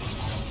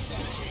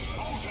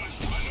 Soldiers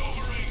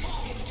maneuvering.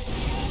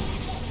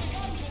 Just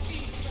begun to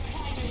see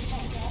declining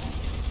thunder.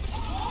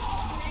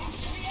 Praise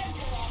to the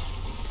Emperor.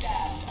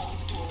 Stand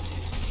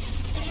undaunted.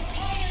 The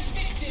decliner's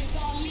victims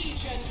are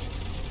legion.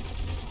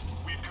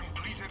 We've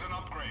completed an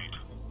upgrade.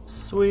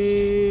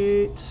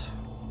 Sweet.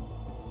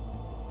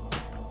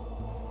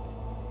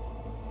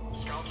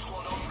 Scout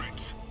squad en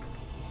route.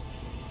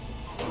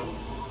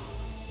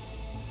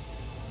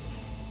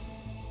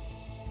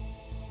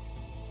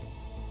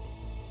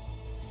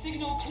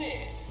 Signal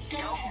clear. Go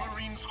Scout ahead.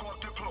 Marine squad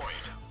deployed.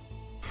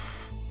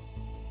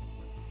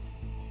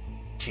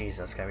 Jeez,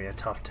 that's gonna be a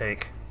tough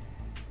take.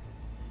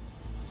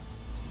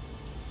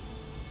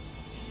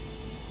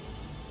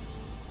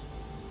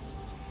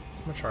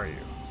 How much are you?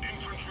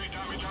 Infantry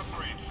damage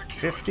upgrade secured.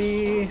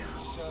 50.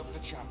 Serve the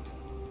chapter.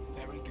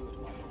 Very good,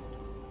 my lord.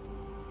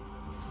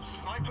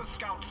 Sniper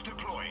scouts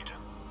deployed.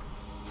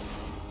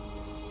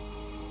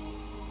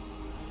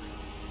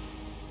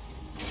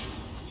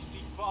 We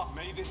see far.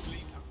 May this lead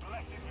to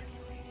blessed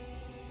victory.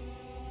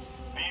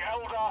 The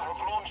Eldar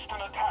have launched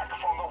an attack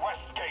from the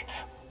west gate.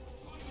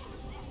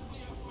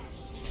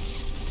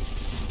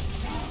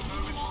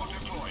 Servitor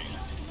deployed.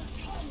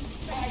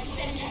 I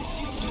sentence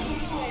you to the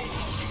grave.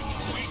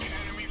 Weak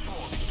enemy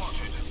force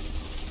spotted.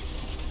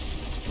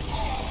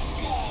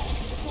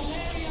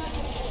 Solaria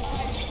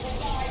I to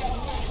provide a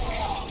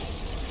massacre.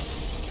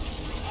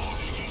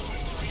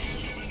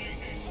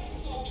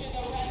 Soldiers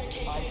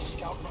eradicated.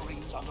 Scout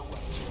Marines underway.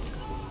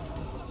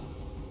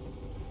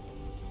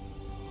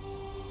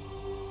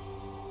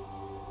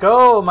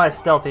 Go, my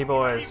stealthy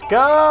boys,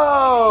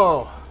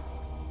 go!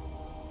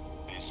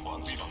 This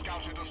one's We've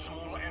scouted a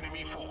small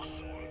enemy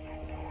force.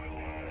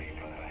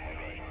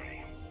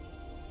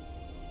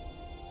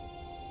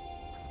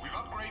 We've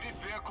upgraded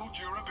vehicle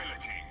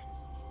durability.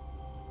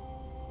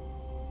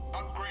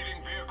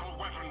 Upgrading vehicle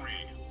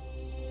weaponry.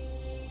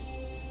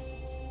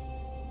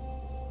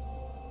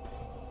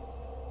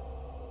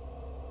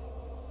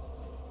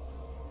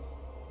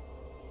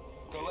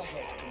 Go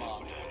ahead,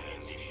 Commander.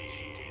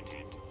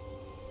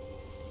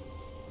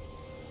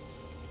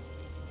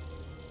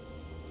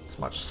 It's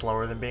much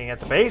slower than being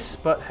at the base,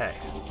 but hey,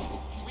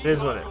 it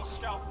is what it is.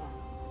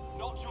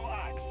 Not your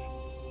axe.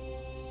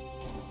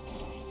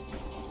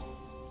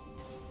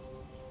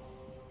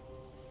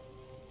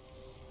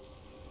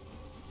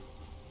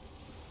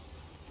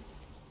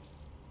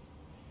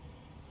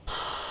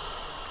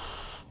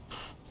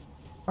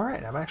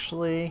 Alright, I'm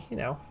actually, you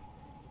know,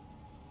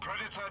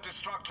 Predator Predator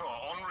Destructor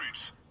en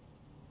route.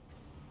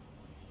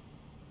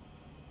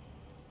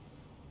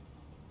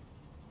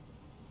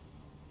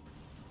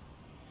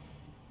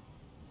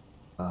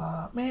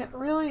 Man,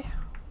 really? I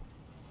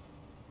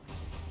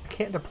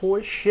can't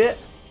deploy shit?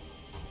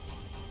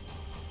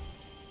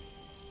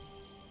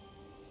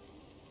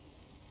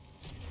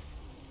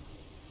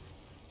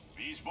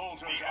 These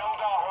bolters The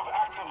Eldar have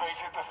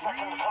activated the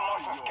second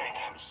Colossus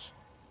Gate.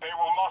 They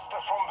will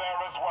muster from there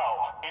as well,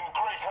 in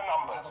greater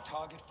numbers. Have a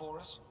target for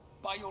us?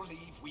 By your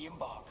leave, we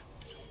embark.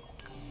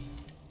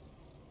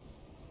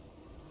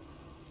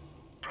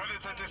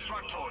 Predator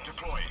Destructor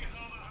deployed.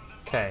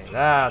 Okay,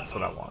 that's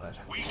what I wanted.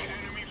 Weak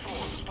enemy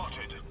force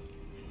spotted.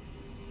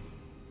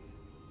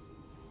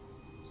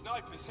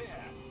 Snipers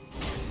here.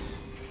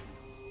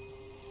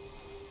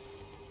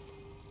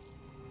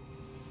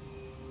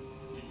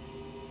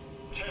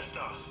 Test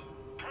us.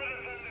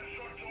 Predator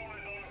Destructor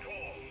is on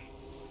course.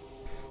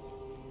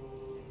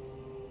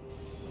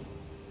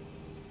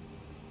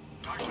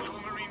 Tactical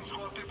Marine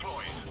Squad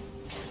deployed.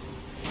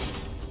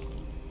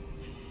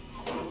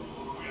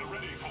 We are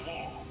ready for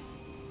war.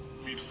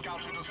 We've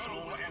scouted a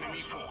small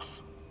enemy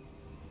force.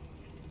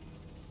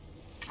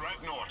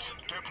 Dreadnought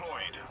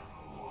deployed.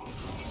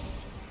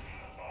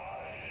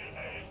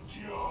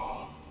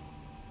 endure.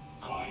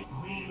 Guide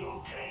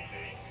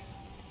relocating.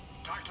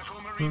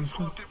 Tactical Marine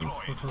Squad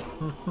deployed.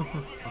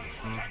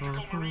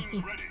 Tactical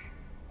Marines ready.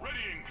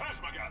 Readying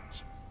plasma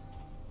guns.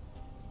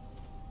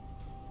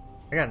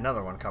 I got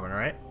another one coming,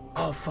 right?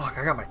 Oh fuck,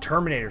 I got my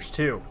Terminators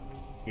too.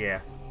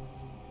 Yeah.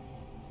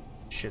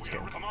 Shit's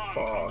getting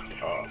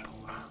fucked up.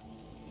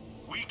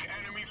 Weak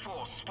enemy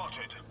force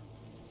spotted.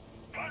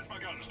 Plasma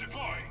guns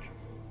deployed.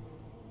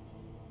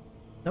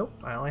 Nope,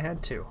 I only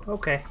had two.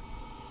 Okay.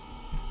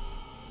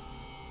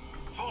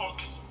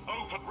 Fox,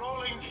 open.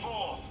 Rolling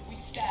forth. We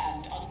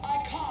stand on.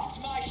 I cast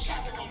my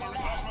shadow on the land.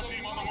 Plasma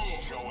team on the move.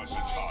 Show us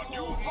a target.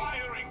 New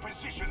firing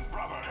position,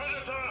 brothers.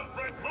 Predator,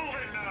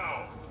 moving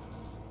now.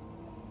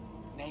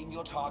 Name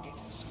your target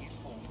and see it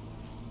fall.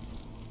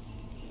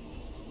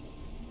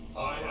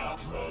 I am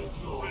Dreadnought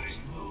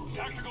moving.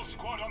 Tactical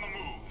squad on the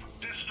move.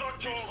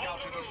 Destructor. We've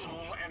scouted a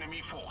small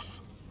enemy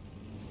force.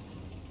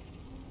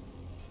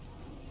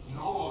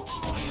 Not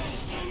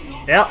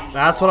stay. Yep,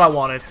 that's what I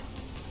wanted.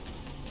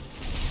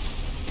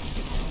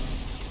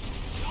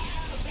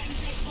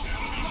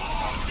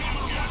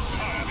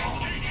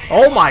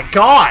 Oh my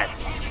god!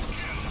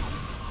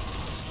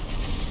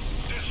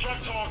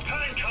 Destructor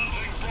tank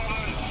hunting,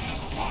 brothers.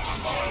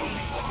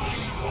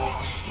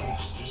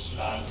 Stalks this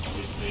land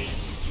with me.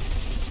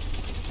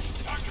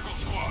 Tactical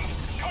squad,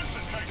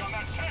 concentrate on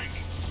that tank.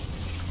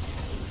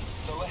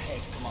 Go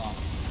ahead, Command.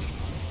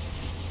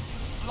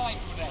 Blind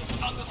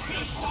grenade,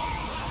 understood.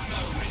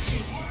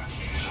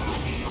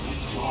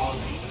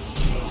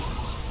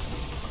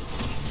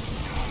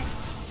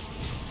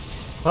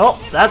 Well,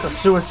 that's a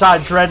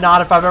suicide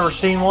dreadnought if I've ever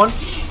seen one.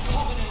 It's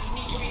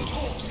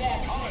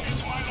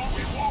my long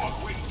reward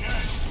with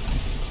death.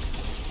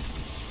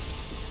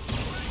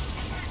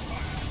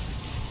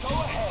 Go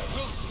ahead,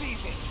 we'll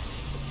seize it.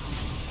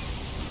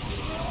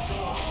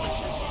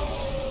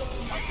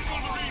 Tactical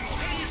Marines,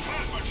 ready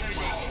plasma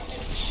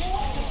chambers. Show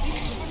us the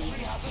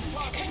victory.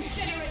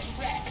 Consider it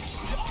wrecked.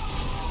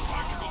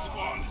 Tactical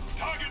squad,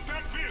 target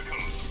that vehicle.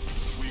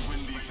 We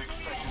win these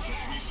excesses of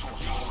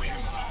resources for him,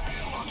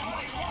 but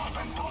must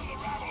spend on the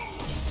rabble.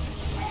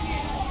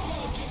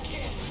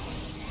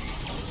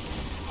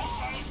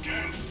 Hostiles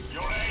guess,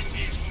 your end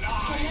is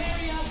nigh.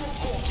 Area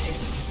reported.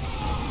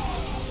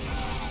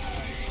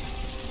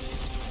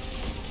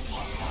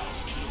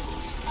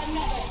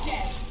 Another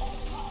dead.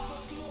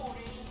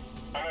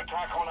 An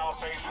attack on our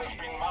base has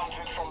been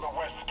mounted from the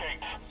west gate.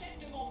 Set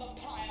them on the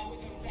pyre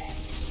with the rest.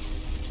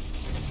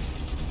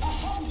 A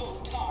humble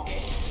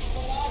target,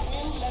 but I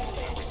will level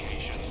it.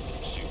 Fabrication.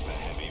 Super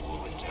Heavy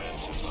will return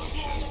to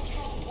function. Destroy a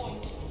strong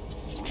point.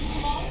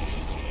 Smart.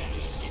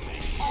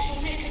 I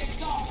shall make an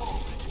example.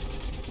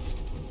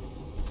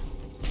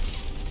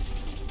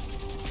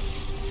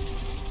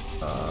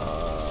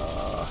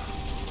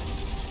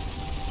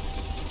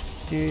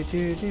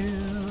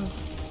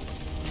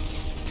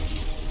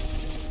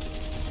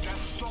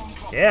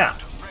 Yeah.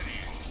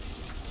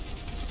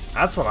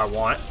 That's what I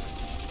want.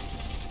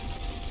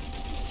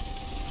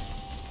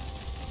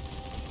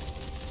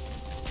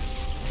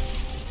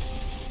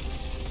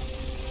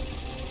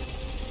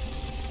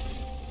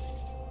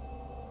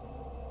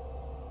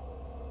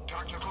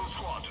 Tactical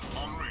squad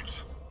en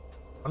route.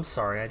 I'm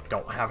sorry, I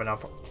don't have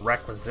enough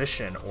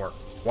requisition or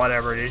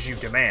whatever it is you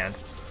demand.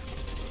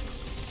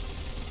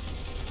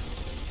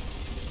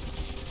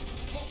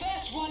 The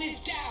first one is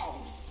down.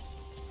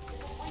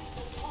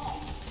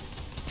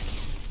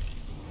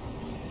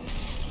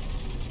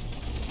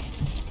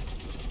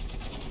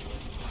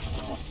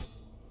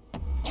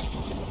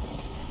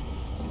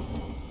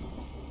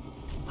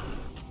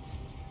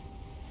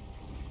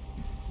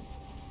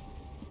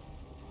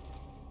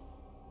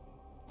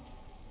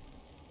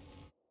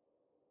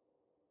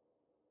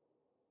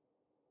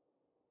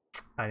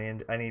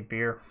 I need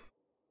beer.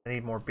 I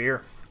need more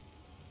beer.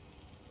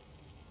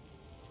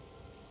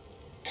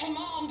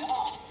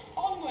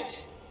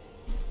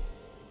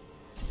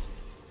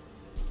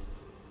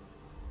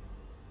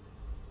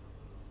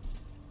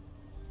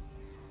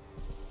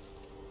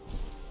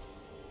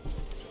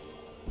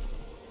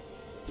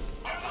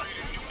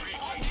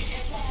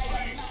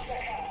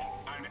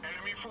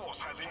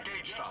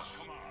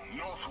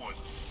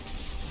 northwards.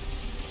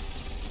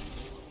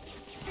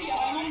 See,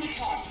 I'm on the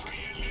task.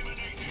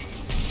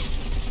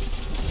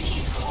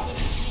 These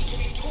colonists need to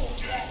be taught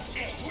their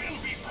It will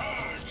be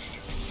purged.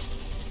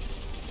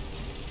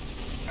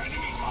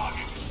 Enemy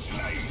target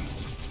slain.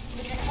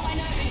 The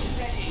Decliner is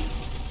ready.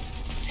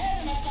 Tear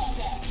them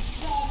asunder.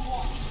 Burn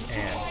one.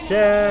 And Decliner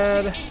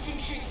dead.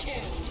 infantry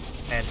killed.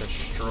 And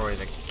destroy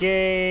the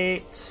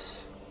gate.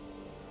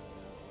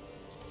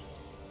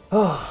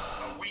 A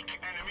weak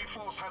enemy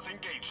force has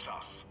engaged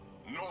us.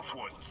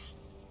 Northwards.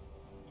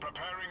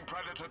 Preparing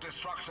Predator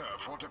Destructor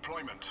for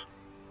deployment.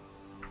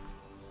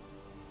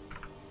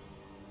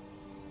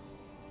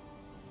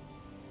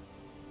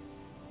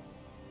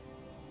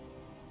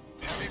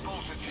 Heavy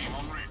bolter team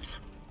en route.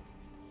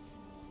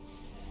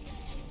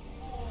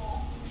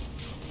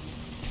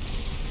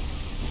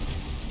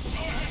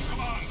 Go ahead,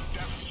 command.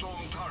 Death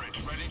Storm turret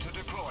ready to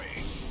deploy.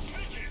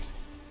 Take it.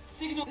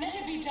 Signal. Let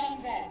it be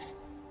done then.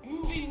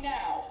 Moving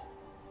now.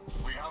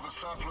 We have a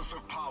surplus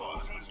of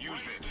power.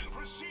 Use it.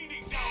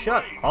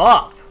 Shut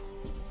up!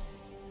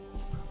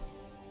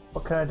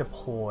 What can I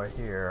deploy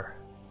here?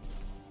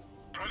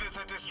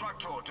 Predator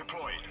Destructor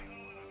deployed.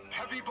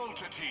 Heavy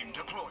bolter team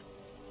deployed.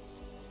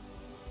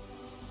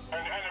 An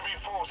enemy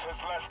force has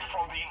left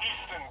from the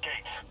eastern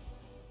gate.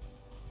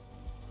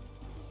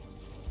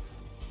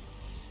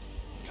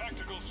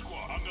 Tactical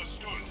squad,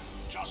 understood.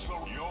 Just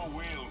so your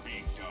will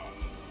be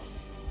done.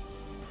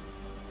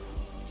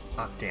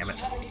 Oh, damn it.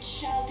 It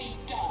shall be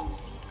done.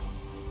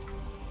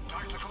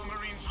 Tactical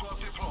Marine squad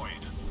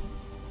deployed.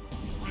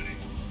 Ready.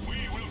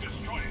 We will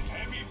destroy it.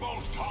 Heavy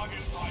bolt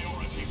target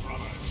priority,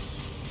 brothers.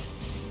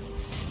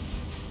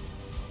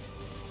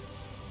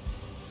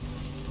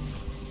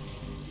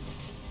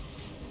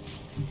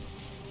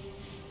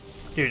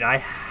 Dude, I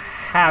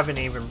haven't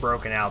even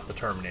broken out the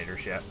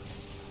Terminators yet.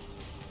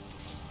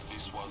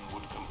 This one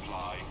would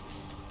comply.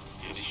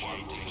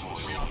 Initiating.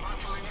 We are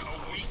battling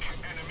a weak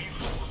enemy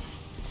force.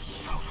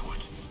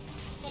 Southward.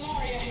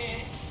 Solaria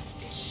here.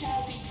 It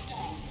shall be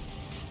done.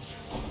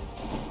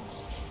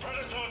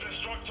 Predator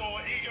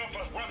Destructor eager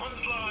for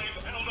weapons live.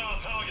 Eldar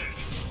target.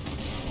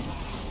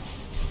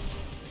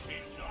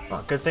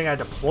 Oh, good thing I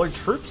deployed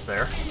troops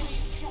there. Enemy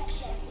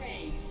structure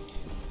raised.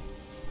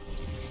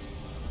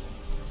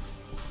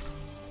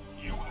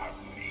 You have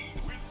need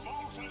with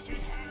bolters in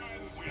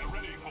hand. We are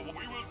ready for what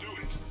we will do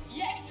it.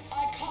 Yes,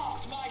 I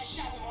cast my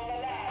shadow on the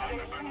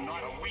land.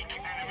 A weak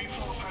enemy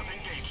force has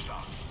engaged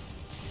us.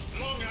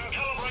 Longhand,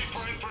 calibrate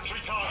for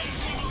infantry targets.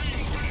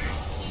 Marines ready.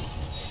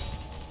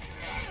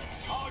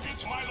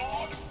 Targets, my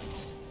lord.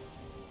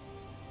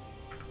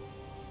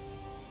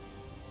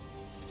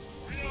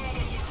 We are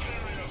the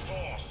superior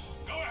force.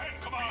 Go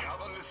ahead, command. We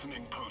have a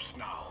listening post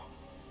now.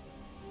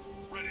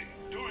 Ready.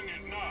 Doing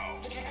it now.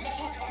 Let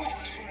us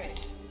quest for it.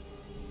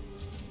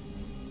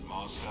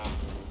 Master.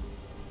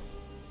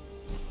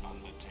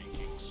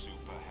 Undertaking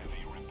super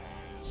heavy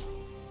repairs.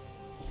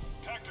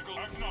 Tactical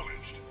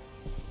acknowledged.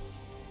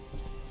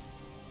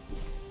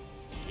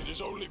 It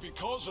is only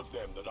because of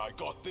them that I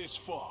got this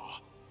far.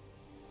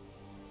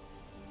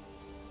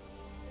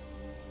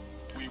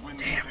 We win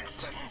these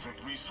excesses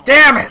of resources.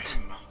 Damn it!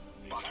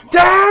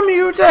 Damn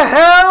you to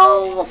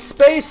hell,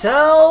 space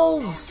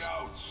elves!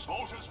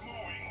 Bolters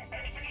moving,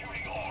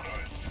 executing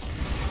orders.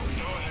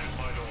 Go ahead,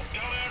 my lord.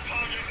 Gunner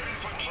target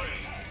infantry.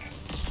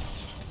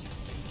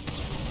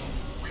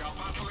 We are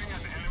battling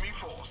an enemy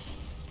force.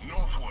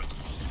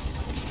 Northwards.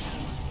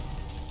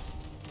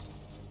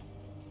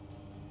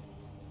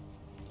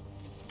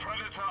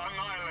 Predator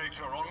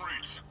Annihilator en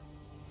route.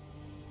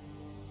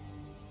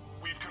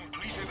 We've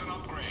completed an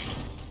upgrade.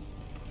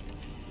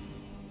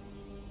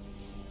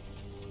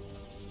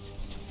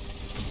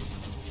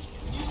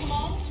 New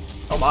command?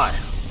 Oh my.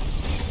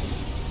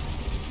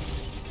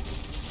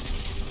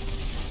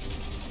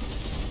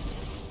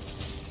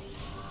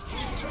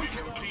 We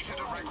completed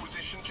a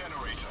requisition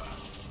generator.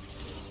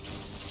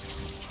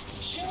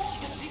 Sure,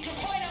 the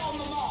Decliner on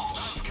the march.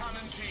 Nav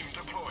cannon team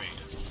deployed.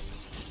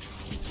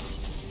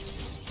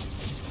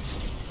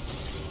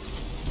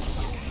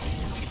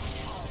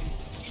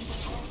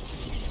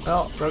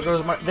 Well,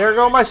 there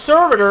go my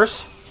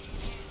servitors.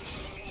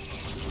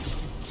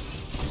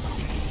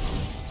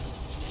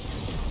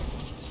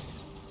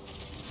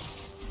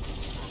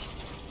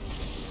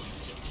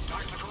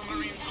 Tactical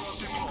Marine squad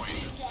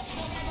deployed.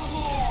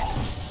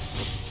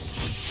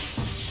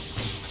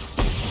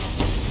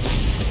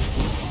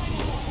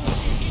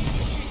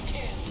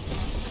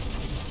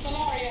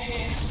 Solaria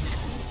here.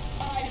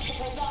 I'm to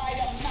preside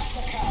a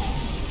massacre.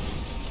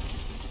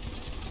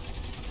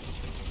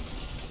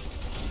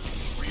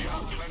 We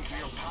have plenty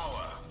of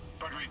power,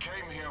 but we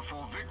came here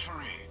for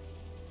victory.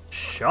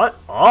 Shut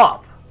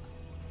up.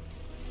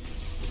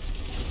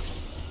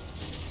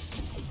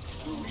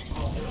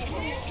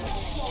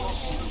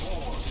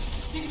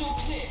 Signal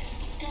clear.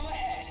 Go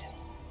ahead.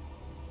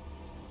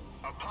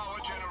 A power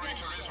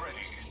generator is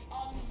ready.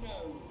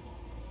 Unknown.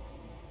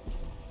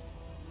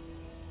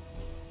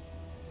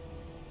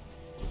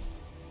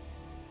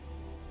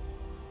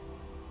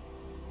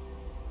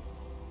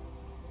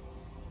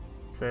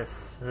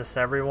 Is this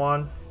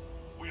everyone?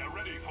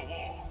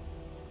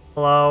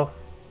 Hello,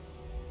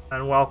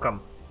 and welcome.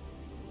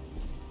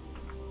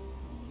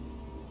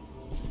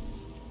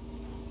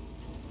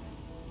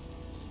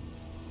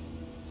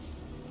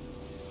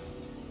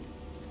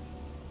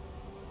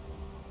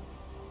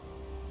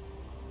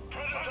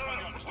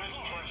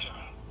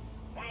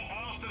 We'll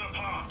blast it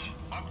apart.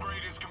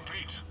 Upgrade is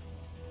complete.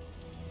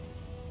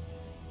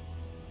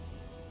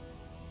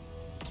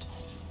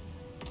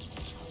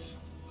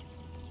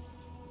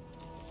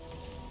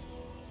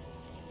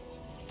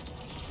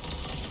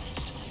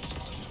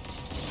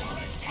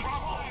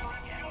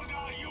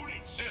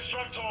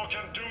 Destructor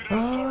can do this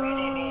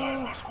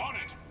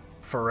forevermore.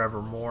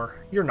 Forevermore.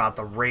 You're not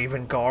the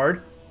Raven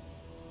Guard.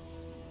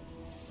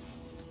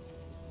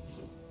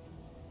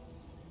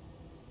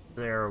 Is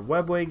there a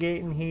webway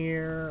gate in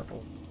here?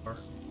 Or...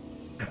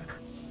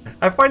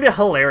 I find it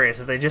hilarious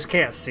that they just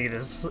can't see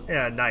this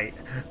at night.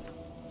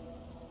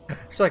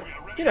 It's like,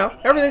 you know,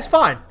 everything's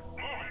fine.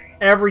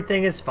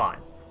 Everything is fine.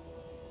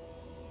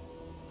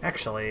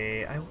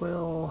 Actually, I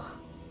will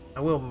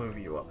move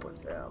you up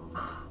with them.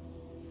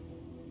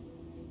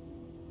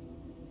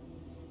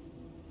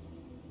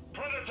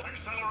 Predator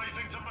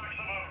accelerating to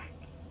maximum.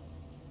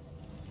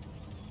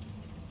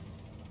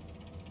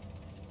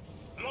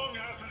 Long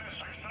hazardous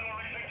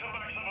accelerating to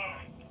maximum.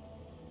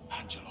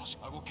 Angelos,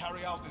 I will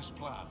carry out this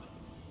plan.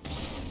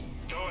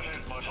 Go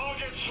ahead, my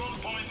target strong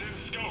point in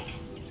scope.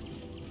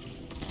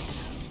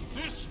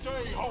 This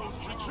day hold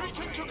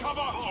retreating to cover.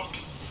 Box.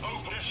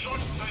 Open.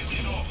 Destruct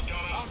safety off,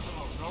 gunner.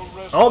 No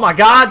rest. Oh my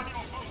god!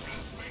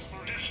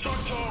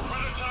 Destructor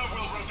Predator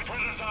will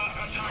Predator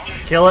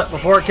attacking. Kill it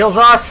before it kills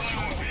us!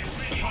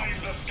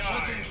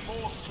 Setting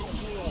forth to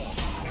war.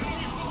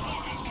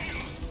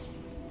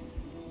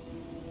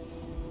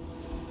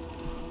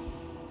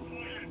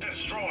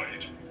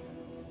 Destroyed.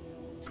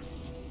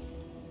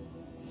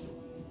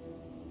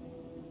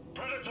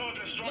 Predator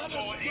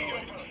Destructor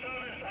eager for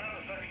service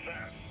and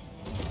success.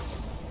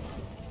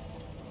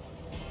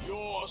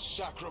 Your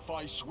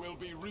sacrifice will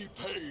be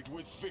repaid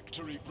with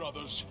victory,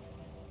 brothers.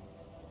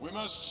 We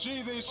must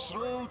see this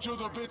through to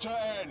the bitter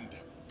end.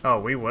 Oh,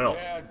 we will.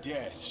 Their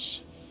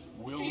deaths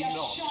will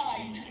not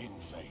be in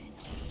vain.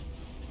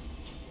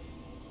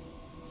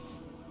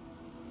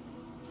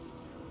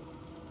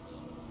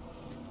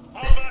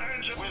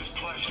 With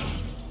pleasure.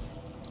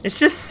 It's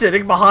just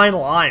sitting behind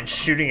lines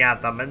shooting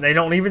at them, and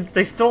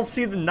they still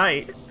see the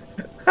night.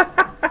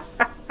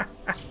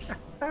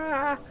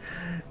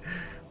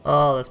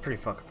 Oh, that's pretty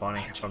fucking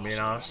funny, if I'm being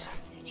honest.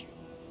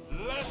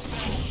 It's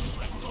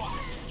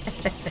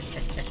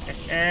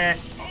dead.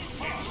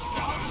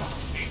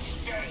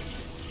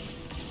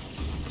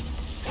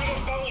 With a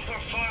bolt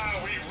of fire,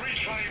 we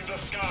reclaim the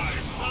sky.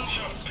 Such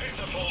a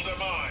pitiful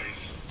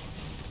demise.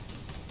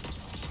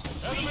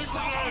 Enemy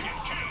grenade!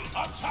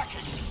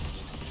 Attacking!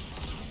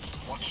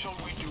 What shall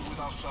we do with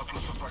our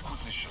surplus of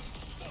requisition?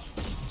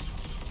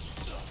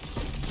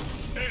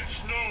 It's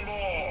no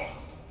more.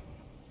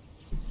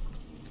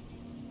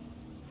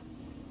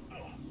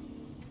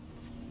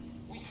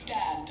 We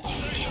stand.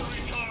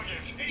 Stationary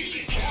target,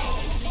 easy kill.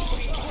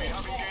 We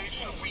have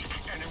engaged a weak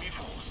enemy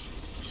force.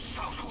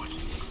 Southward.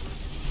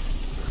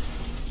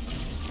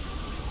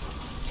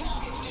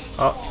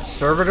 Oh,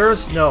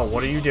 servitors? No,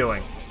 what are you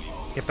doing?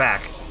 Get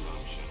back.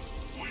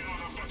 We are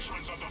the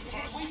veterans of the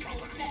first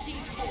company.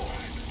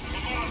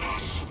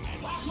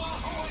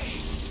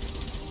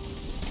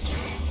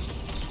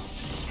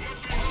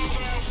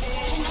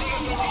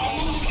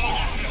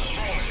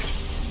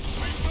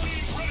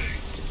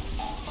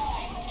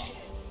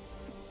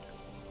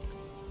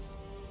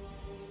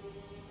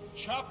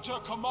 Chapter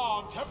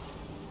command.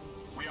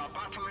 We are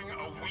battling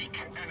a weak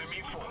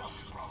enemy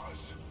force.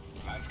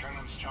 As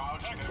cannons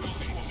charge,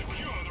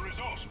 secure the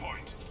resource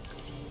point.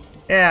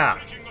 Yeah.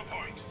 Taking the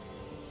point.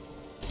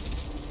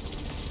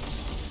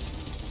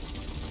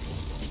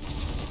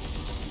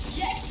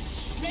 Yes,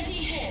 ready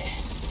here.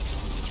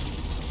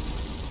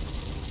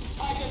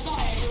 I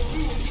desire your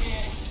ruin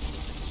here.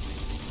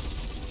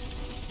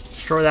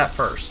 Destroy that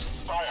first.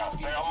 Fire,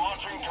 they are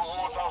marching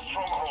towards our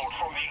stronghold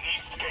from the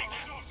east gate.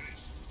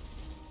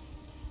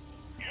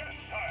 Yes,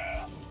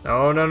 sire.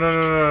 No, no, no,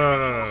 no, no, no,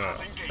 no,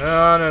 no,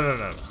 no, no, no,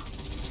 no.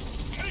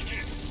 Take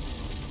it.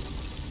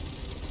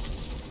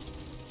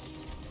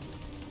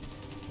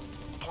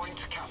 Point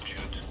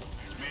captured.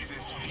 May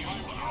this fuel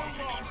our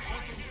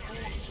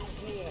victory.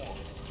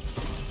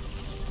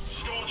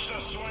 Scorched a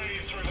sway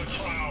through the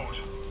crowd.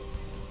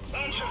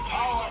 That should take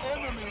Our some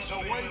enemies back to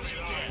await the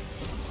death.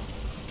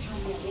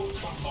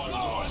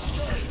 No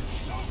escape.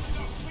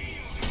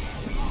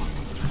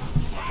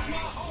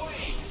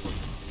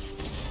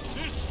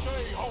 This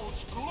day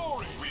holds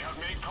glory. We have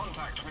made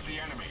contact with the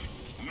enemy.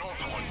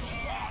 Northwards.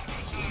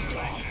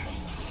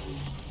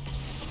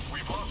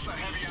 We've lost a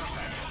heavy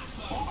asset.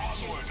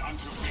 Onward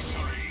unto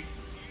victory.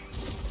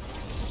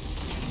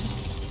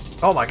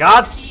 Oh my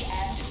god!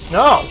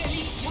 No!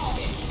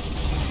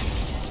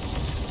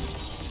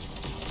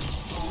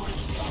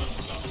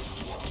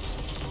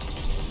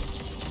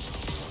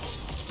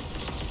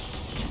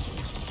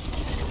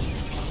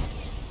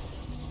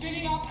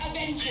 Spinning up a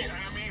The vengeance.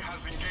 enemy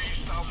has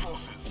engaged our forces.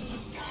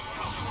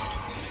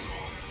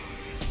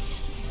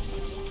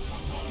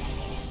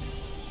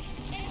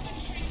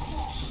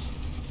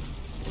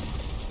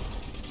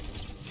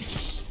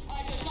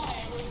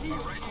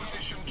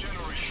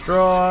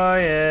 Destroy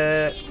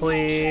it,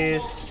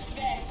 please.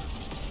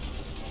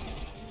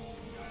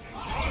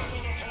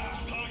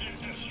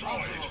 Target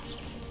destroyed.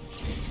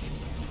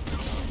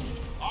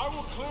 I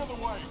will clear the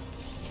way.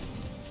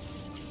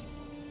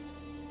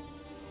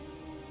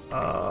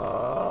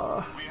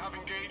 We have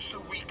engaged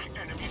a weak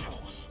enemy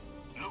force.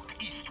 Look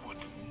eastward.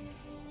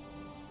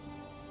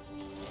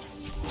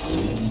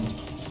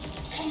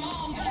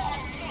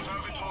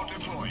 Servitor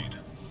deployed.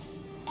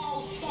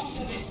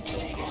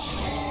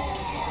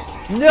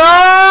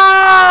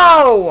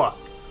 No!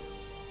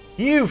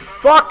 You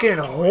fucking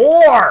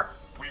whore!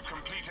 We've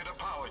completed a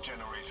power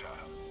generator.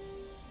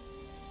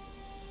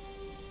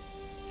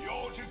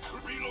 You're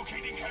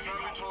relocating heavy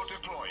Servitor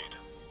deployed.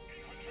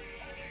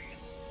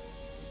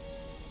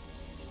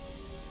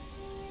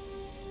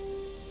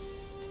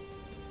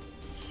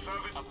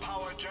 A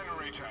power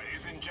generator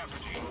is in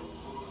jeopardy.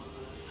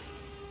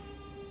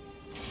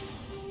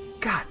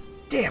 God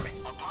damn it.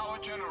 A power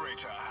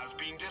generator has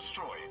been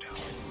destroyed.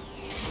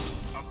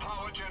 A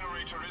power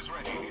generator is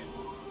ready.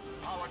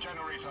 Power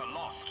generator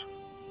lost.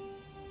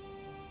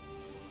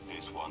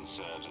 This one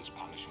serves as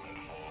punishment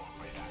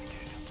for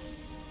redacted.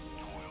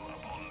 Toil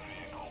upon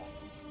vehicle.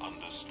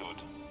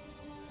 Understood.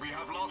 We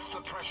have lost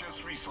a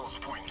precious resource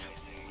point.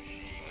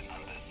 Machine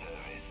under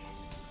service.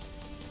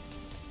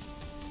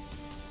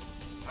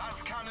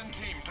 Las cannon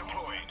team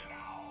deployed.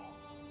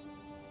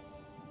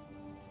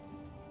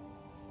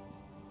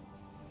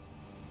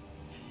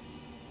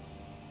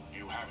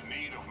 You have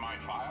need of my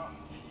fire?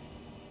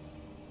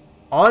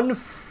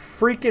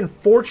 Unfreaking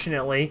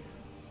fortunately.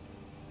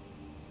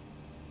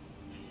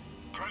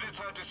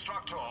 Predator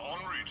Destructor en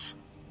route.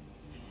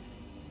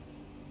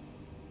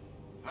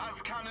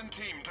 Las cannon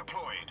team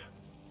deployed.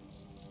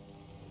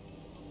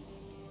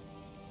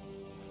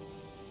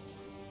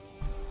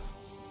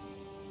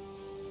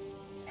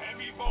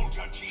 Heavy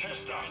bolter team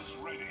is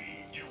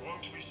ready. You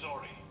won't be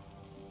sorry.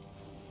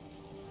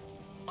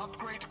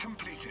 Upgrade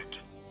completed.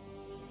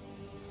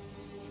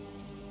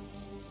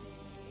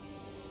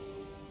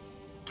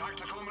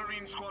 Tactical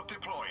Marine Squad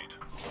deployed.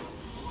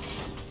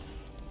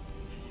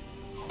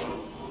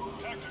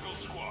 Tactical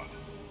squad.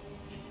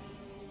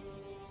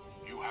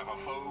 You have a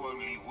foe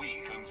only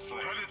we can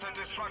slay. Predator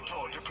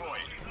Destructor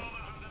deployed.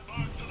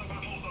 Back to the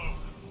battle zone.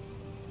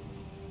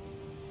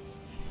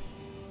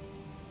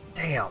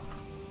 Damn.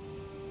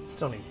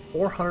 Still need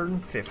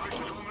 450.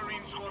 Tactical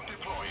Marine Squad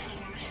deployed.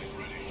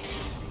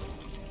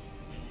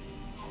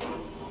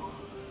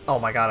 Oh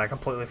my god, I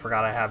completely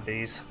forgot I have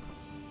these.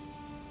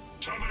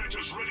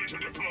 Terminators ready to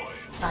deploy.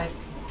 5.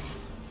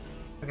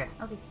 Okay.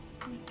 Okay.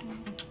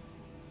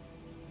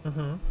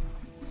 Mm-hmm.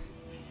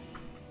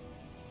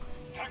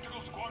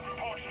 Tactical squad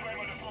reporting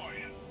flamer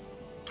deployed.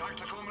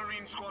 Tactical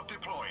Marine Squad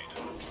deployed.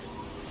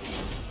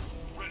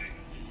 Ready.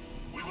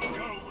 We will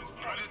go with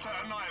Predator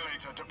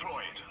Annihilator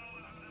deployed.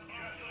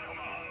 Yes,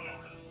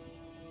 command.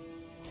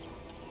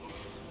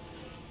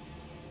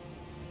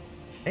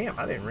 Damn,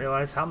 I didn't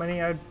realize how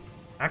many I'd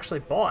actually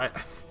bought.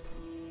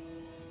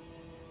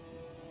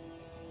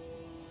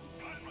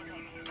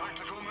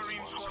 Tactical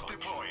Marine Squad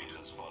deployed.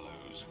 As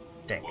follows.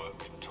 Dang.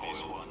 Work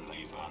this one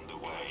is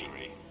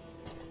underway.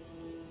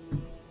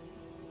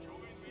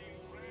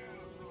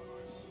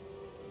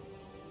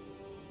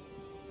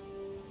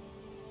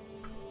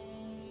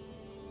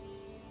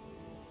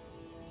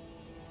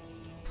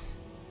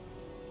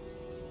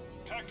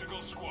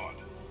 Tactical squad.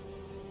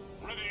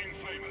 Readying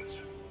flamers.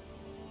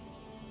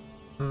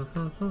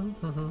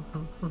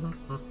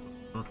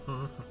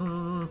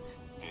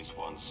 This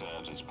one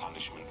serves as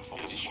punishment for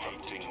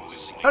disrupting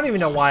listening. I don't even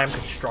know why I'm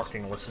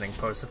constructing listening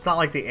posts. It's not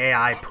like the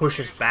AI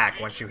pushes back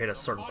once you hit a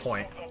certain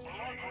point.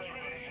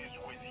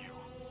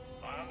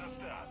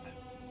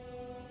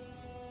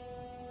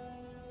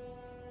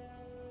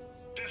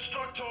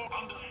 Destructor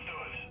understood.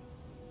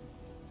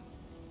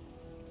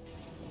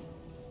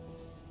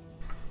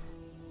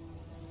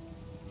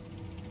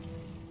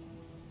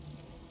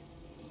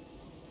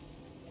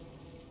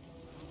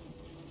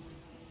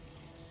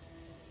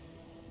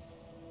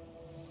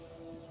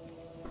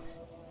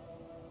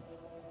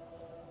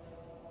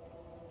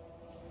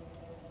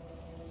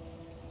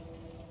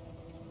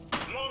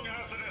 Long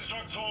as the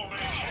Destructor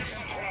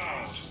maintains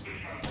ground.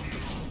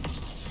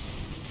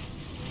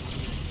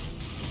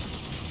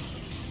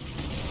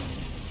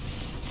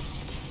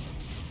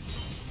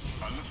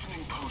 A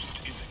listening post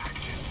is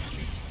active.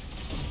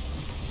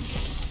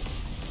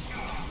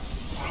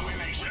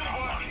 Ruination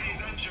upon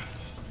these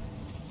engines.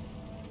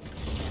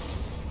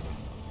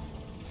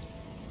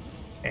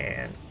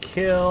 And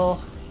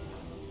kill.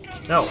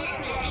 No.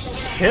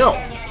 Kill!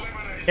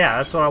 Yeah,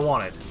 that's what I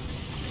wanted.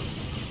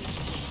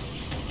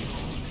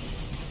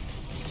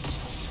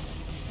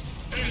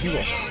 You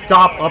will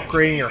stop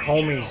upgrading your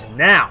homies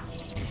now.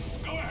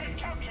 Go ahead,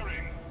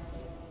 capturing.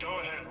 Go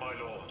ahead, my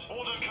lord.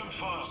 Order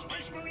confirmed.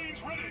 Space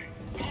Marines ready.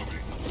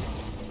 Moving.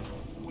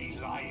 We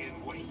lie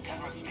in wait.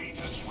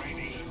 Devastators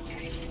ready.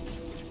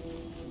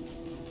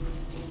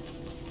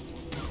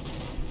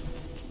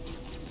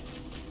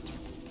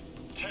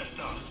 Test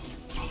us.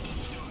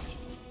 Understood.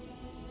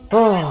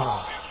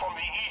 Oh. From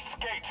the east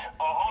gate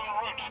are on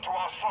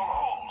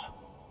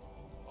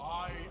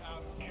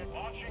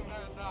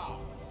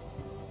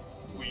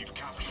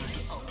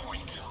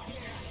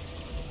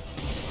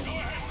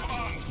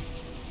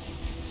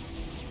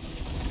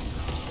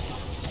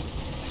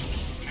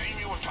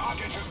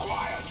Target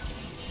acquired.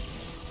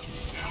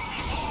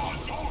 More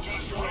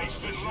daughters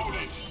raised and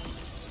loaded.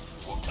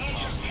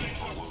 Purchase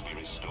data will be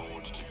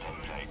restored to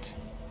template.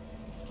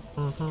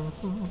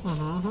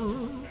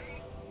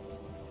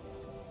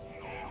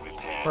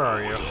 Where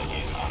are you?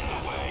 Is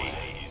underway.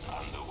 Is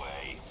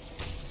underway.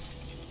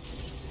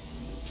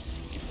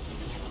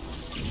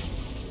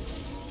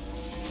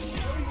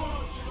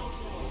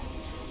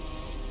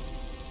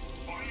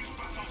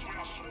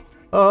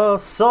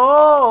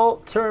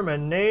 Assault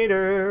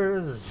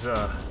Terminators.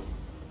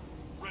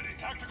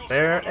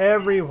 They're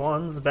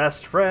everyone's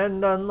best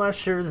friend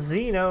unless you're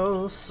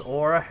Xenos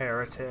or a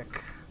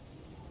heretic.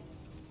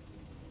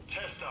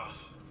 Test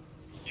us.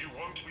 You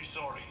won't be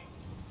sorry.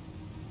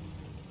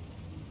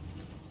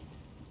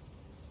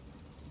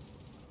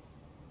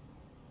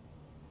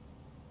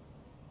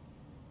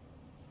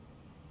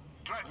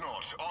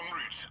 Dreadnought en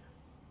route.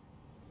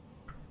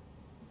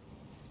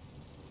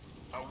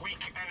 A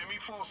weak enemy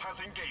force has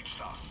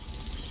engaged us.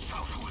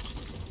 Southward.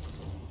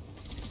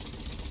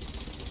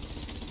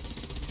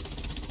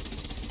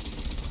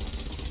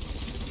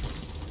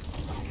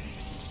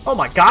 Oh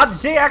my god, did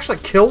they actually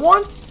kill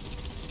one?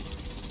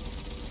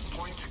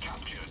 Point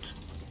captured.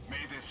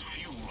 May this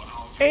fuel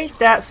our Ain't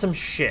that some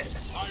shit?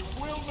 I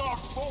will not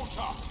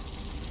falter.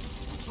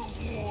 To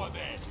war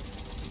then.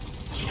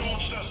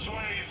 Scorched a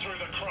sway through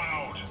the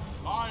crowd.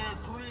 I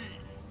agree.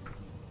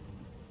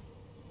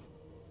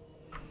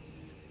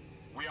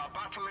 We are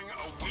battling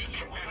a weak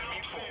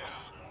enemy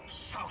force.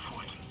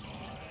 Southward.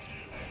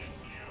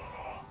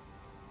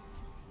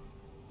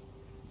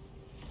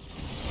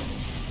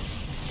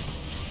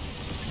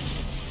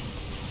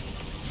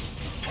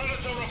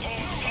 Predator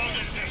reports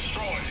target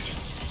destroyed.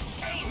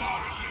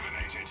 Eldar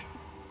eliminated.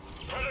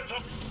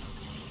 Predator.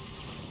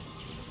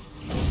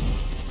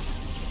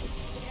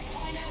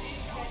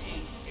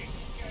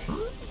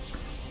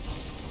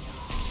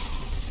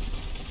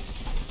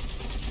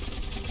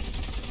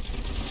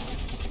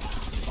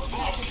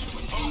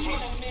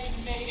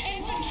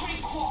 Infantry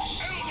quash.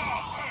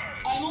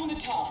 I'm on the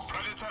task.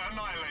 Predator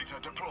Annihilator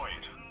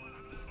deployed.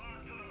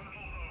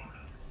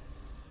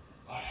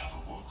 I have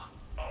a book.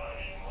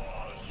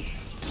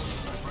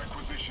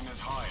 Requisition is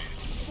high,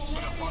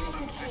 but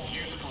abundance is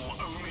useful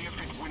only if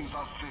it wins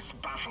us this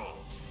battle.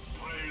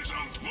 Praise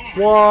and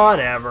move.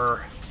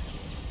 Whatever.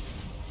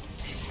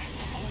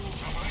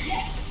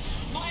 Yes,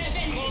 my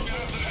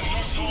Avengers.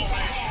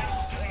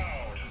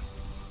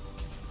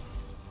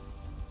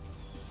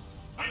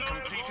 We've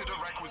completed a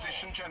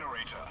requisition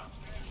generator.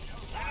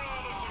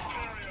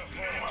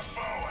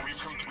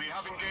 We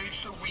have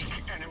engaged a weak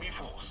enemy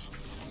force.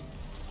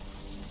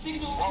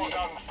 Signal Well clear.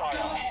 done, Sire. Go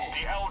ahead.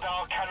 The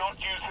Eldar cannot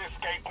use this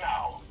gate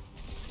now.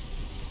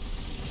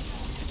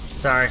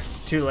 Sorry,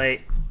 too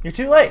late. You're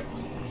too late.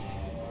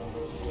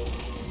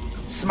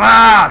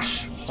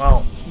 Smash!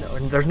 Well, no,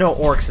 there's no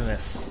orcs in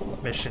this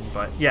mission,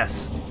 but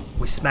yes,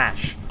 we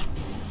smash.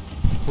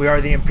 We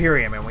are the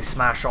Imperium and we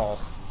smash all.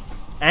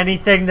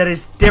 Anything that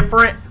is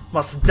different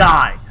must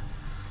die.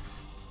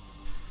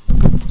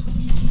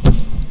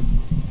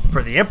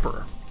 For the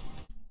Emperor.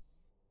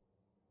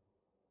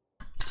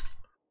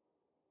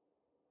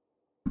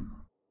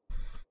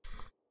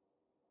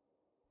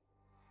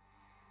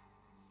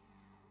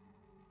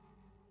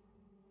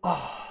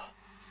 Oh.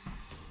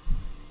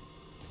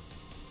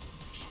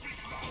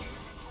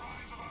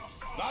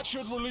 That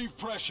should relieve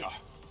pressure.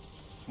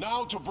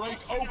 Now to break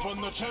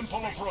open the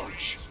temple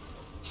approach.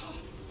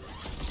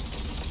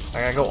 I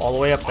gotta go all the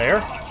way up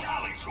there?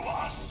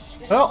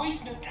 Oh.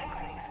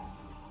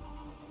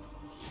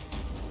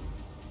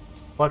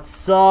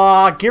 Let's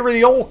give her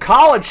the old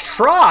college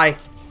try.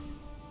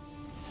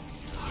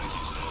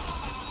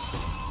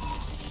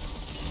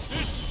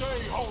 This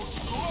day holds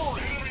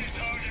glory.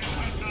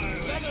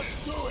 Let us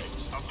do it.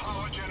 A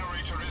power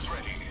generator is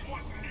ready.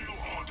 What new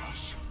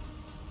orders?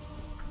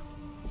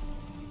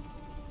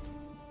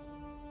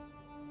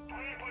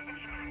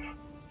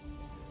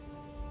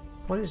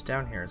 What is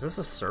down here? Is this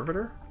a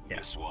servitor? Yeah.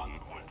 This one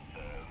would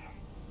serve.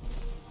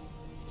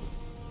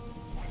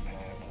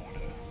 Repair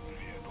order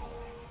vehicle.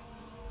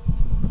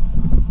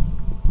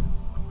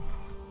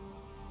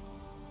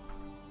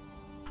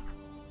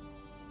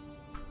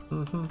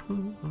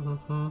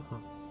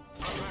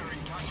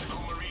 Preparing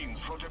tactical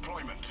marines for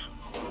deployment.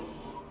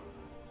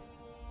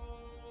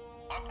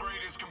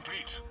 Upgrade is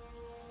complete.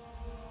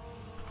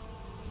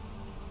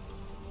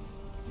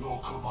 Your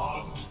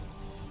command.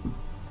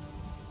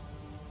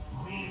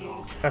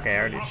 Okay, I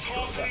already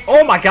destroyed that.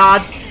 Oh my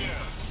god!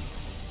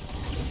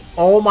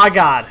 Oh my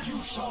god.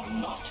 You shall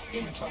not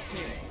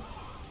interfere.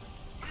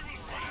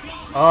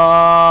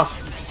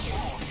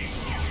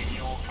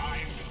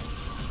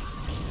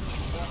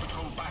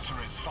 Orbital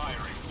batteries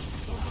firing.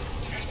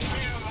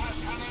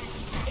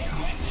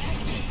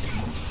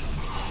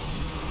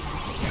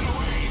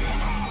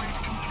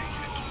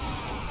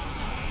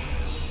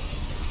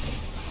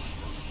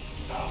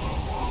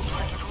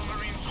 Tactical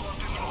marine squad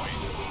deployed.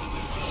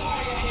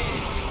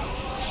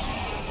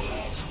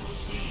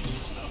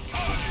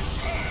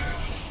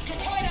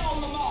 Deploy on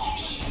the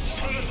march.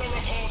 Predator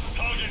reports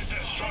target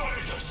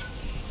destroyed.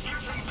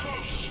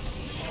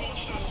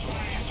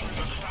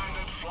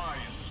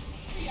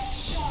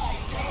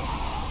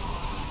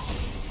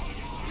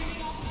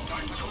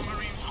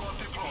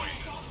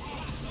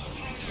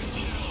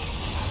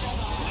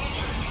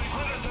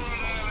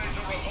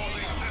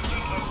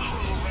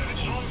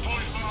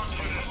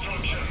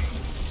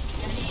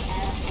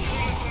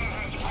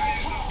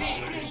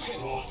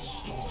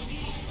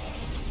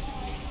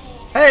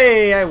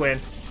 Hey, I win.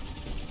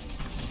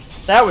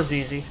 That was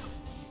easy.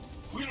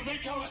 We'll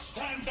make our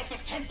stand at the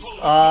temple.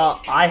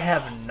 I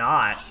have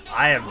not.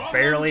 I have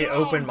barely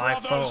opened my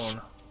phone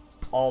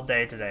all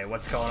day today.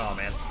 What's going on,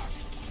 man?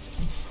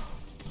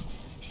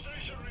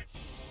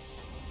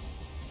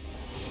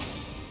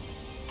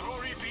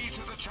 Glory be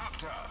to the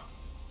chapter.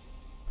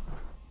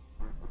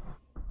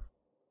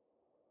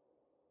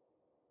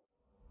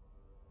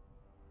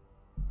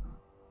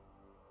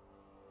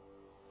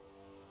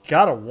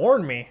 Gotta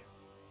warn me.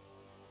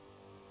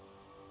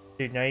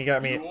 Dude, now you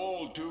got me You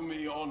all do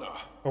me honor.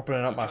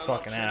 opening up I my cannot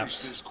fucking finish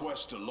apps. this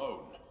quest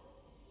alone.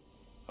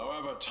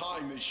 However,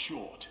 time is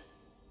short.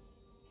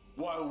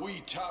 While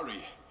we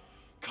tarry,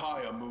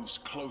 Kaya moves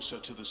closer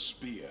to the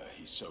spear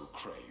he so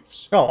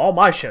craves. Oh, all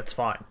my shit's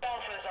fine.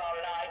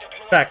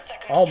 In fact,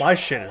 all my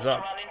shit is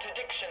up.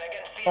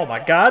 Oh my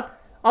god,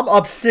 I'm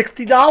up $60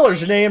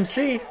 in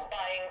AMC.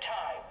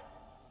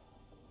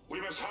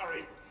 We must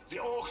hurry. The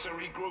orcs are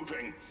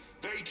regrouping.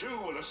 They too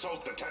will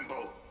assault the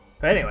temple.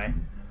 But anyway,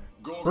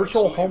 Gorgas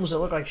virtual lives homes that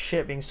there. look like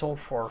shit being sold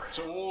for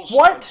So all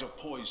what? sides are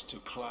poised to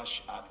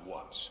clash at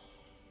once.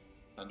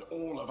 And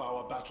all of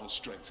our battle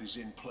strength is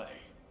in play.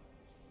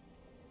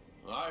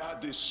 I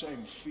had this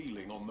same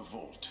feeling on the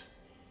vault.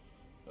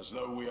 As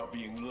though we are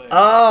being led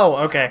Oh,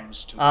 okay.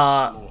 to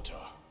the slaughter.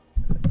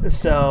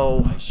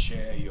 So, I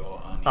share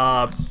your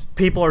unease.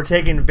 people are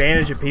taking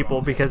advantage of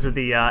people because of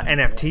the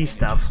NFT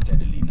stuff.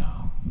 Steadily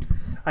now.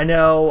 I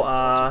know,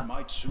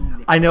 Might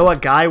soon I know a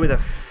guy with a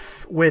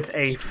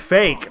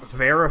fake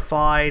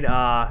verified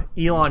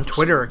Elon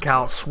Twitter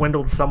account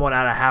swindled someone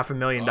out of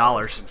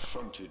 $500,000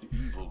 Confronted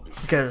evil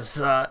before.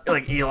 because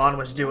like Elon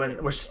was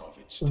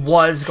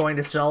going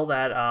to sell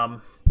that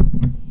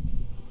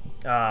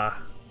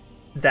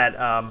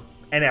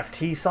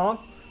NFT song,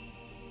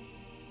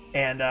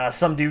 and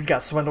some dude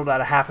got swindled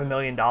out of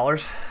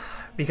 $500,000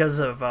 because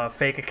of a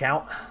fake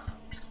account.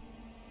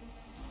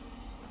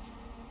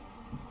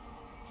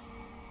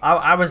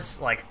 I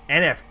was like,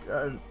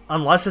 NFT,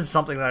 unless it's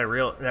something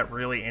that that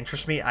really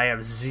interests me, I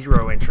have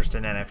zero interest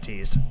in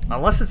NFTs.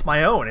 Unless it's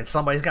my own and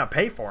somebody's gonna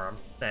pay for them,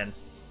 then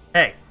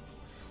hey.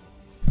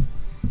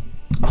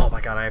 Oh my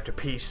god, I have to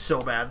pee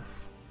so bad.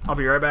 I'll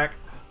be right back.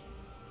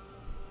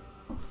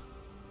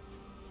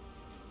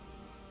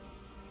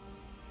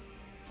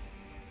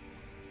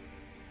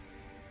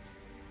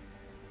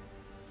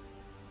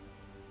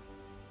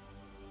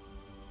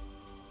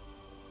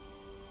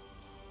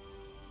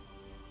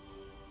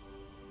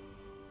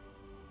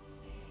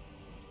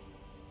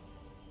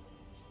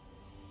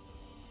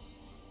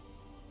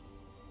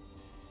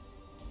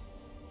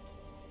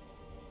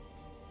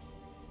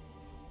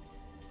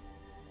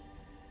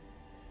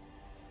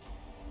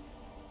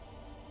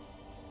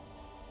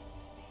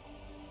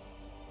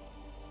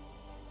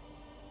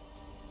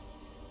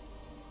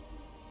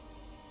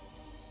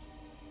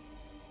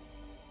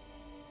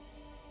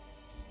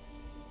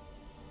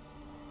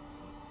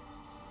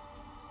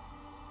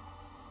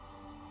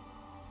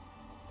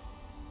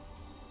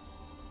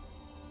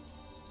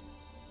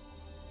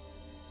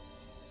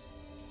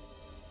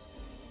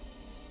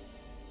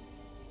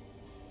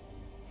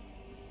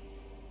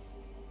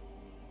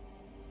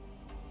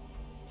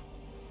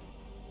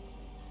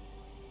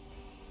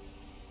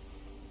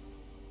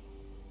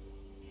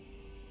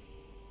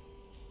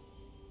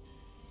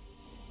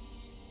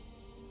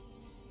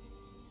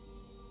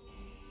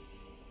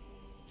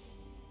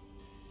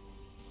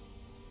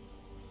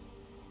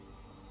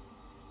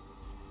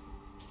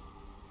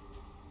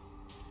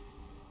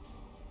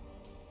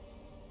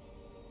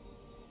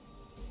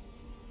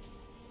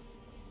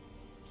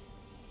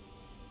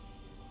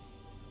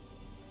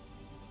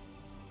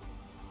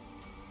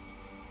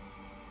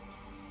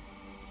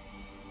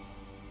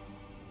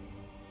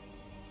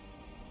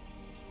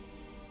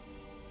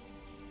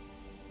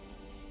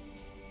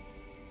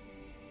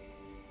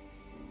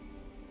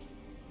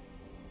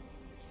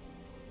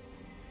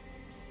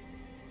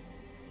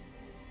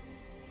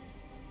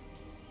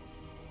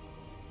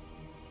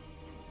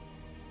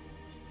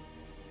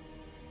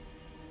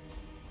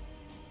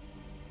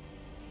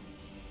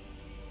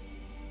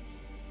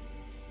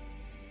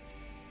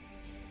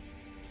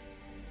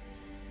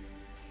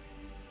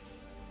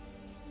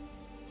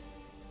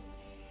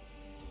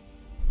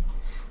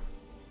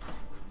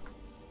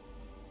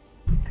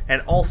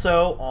 And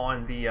also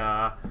on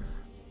the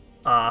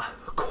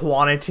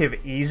quantitative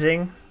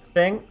easing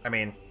thing, I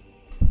mean,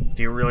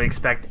 do you really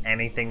expect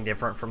anything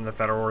different from the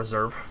Federal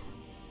Reserve?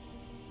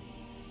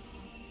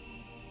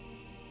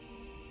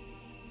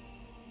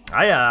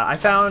 I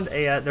found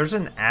there's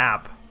an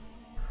app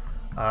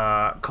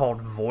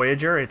called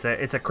Voyager. It's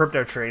a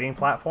crypto trading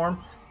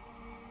platform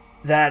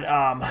that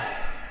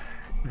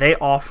they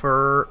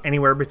offer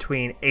anywhere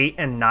between 8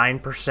 and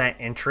 9%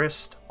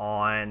 interest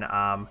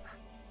on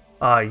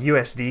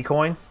USD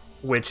coin,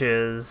 which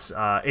is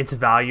its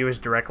value is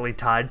directly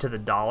tied to the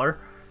dollar,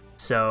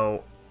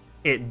 so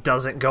it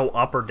doesn't go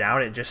up or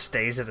down. It just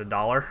stays at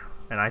 $1,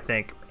 and I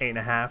think 8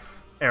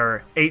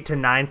 to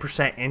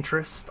 9%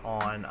 interest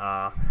on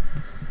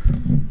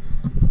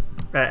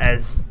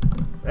is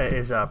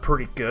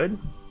pretty good.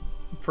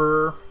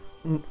 for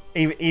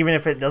even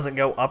if it doesn't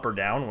go up or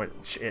down,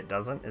 which it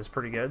doesn't, is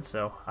pretty good.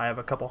 So I have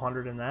a couple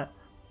hundred in that.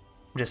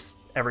 Just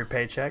every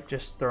paycheck,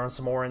 just throwing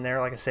some more in there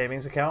like a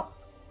savings account.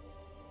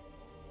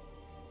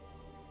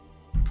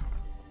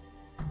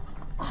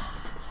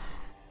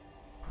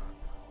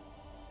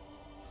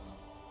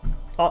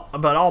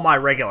 But all my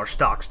regular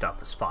stock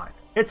stuff is fine.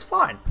 It's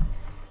fine.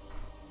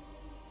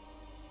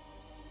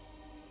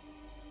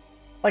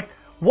 Like,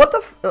 what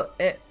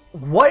the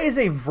what is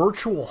a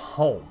virtual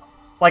home?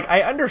 Like,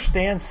 I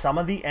understand some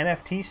of the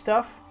NFT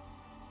stuff.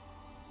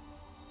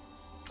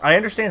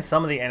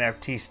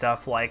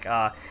 Like,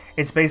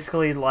 it's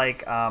basically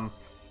like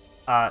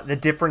the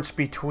difference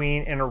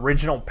between an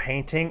original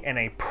painting and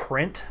a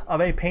print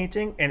of a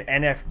painting. An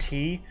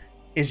NFT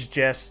is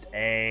just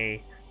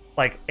a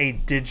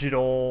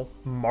digital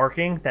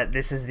marking that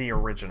this is the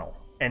original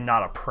and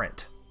not a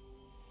print.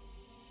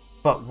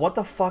 But what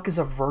the fuck is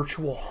a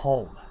virtual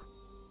home?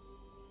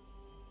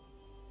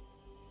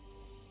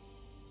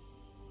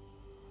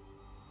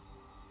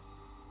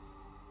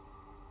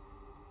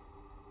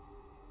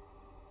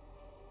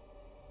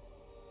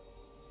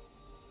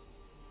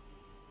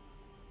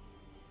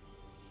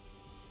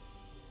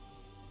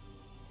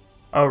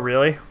 Oh,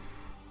 really?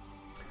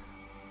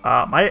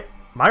 My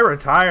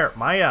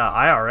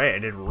IRA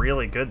did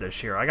really good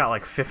this year. I got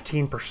like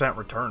 15%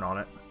 return on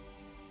it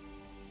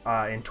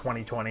in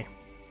 2020.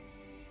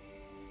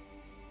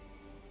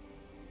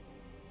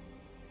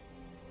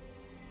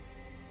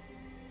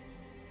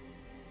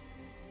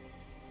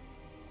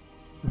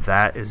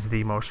 That is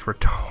the most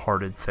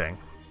retarded thing.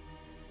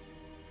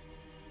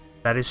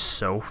 That is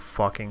so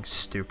fucking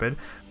stupid.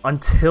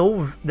 Until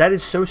VR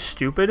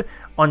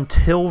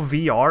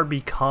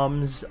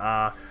becomes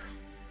until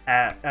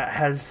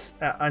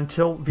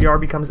VR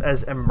becomes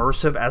as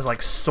immersive as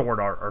like Sword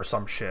Art or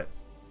some shit.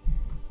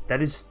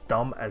 That is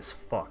dumb as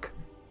fuck.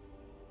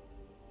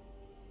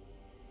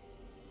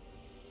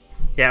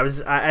 Yeah, it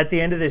was at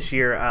the end of this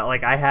year.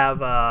 Like I have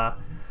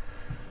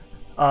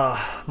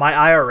my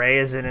IRA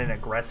is in an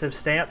aggressive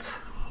stance,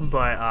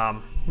 but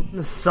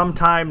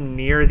sometime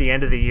near the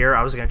end of the year,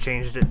 I was gonna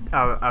change it.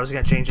 I was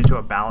gonna change it to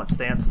a balanced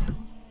stance.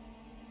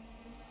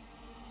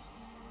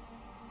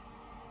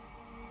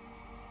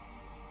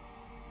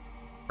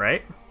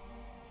 Right?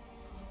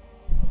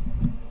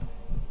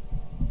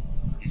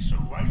 It's a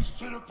race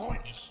to the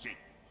pointy stick.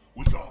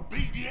 We gotta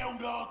beat the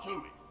Eldar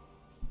to it.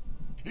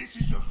 This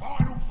is the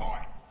final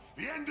fight.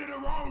 The end of the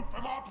road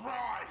for my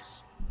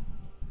prize.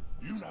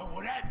 You know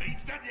what that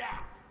means, don't ya?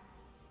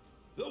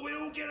 That we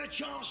all get a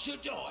chance to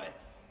die,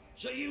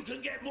 so you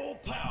can get more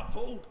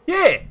powerful?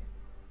 Yeah!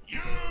 You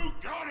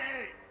got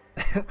it!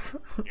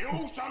 It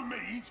also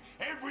means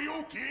every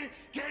orc here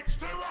gets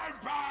to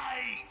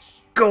rampage!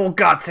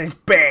 Golgots is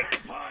back!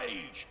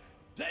 Rampage!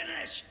 Then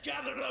let's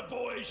gather the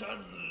boys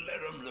and let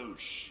them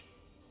loose.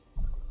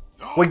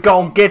 We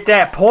gon' get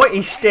that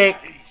pointy stick!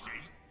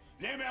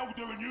 Them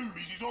Elder and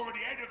Umis is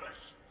already ahead of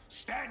us,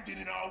 standing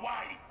in our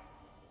way.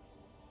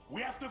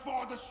 We have to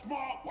find a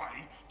smart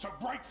way to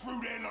break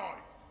through their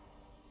line.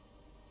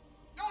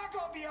 I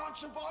got the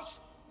answer, boss.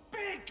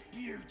 Big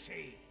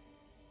beauty.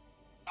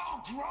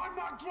 I'll grind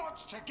my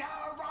grudge to get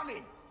her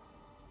running.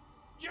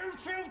 You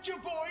field your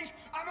boys,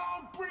 and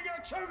I'll bring her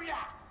to ya.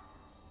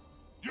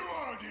 You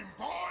heard him,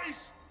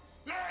 boys.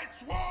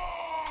 Let's war!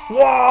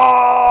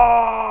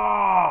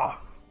 Whoa!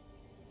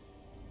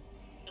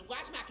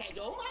 Wasmacker's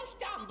almost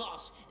done,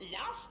 boss.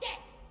 Last step.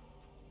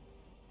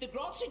 The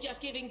Grots are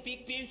just giving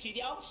Big Beauty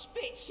the old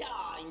spit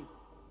sign.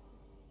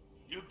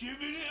 You're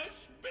giving it a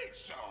spit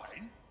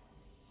sign?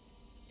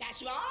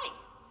 That's right.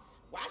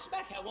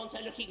 Wasmacker wants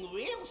her looking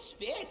real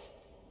spiff.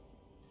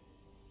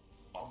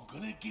 I'm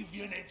gonna give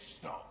you an head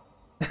start.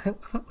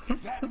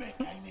 If that mech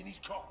ain't in his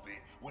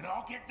cockpit when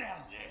I get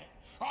down there,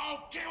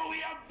 I'll kill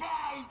you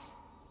both!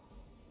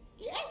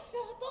 Yes, sir,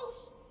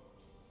 boss.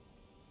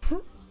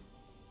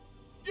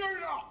 You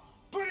lot,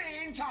 put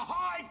it into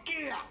high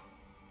gear.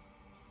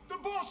 The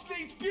boss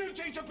needs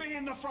Beauty to be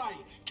in the fray,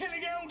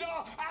 killing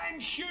Eldar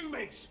and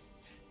Humies.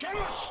 Get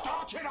her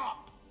started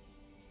up.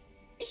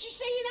 Is she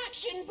seeing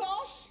action,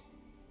 boss?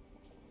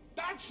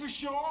 That's for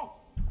sure.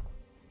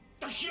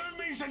 The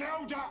Humies and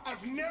Eldar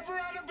have never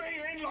had a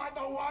beating like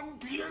the one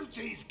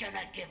Beauty's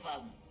gonna give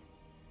them.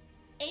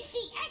 Is she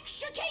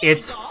extra keen,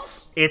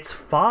 boss? It's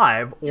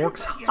 5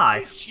 orcs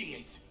high. She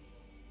is.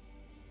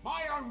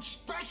 My own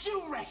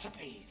special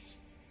recipes.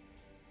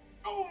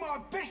 All my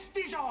best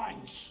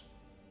designs.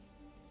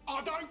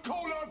 I don't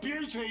call her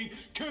Beauty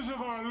because of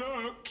her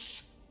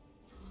looks.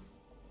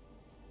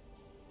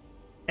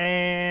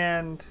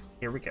 And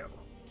here we go.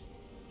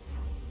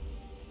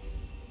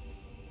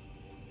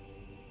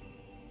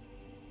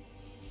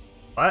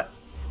 What?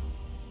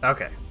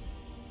 Okay.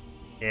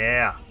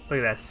 Yeah, look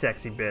at that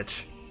sexy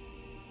bitch.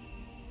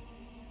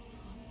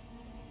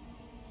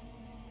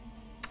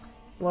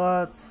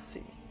 Let's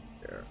see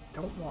here.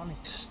 Don't want any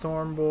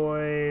Storm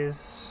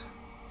Boys.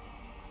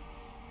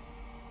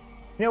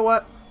 You know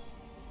what?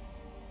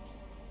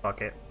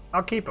 Fuck it.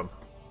 I'll keep them.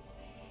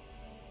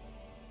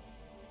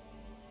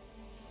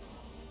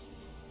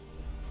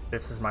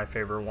 This is my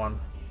favorite one.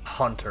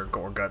 Hunter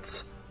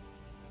Gorguts.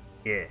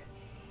 Yeah.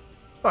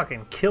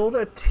 Fucking killed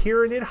a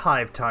Tyranid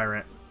hive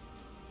tyrant.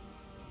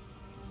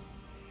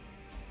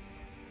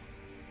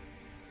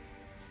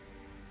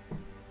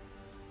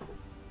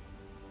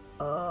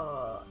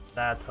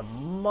 That's a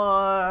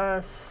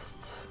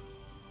must.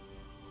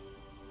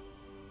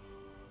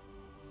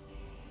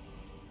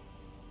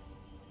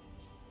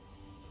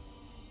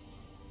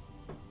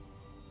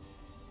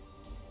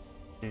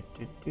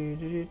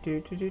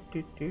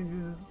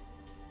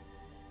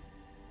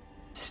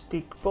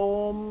 Stick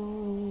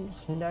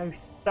bombs, no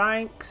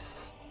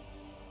thanks.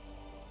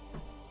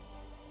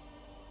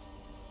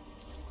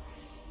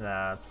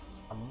 That's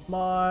a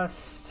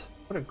must.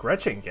 What did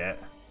Gretchen get?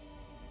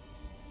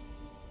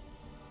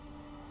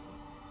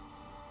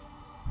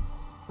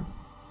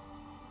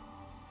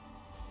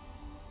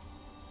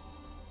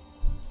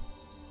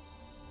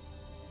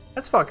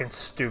 That's fucking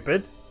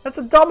stupid. That's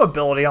a dumb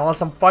ability unless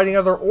I'm fighting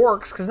other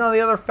orcs, because none of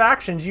the other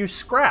factions use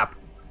scrap.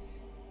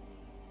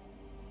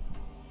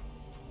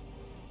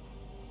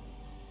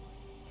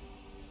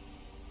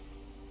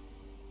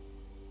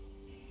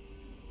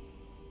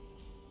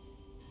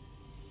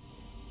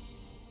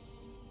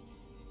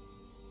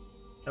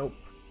 Nope.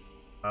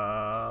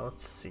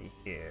 Let's see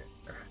here.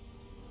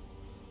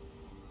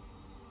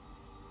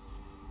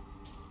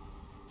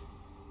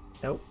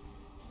 Nope.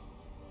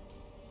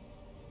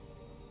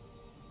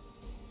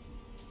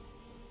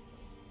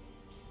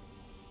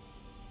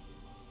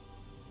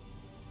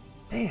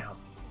 Damn.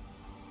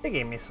 They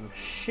gave me some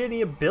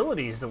shitty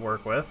abilities to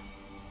work with.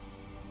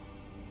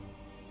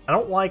 I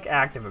don't like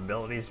active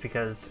abilities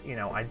because, you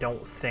know, I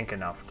don't think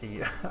enough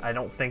to I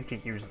don't think to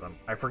use them.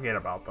 I forget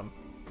about them.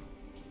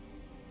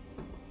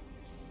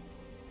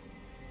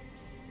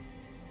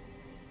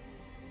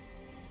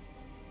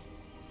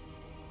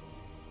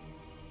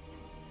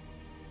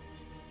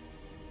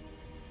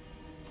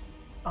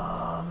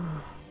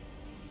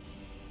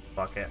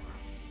 Fuck it.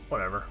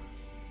 Whatever.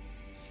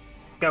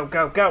 Go,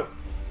 go, go!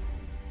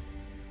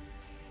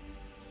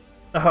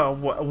 Oh,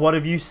 what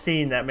have you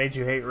seen that made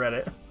you hate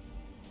Reddit?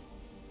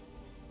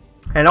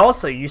 And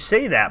also, you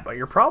say that, but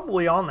you're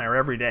probably on there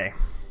every day.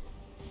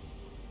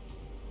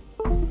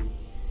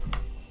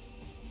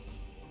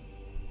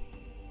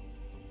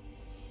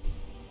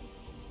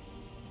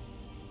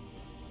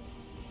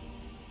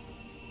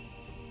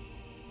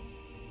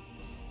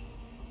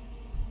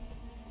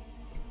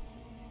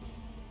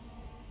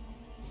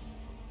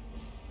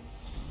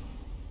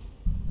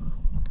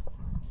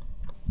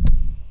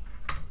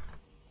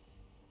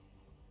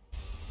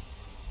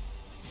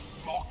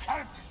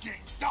 Camp is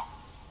getting dark.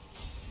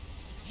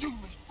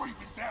 Humans breathing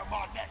down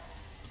my neck.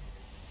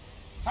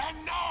 And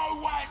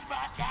no one's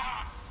back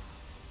up.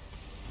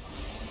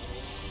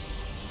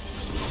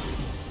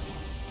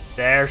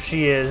 There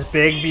she is,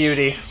 Big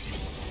Beauty.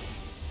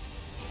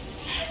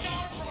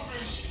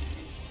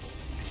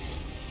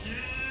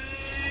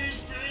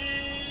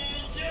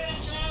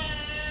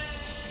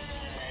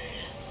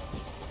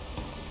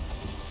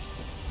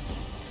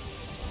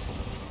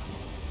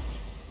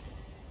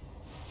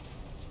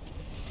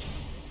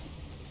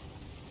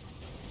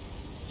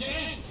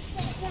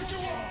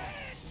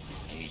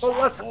 Well,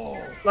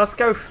 let's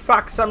go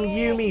fuck some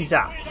Yumis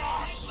up.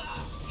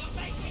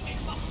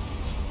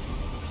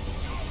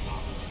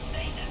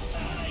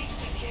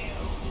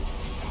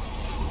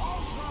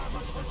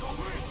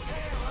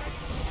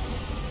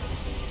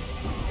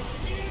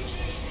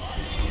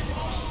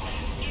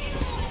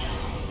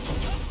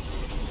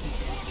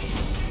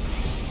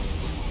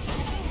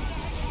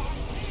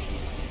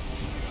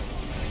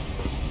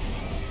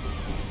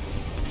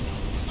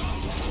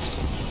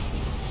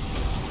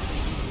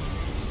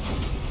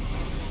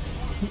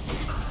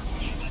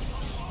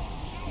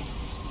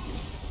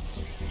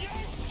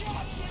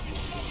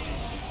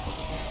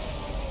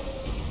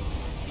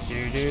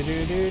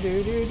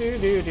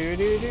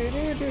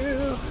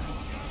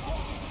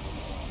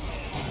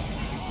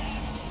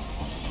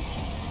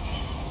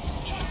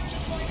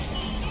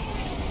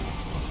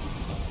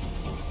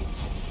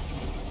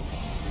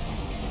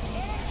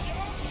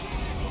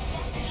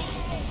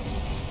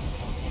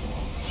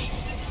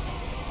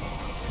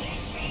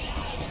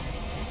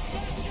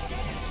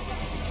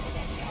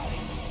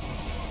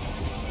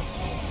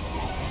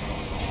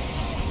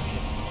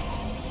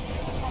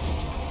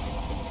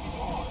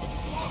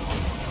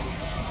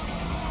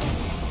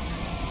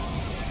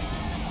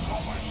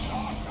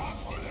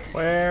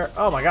 Where?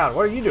 Oh my god,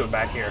 what are you doing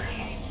back here?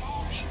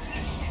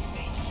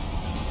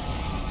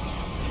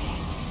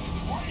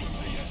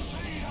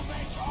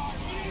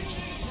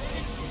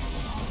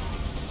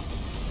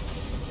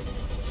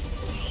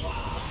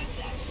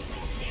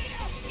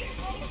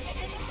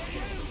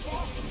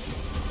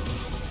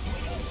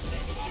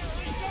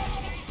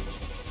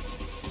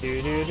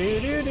 Do do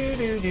do do do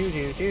do do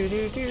do do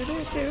do do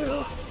do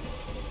do.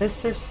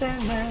 Mr.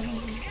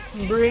 Sandman,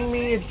 bring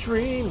me a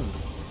dream.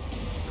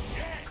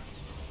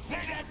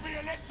 Let that be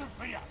a lesson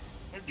for you.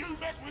 If you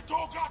mess with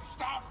Gorgut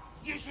stuff,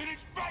 you should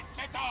expect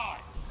to die.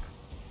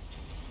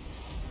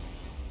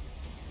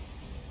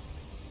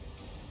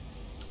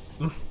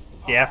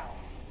 Yeah.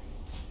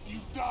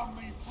 You've done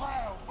me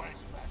proud,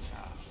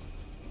 Westmaster.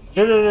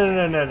 No, no,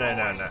 no, no, no, no,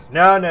 no, no,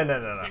 no, no, no,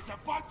 no, no. There's a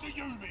bunch of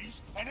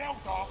Yumis and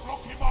Eldar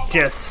blocking my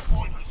Just,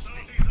 way.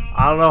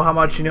 I don't know how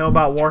much you know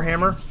about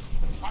Warhammer.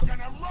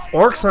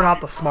 Orcs are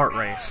not the smart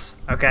race,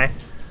 okay?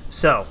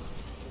 So,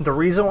 the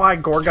reason why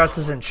Gorguts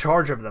is in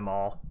charge of them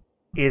all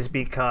is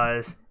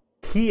because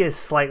he is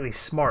slightly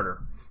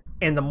smarter.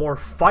 And the more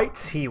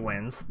fights he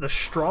wins, the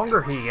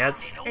stronger he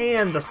gets,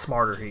 and the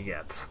smarter he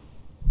gets.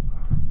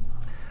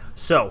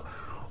 So,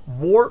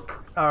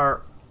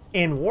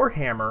 in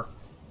Warhammer,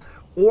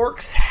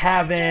 orcs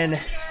have an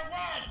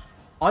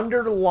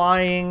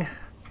underlying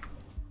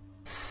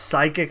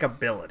psychic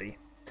ability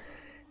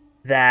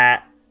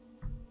that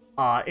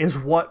is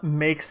what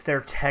makes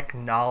their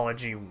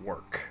technology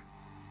work.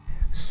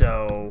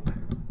 So,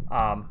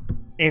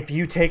 if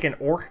you take an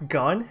orc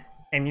gun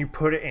and you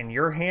put it in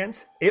your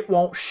hands, it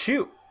won't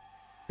shoot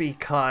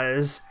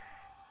because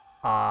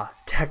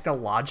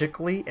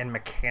technologically and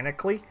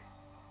mechanically,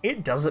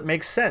 it doesn't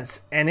make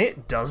sense and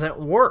it doesn't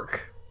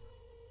work.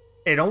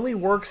 It only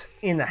works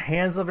in the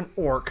hands of an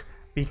orc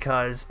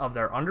because of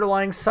their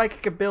underlying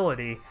psychic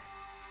ability.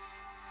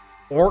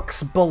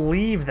 Orcs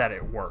believe that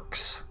it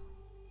works.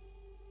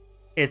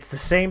 It's the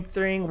same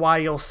thing why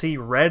you'll see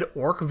red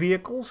orc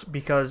vehicles,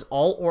 because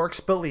all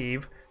orcs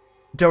believe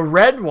the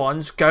red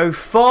ones go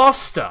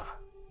faster.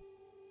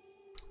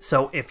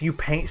 So if you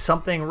paint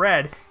something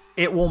red,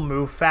 it will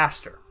move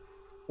faster.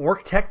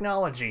 Orc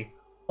technology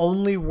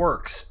only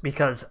works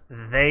because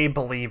they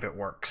believe it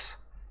works.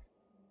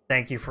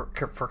 Thank you for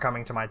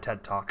coming to my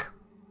TED Talk.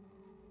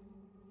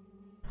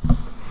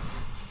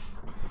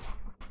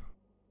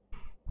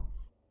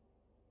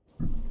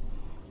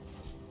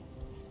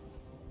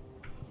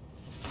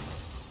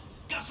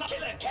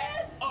 Killer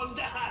can on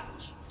the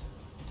hunt.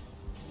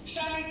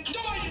 Something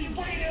crying,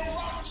 real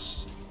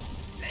rocks.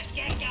 Let's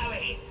get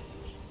going.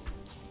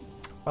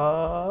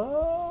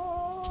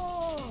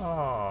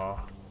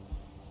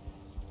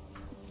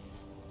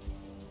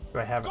 Do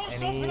I have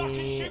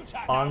any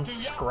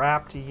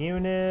unscrapped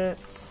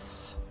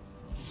units?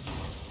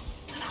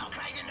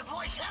 Upgrading the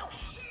voice health.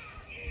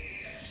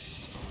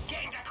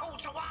 Getting the call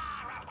to war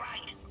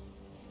upgrade.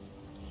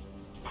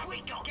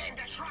 We got getting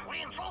the truck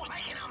reinforced,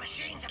 making our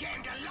machines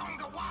getting the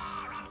longer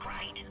war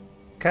upgrade.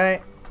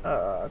 Okay.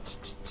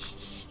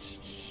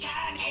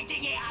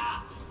 Heading it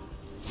up.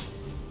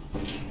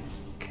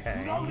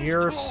 Okay,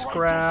 you're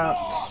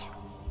scrapped.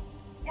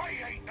 We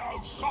ain't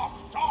no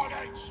soft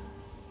targets.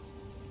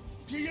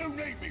 Do you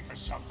need me for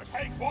something?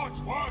 Take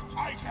what's worth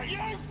taking.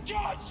 You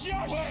got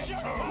your shit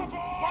up.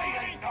 We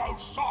ain't no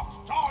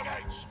soft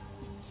targets.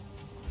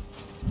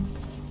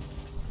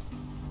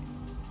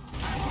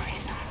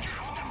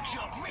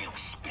 Job real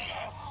spirit.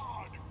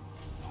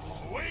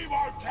 We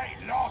won't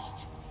get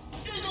lost.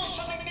 You got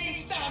something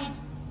needs done.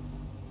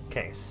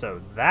 Okay,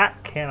 so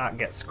that cannot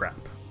get scrap.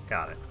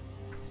 Got it.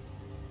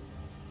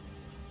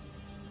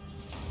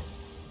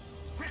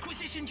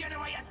 Requisition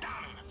generator done.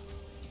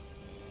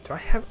 Do I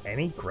have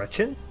any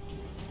Gretchen?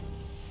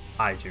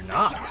 I do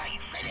not.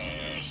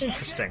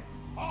 Interesting.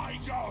 I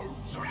go.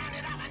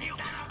 Surrounded up and you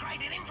can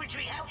upgraded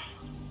infantry health.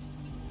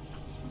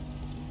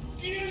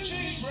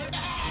 Beauty.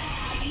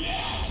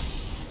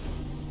 Yes.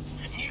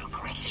 The new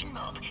Gretchen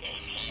mob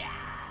is here.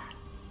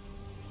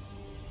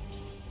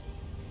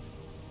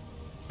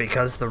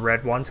 Because the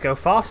red ones go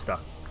faster.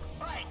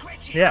 Right,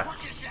 Gretchen, Yeah.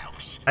 watch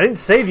yourselves. I didn't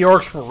say the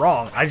orcs were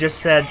wrong. I just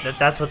said that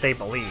that's what they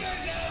believe.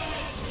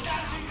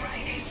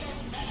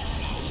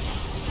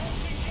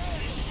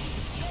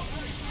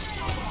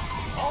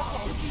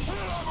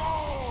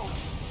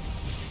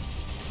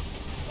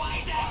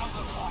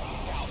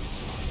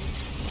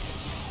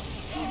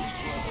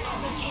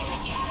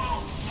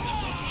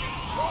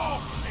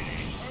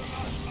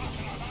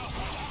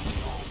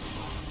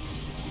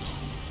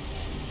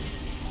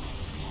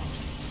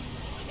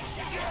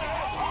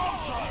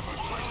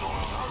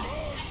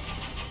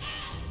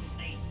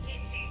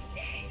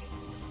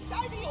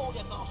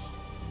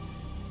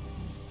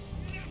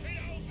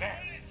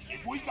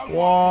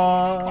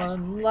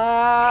 One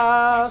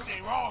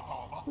last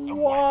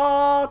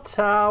war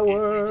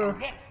tower.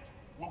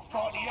 We'll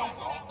fight the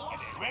Eldar and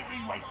their every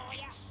race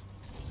pits.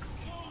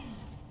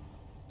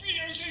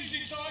 Beauty's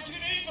excited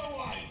either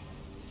way.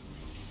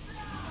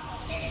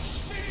 The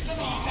spirits of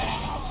our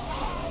heads.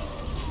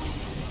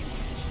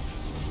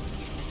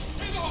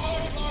 It's a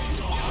high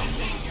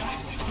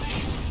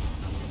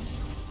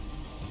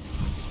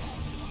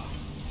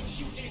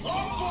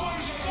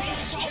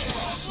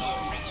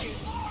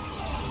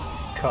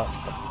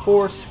Custom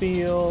force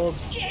field.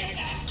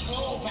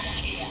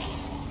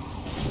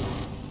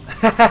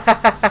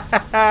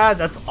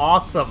 That's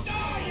awesome.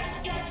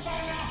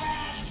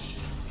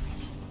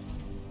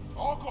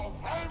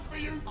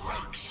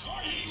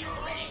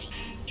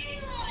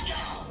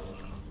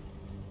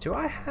 Do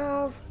I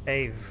have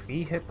a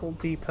vehicle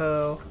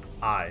depot?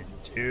 I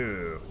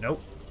do.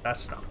 Nope,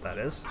 that's not what that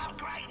is.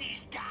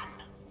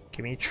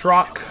 Give me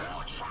truck.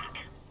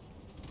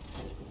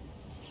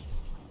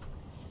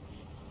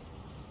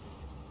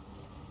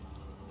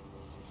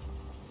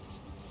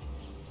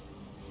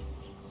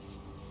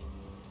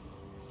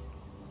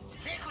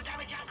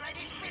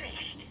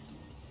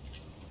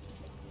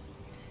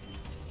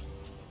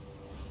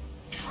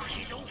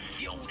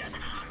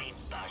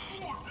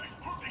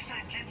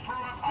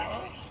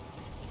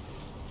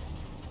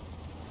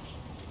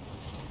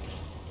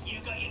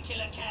 you got your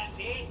killer cans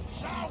here?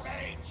 Shout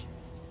it!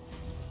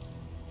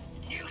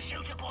 You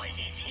shooter boys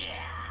is here!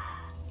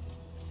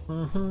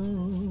 Turn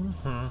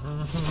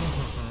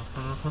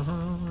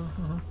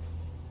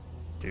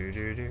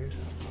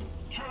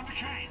the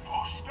key,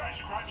 boss. That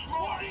scrap's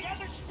mine. Get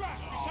the scrap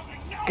for something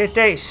else. Get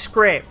that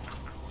scrap.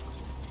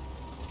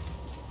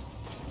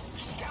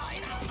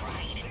 Starting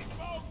upgrade.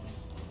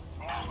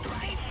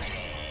 Upgrade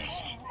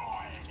finished.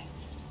 Right.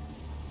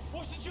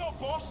 What's the job,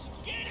 boss?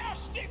 Get our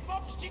stick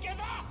bobs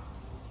together.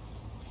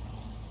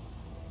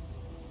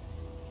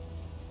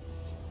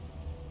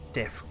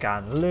 Diff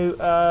gun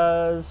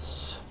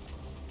looters.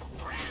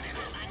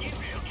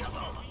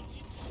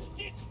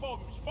 Stick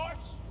bombs,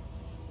 boss.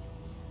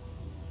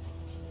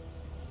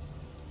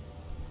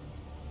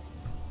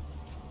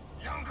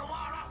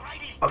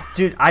 Oh,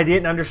 dude, I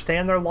didn't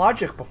understand their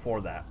logic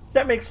before that.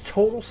 That makes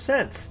total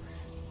sense.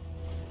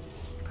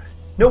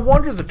 No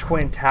wonder the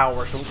Twin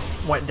Towers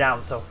went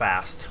down so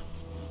fast.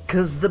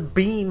 'Cause the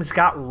beams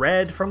got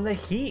red from the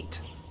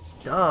heat.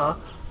 Duh.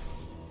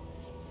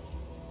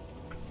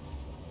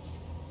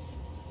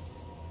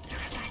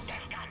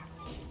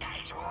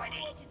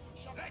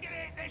 Take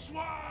it this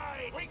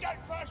way. We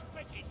get first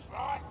pickings,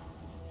 right?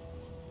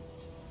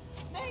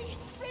 Me?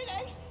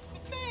 Really?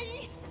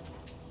 Me?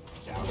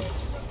 Tell us to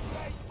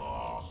play,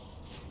 boss.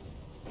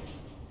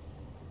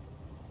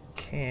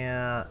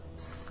 Can't.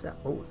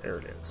 Oh, there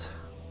it is.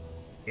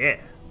 Yeah.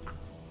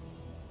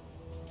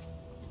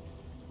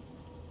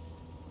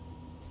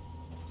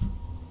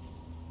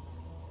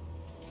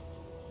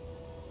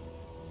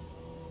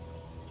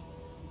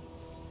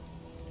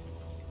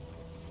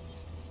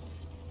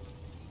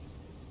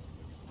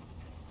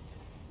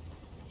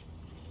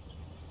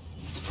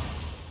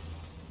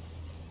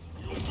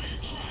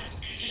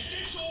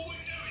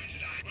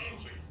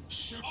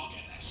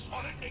 I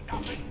didn't think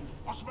nothing.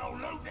 I smell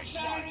loot this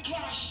Sound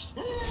crash!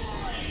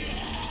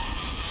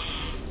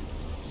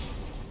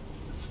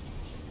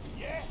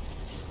 Yeah?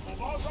 Well,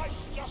 my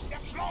rate's just a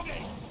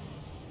slogging.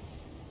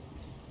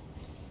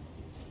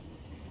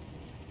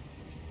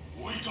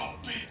 We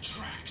got big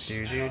tracks.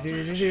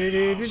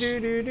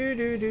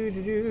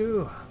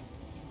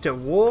 The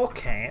war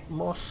camp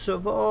must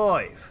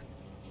survive.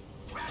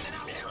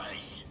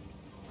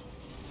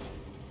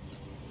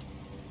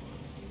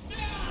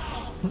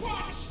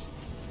 Boss!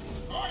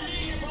 I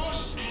hear you,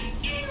 boss, and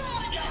here I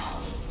go!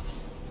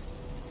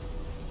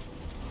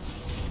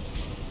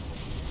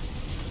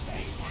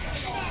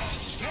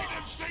 Let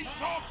them see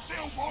top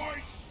still,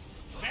 boys.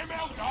 Them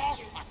Eldar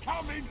are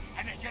coming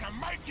and they're gonna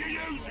make you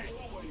use it.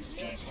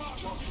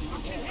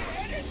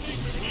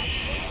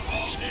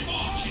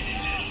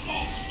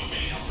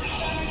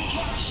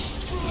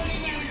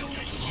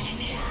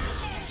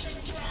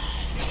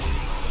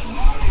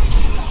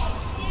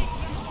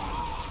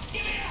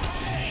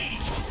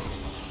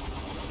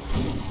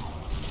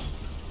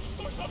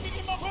 Put something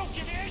in my boot,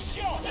 give me a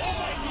shot. I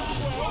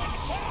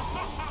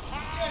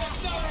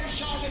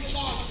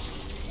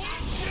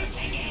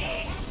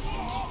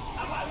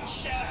won't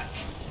shirk!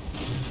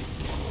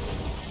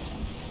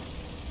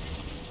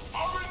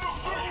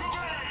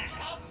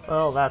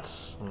 Well,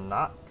 that's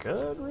not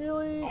good,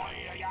 really.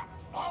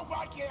 I'll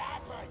make it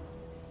happen.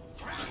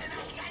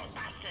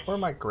 Where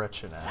am I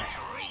Gretchen at? That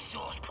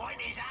resource point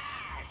is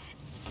ours!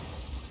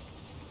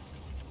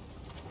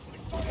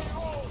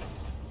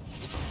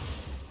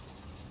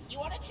 You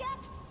want a chat?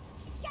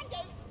 Can do.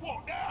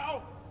 What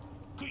now?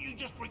 Could you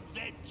just bring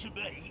them to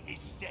me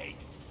instead?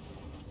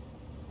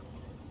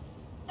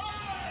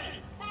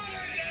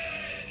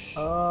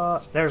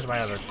 There's my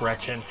other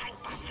Gretchen.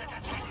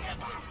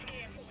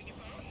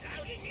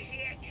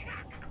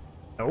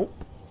 Nope.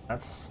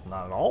 That's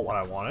not at all what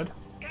I wanted.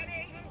 Can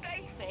it even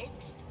be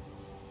fixed?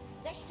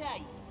 Let's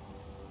see.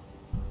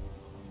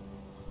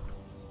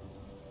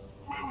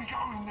 Where are we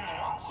going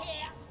now?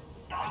 Here.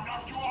 Don't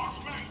have to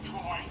ask me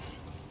twice.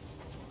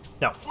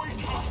 No.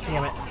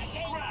 Damn it.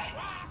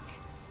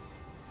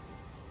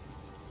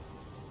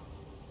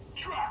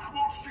 Truck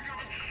wants to go.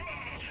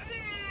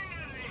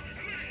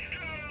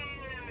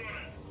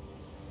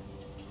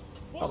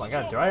 Oh my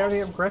god, do I already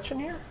have Gretchen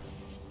here?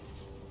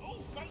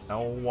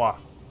 No.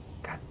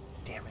 God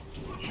damn it.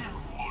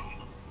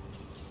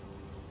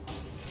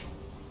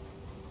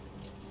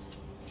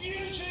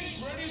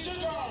 Beauty's ready to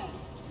go!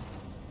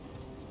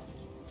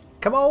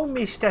 Come on,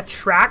 Mr.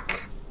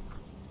 Truck.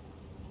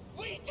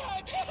 We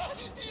done!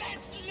 Let's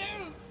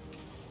loot!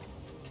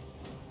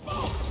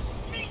 Boss!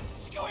 Meat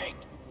squig!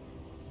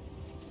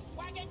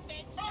 Wagon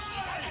fence!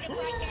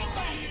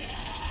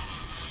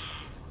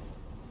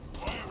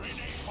 We're in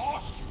it,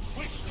 boss.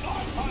 With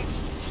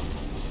snipers.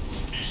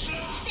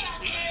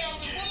 Step clear of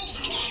the wolf's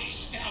cage,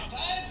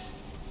 scalpers!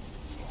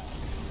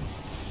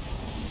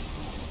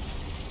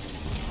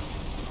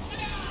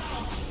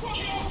 Watch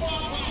your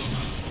fire!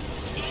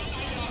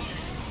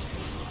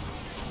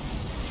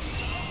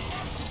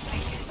 They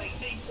should make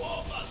me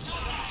war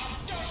buster!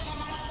 Got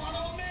someone up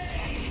on me!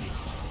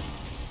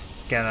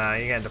 You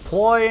gonna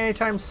deploy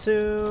anytime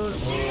soon,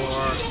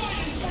 or?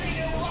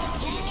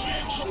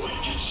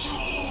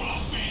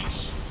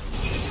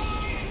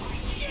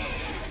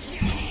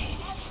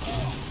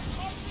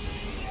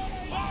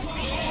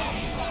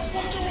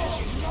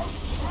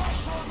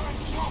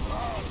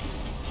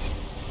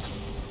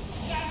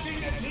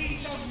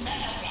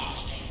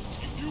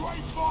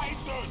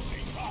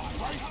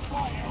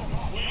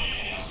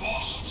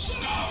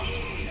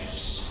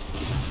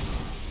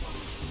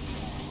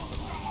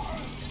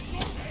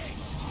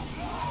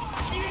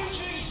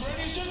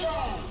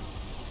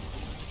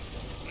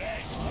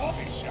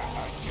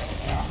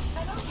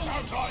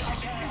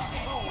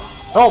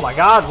 Oh my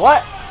God!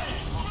 What?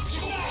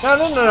 No,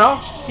 no, no,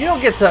 no! You don't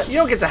get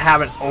to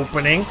have an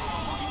opening.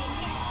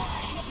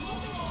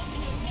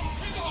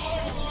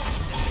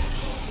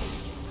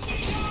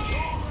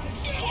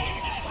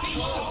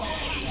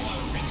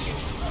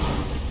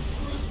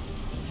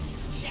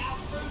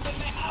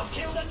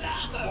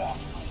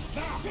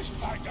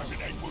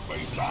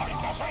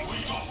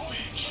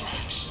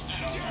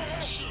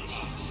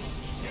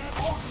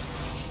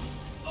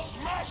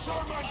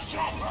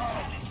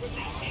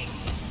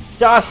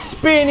 The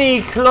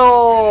spinny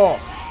claw!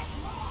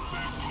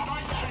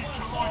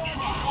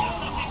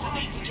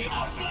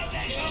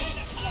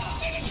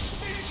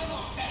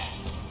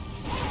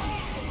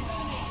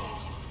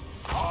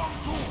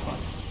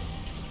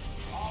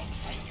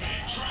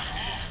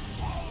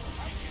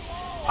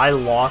 I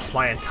lost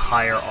my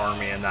entire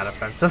army in that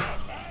offensive.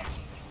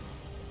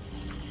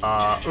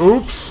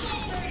 Oops.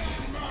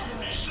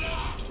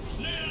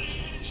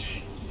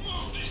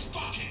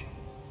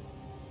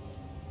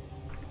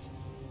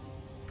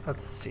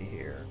 Let's see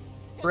here.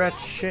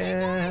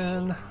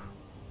 Gretchen.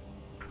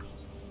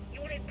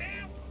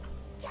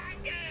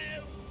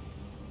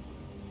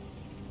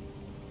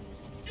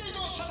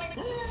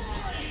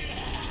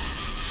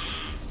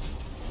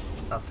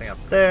 Nothing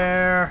up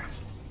there.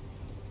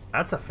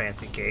 That's a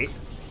fancy gate.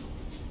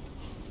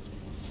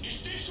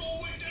 Is this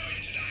all we're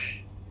doing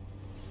today?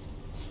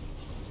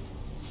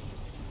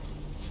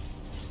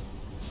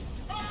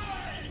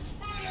 Hey!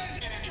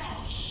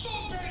 Brothers,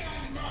 stop it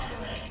and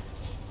murder it!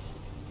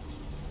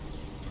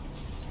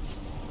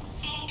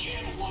 I'll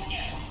kill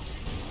whatever!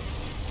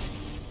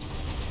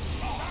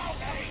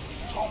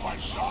 Chop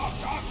and sharp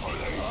down for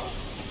this!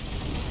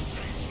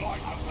 Seems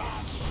like a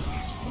match.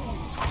 These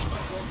fools have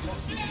their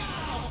destiny.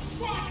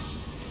 What?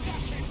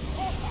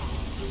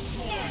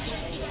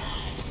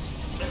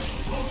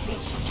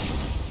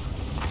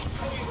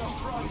 Pay the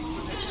price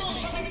for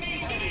displeasing.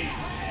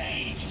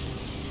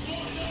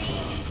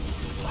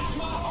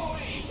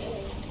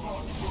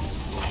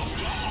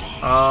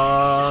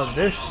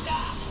 This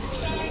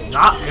is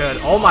not good.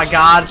 Oh my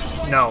God,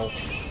 no.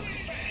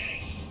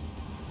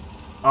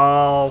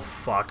 Oh,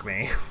 fuck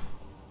me.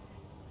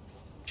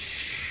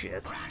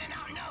 Shit.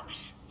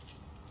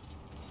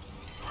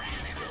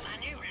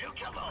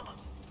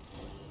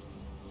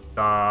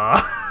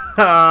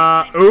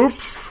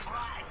 Oops.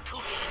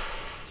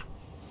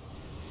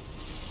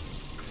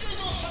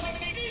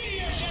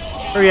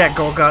 Oh yeah,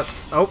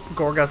 Gorguts. Oh,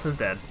 Gorguts is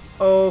dead.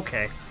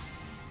 Okay.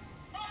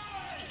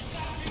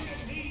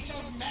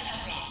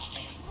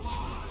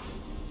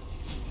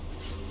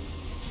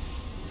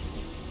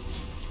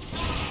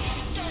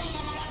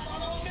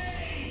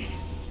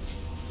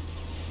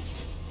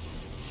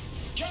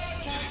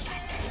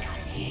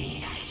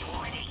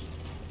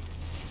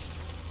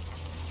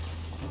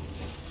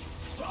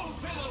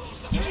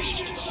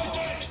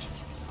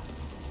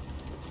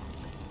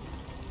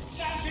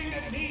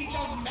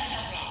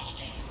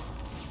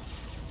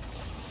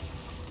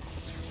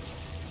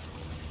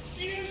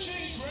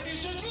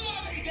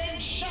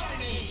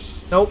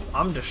 Nope,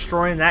 I'm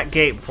destroying that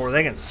gate before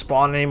they can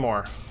spawn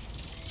anymore.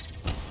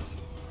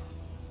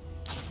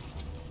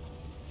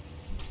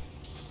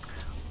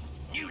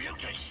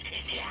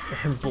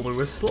 And blue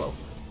is slow.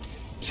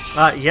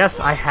 Yes,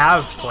 I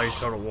have played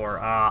Total War.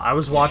 I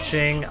was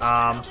watching the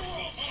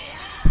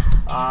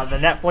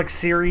Netflix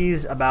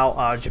series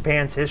about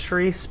Japan's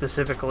history,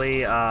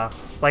 specifically,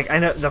 like, I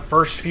know the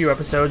first few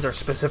episodes are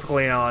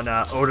specifically on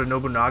Oda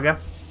Nobunaga.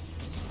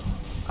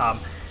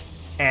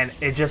 And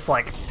it just,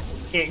 like,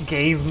 it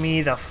gave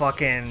me the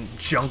fucking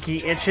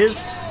junkie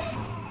itches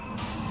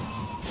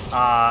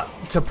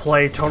to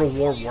play Total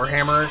War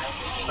Warhammer,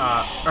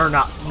 or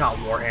not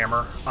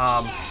Warhammer,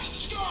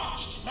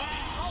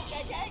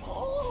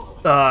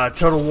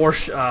 Total War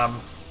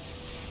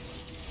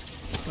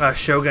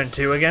Shogun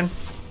 2 again.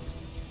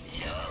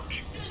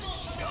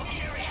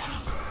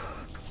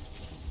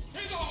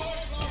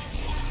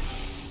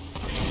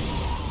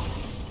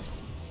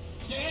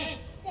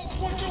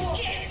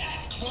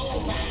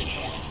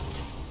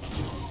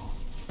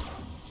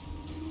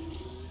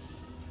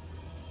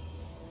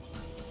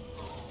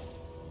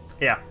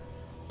 Yeah,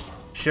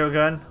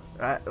 Shogun,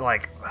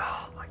 like,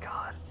 oh my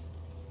God,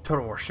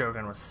 Total War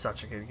Shogun was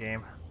such a good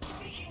game.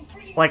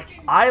 Like,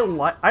 I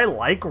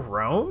like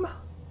Rome,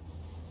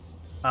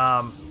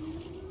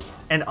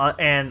 and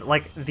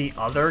like the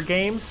other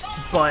games,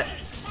 but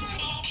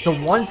the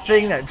one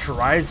thing that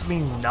drives me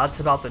nuts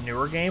about the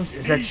newer games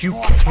is that you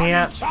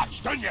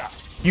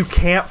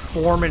can't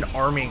form an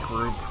army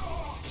group.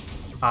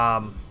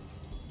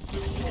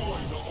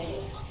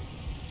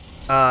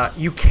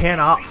 You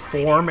cannot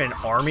form an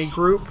army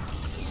group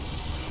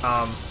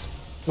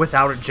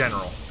without a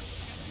general.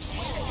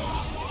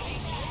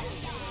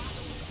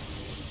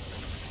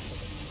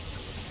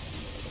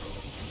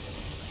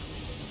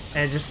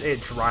 And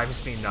it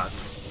drives me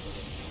nuts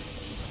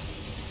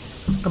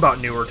about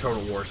newer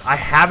Total Wars. I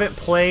haven't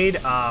played,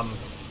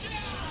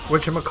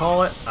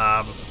 whatchamacallit,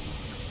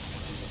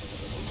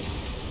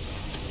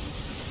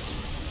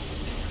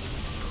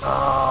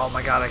 oh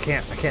my god, I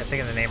can't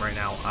think of the name right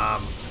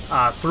now.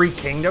 Three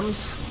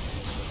Kingdoms.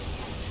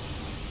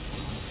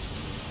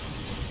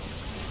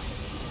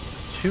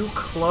 Too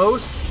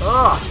close.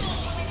 Ugh.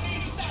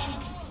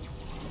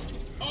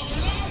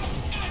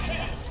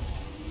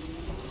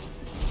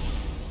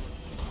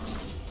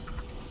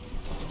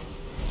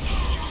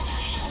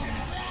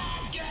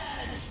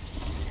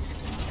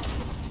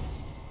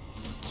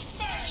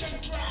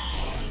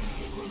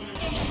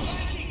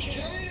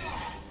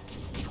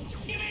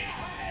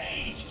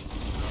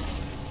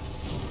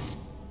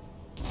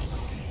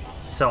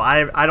 So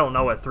I don't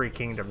know what Three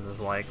Kingdoms is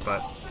like,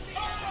 but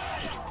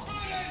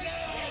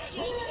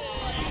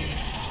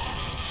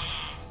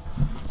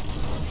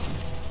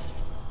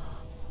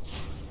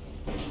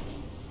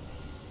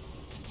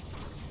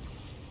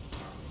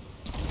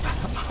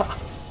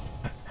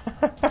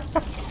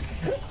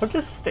I'm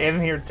just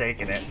standing here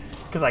taking it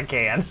because I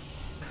can.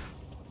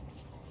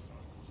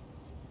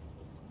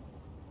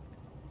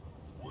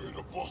 We're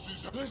the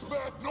bosses. This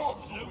bad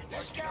knobs will be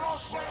taking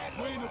us.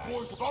 We're the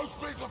boys. Those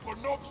bits are for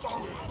knobs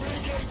only.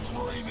 Big and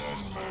green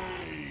and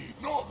me.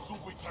 Knobs will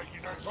be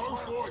taking us. Those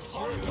boys.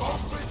 Those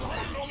bits are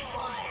for knobs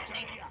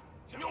only.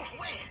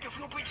 Northwest of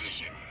your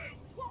position.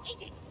 What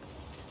is it?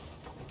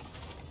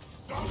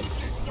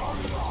 Something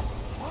started up.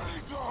 Ready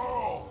to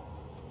haul.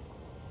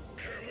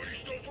 Can we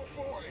stop for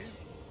fighting?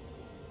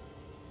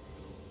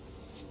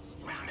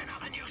 Rounding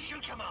up a new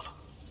shoot-em-up.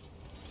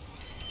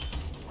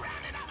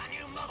 Rounding up a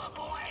new mother,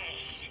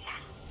 boys.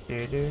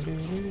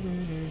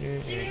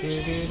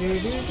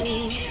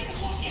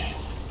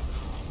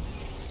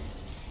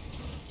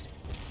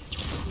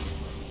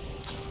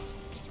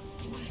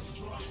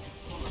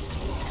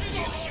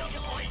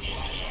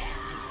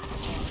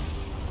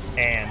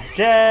 And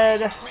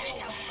dead.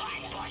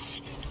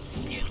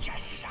 You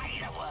just say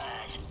the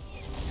word.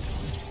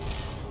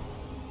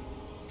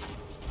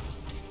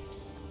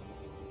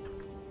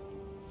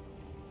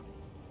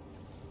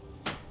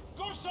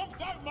 Got some,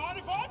 don't mind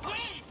if I do.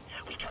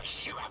 We got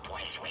shooter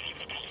boys waiting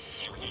to get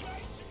shooting.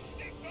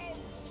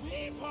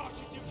 We're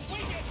party to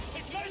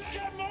let's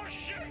get more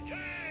shooting.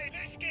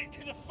 Let's get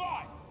to the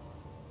fight.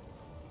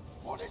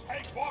 What is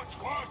head watch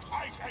worth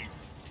taking?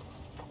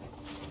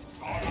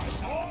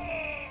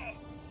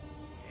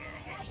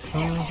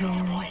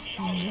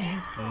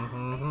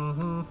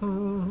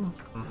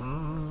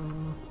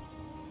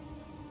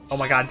 Oh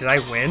my god, did I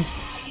win?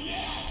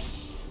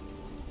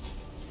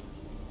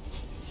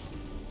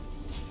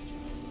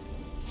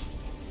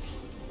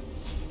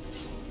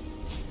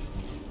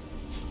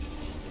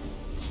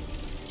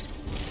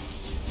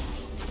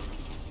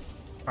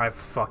 I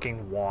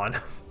fucking won.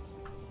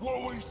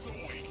 What we saw.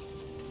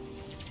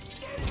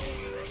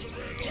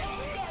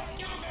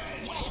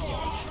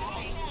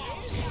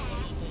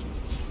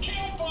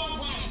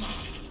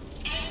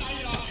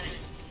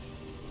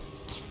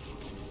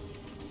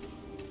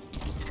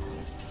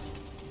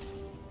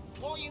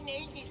 What you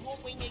need is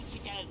what we need to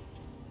do.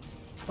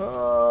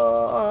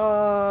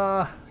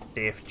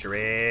 Death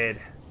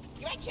Dread.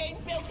 You actually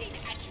building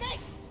a threat.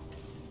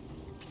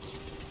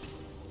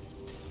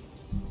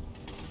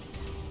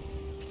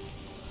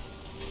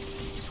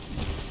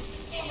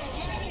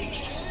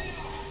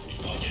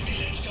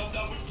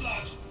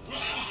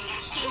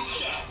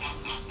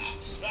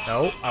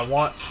 No, I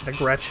want the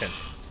Gretchen.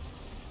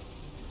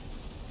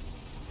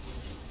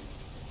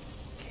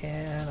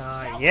 Can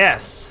I?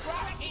 Yes!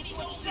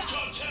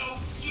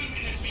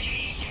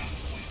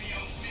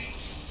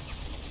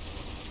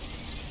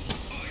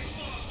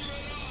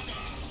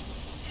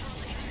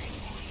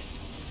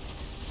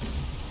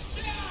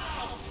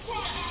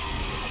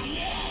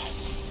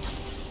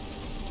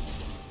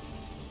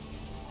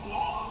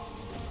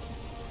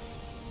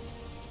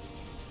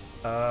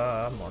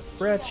 More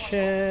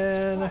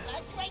Gretchen.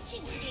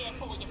 Gretchen's here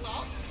for you,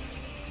 boss.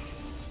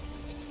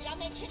 Did I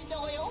mention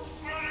loyal?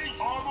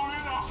 I'm on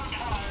it off the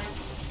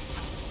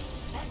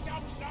cave. Back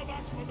up, stand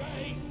back for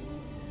me.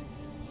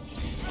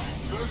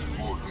 Let's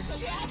put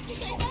this. Here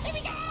we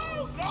go! I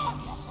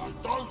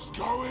don't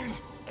going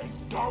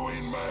and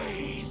going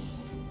main.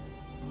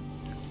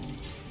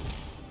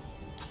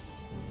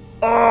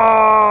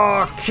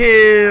 Oh,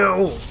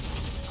 kill!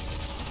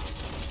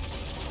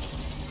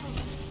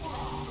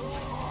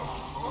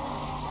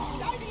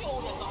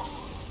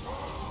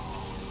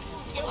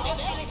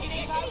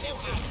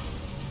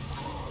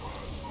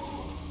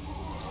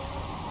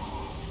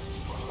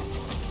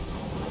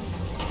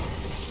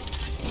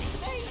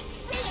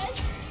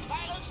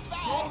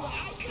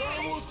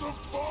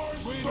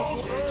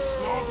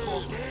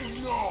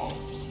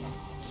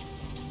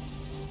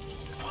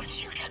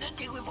 What you gonna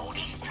do with all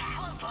this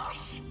power,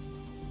 boss?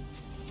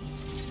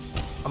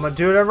 I'm gonna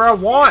do whatever I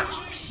want.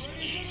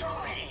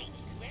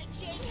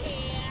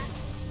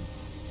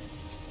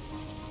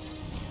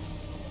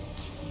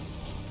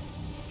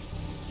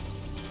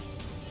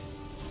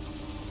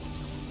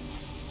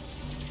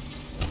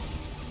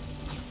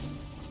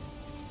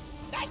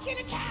 Back in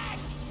the can!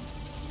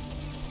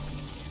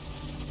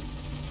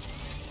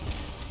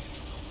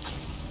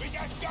 We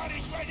just got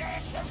his way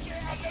there, took it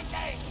and the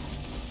gate!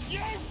 You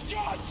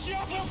got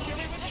shot up to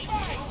me with a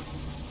bang!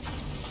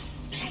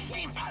 This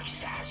limbo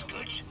sounds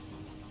good.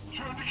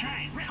 Turn the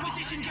key.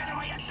 Requisition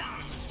generator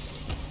done.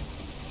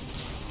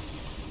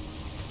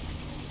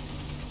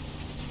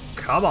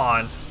 Come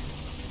on.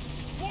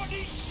 What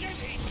is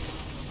shitting?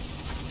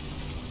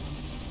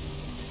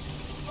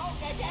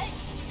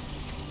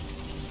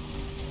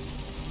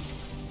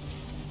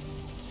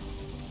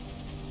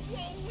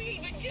 What will we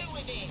even do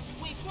with it?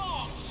 We've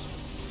lost.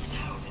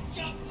 Now's a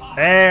jump part.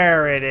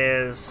 There it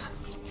is.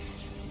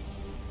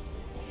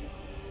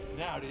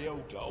 Now the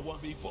Eldar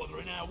won't be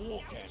bothering our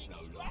war camp no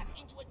longer.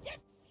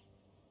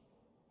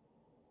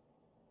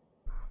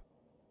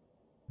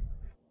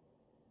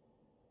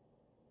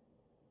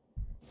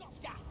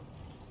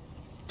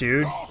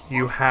 Dude,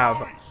 you have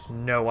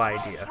no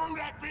idea.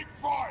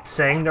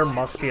 Saying there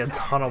must be a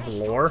ton of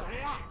lore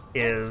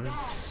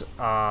is,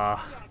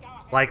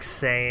 like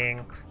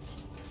saying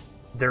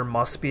there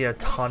must be a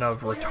ton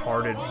of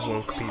retarded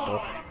woke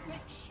people.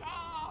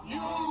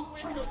 You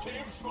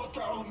primitives will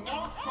go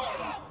no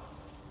further.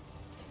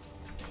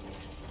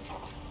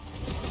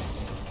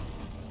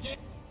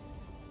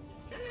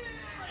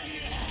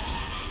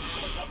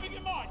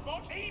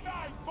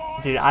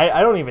 Dude,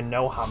 I don't even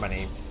know how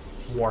many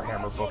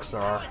Warhammer books there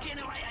are.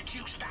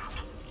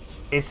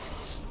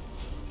 It's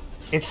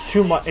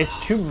too much. It's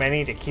too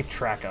many to keep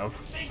track of,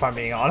 if I'm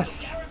being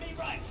honest.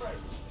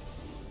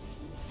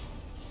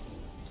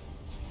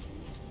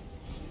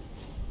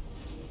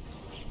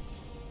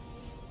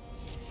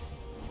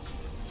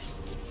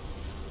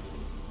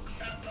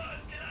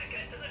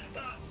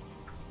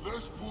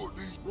 Let's put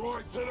these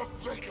right to the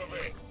thick of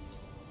it.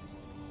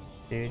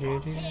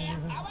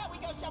 How about we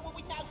go somewhere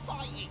with no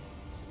fighting?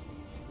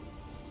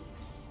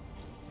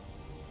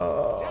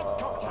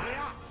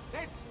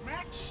 Let's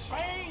match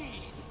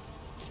speed!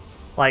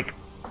 Like,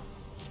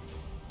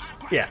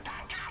 yeah.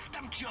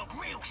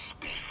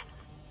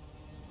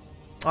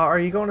 Are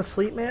you going to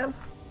sleep, man?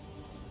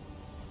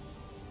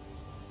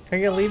 Are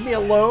you gonna leave me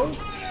alone,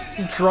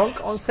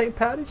 drunk on St.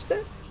 Patty's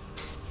Day?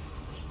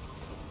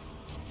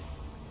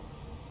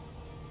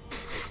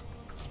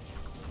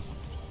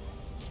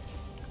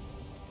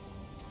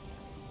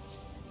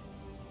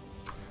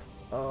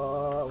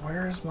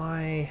 Where's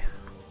my...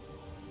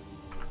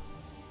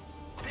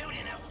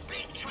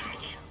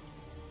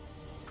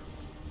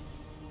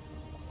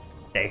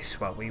 This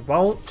one we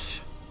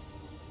won't.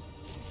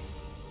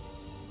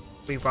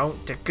 We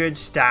won't the good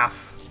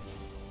stuff.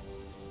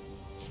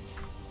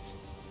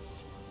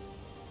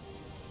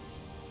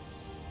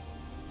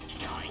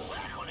 Starting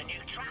work on a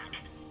new track.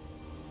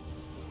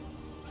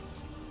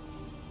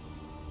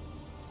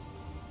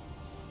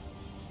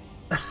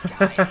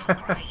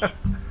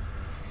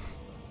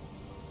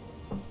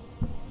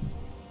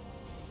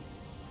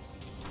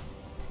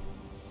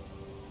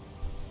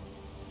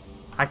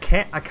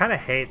 I kind of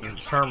hate the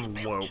term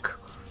woke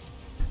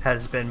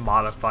has been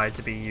modified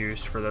to be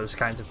used for those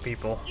kinds of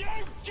people. New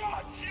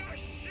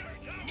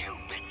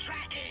big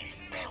track is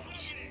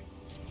built.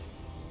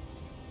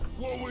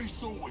 What we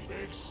sorting?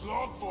 Big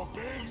slug for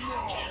big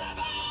knob.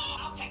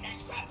 I'll take that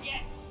scrap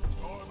yet.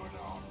 Time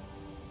enough.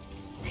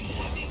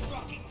 Reloading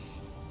rockets.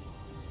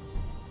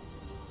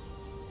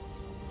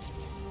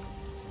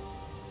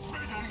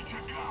 Ready to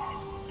go.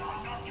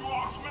 Don't have to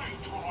ask me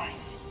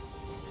twice.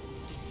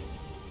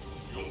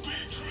 Your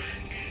big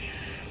trick.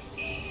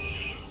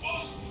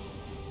 Boss.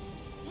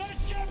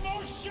 Let's get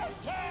more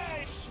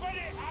shooting! Shred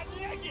it and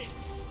leg it!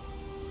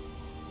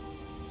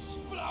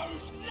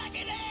 Explodes! Leg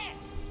it in!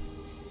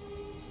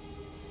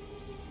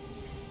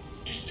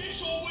 Is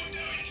this all we're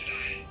doing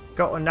today?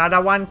 Got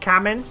another one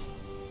coming.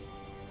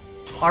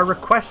 I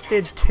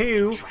requested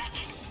 2.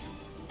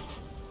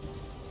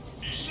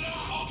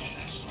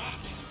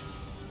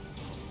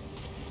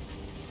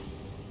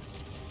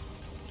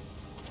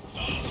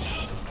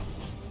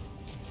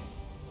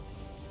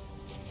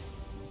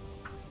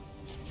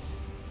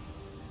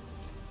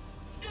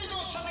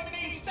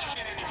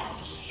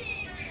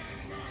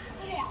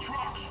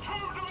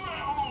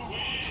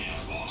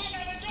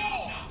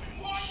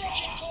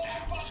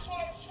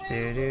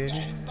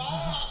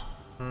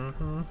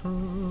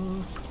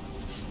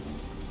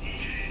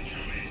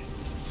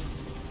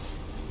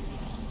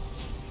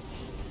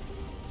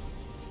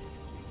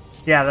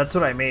 Yeah, that's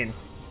what I mean.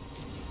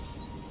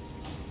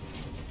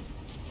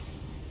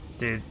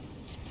 Dude.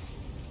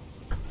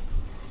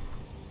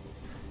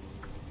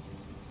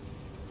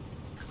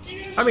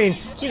 I mean,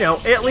 you know,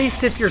 at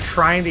least if you're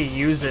trying to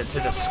use it to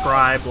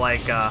describe,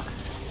 like,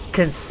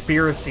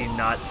 conspiracy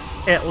nuts,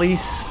 at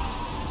least,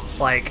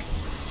 like...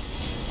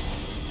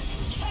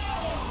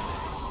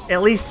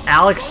 At least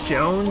Alex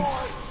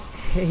Jones,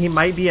 he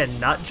might be a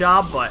nut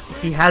job, but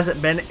he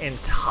hasn't been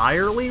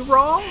entirely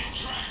wrong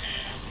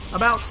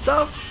about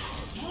stuff.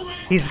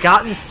 He's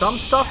gotten some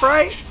stuff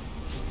right.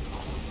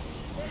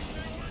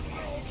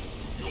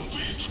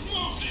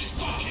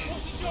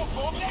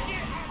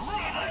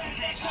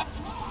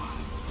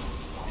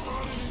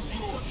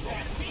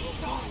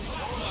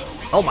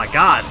 Oh my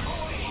god!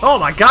 Oh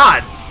my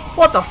god!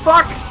 What the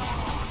fuck?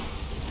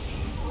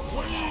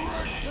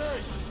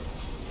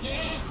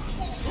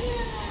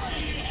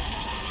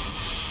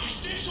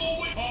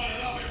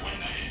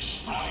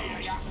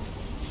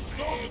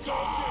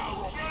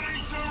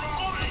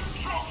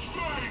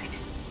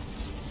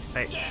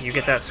 Hey, you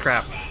get that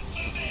scrap.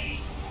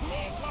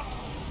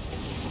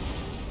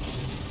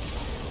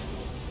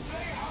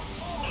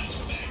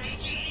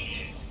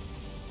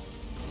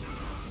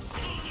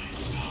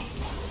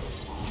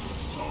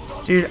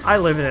 Dude, I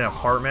live in an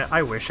apartment.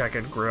 I wish I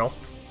could grill.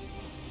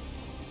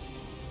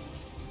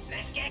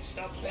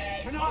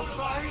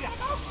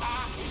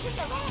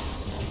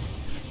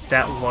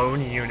 That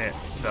lone unit,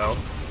 though.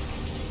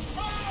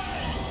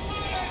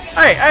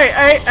 Hey, hey,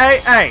 hey, hey,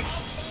 hey!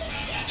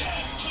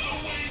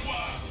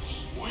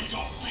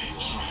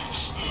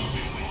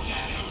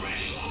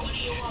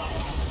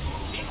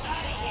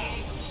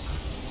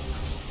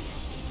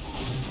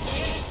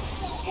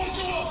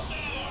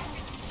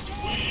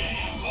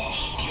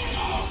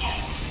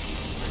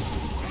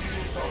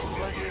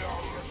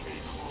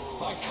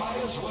 By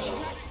Kyle's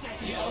will,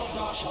 the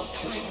Eldar shall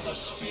claim the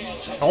spear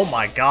today. Oh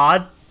my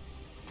god.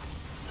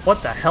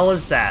 What the hell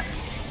is that?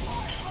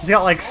 He's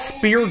got like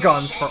spear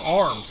guns for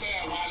arms.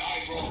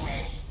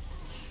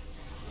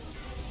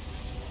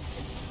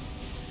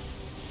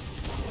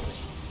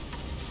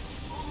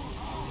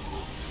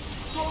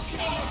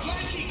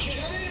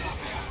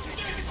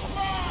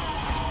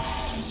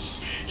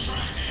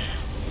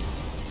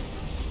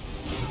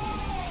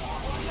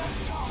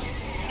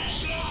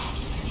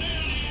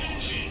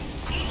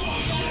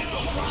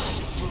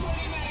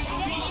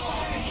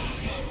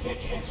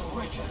 It is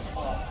written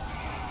all.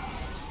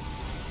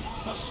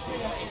 The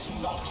spear is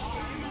not to be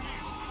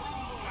used.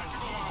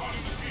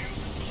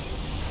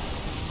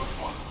 The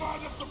first man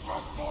is the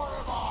best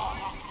forever!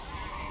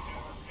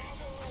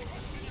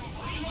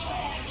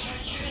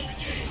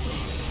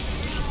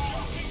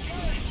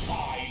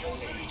 My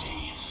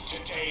lady,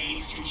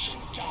 today you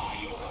shall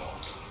die,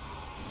 Orc.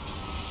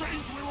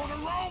 Seems we're on a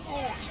roll,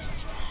 boys!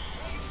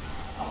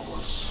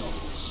 Our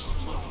souls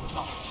will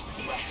not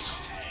rest.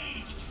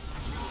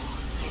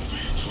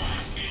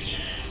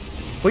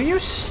 Will you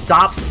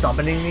stop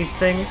summoning these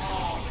things?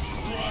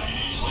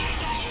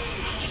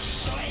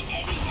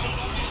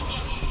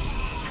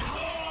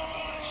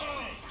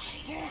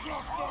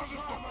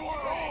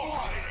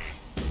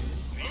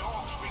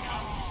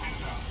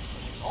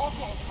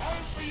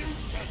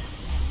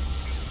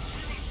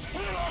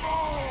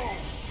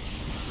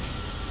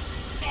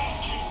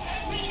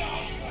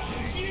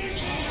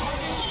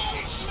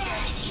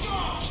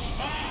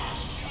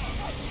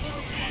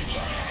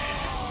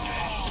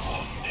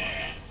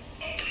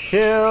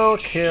 Kill,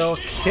 kill,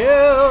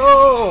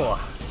 kill!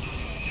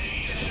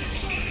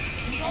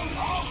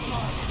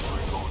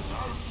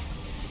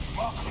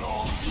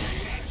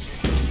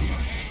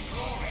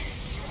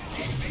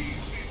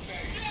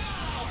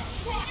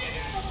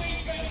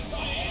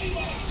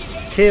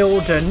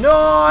 Kill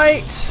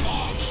tonight!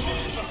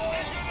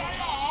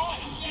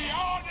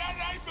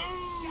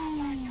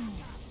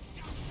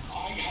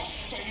 I have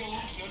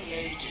failed the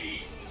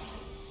lady.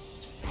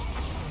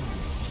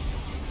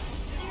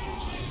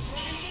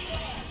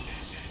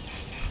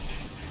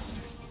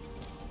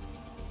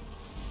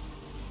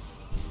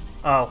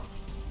 Oh,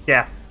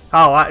 yeah.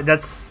 Oh,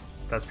 that's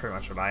pretty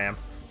much what I am.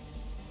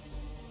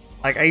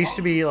 Like, I used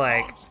to be,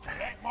 like,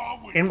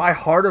 in my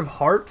heart of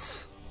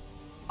hearts,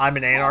 I'm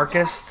an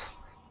anarchist.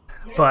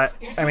 But,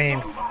 I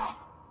mean,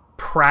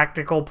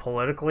 practical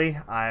politically,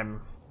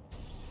 I'm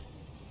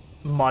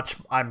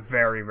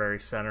very, very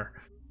center.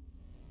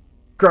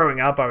 Growing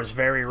up, I was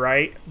very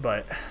right,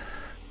 but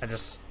I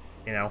just,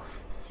 you know,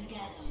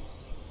 Together,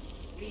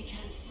 we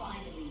can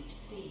finally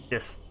see.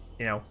 just,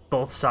 you know,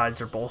 both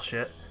sides are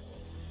bullshit.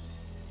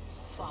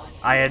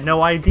 I had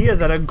no idea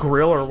that a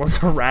griller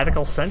was a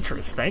radical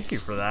centrist. Thank you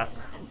for that.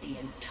 And the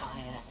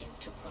entire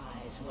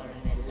enterprise were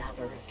an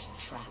elaborate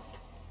trap.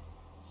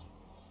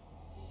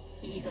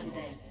 Even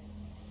then,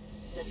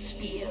 the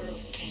Spear of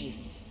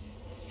Cain,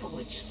 for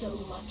which so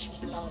much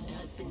blood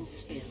had been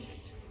spilled,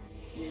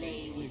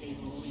 lay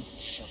within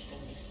reach of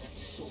those that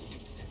sought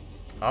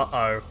it.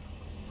 Uh-oh.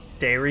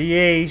 There he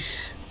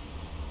is.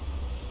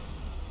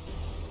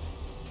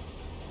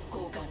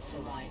 Gorguts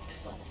arrived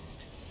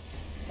first,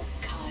 but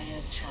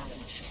Kaya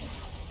challenged him.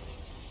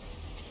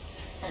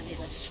 And in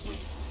a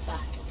swift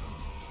battle,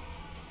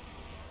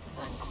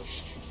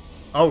 vanquished him.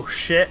 Oh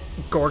shit,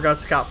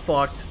 Gorguts got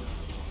fucked.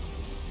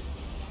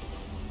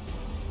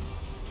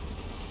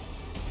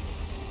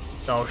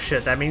 Oh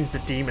shit, that means the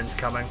demon's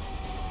coming.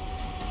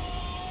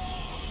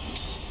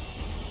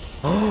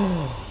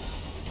 Oh.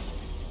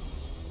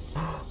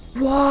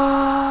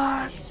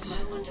 What? In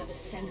his moment of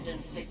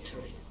ascendant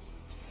victory,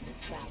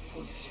 the trap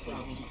was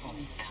sprung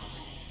on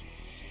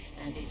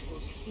Kai, and it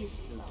was his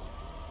blood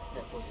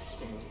that was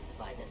spilled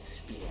by the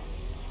spear.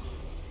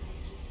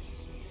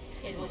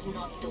 It was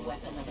not the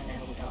weapon of an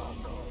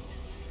Eldar god,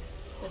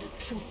 but a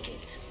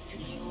trinket to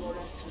lure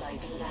us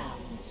like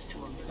lambs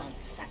to a blood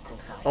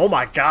sacrifice. Oh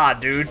my god,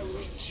 dude. A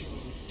ritual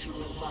to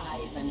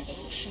revive an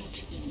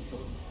ancient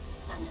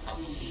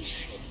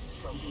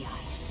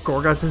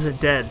Gorgas isn't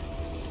dead.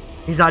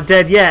 He's not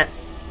dead yet.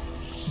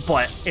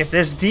 But if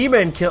this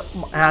demon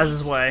has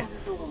his way...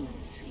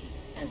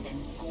 And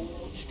then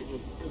gorged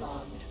with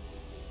blood,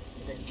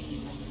 the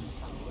demon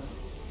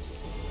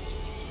arose.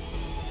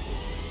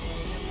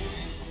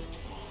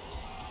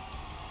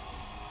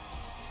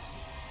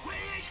 We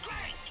is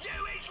great,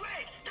 you is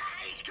red,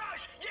 that is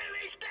cursed, you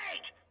is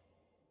dead!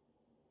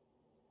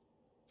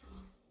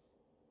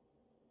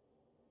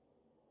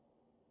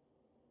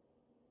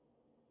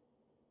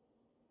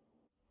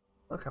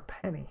 Look, a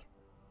penny.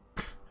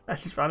 I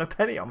just found a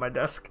penny on my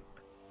desk.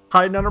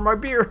 Hiding under my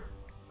beer.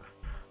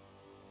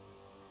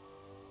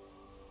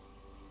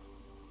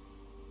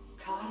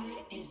 Kaya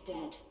is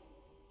dead,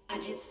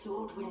 and his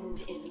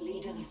swordwind is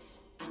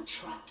leaderless and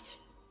trapped.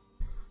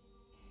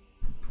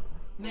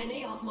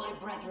 Many of my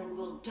brethren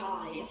will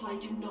die if I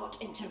do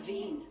not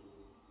intervene.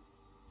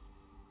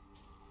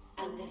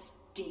 And this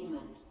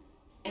demon,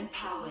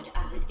 empowered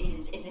as it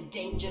is a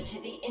danger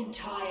to the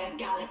entire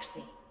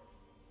galaxy.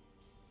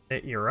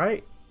 You're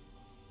right.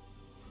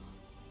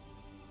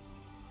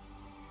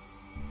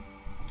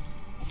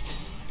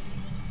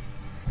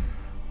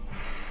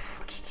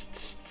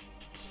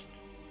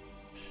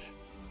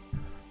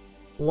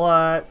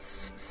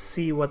 Let's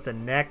see what the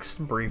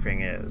next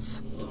briefing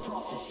is. The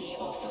prophecy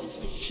offers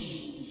the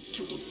key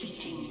to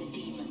defeating the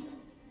demon.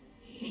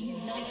 The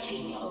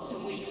uniting of the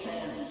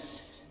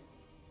Wayfarers.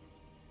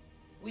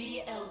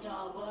 We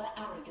Eldar were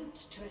arrogant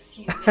to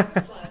assume it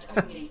referred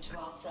only to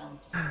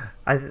ourselves.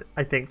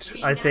 I think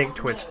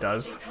Twitch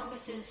does. It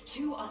encompasses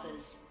two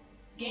others.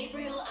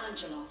 Gabriel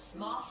Angelos,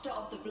 master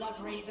of the Blood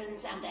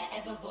Ravens and their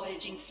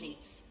ever-voyaging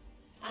fleets.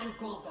 And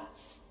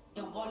Gorguts,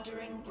 the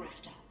wandering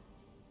grifter.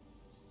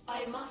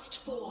 I must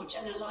forge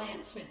an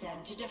alliance with them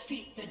to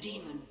defeat the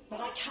demon, but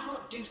I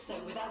cannot do so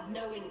without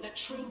knowing the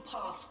true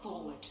path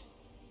forward.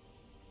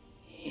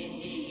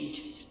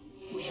 Indeed,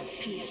 we have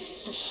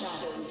pierced the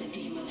shadow the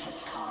demon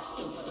has cast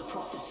over the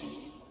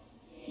prophecy,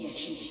 yet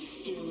he is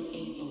still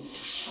able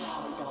to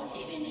shroud our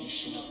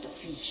divination of the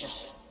future.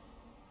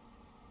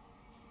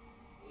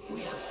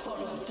 We have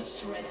followed the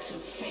threads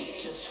of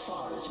fate as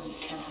far as we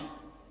can.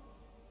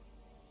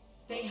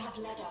 They have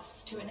led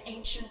us to an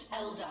ancient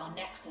Eldar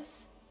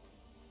nexus.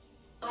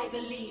 I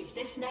believe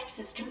this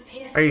nexus can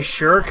pierce... Are you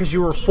sure? Because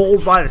you were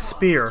fooled by the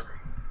spear.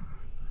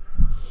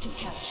 To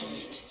capture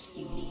it,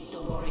 you need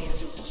the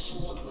warriors of the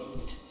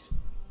Swordwind.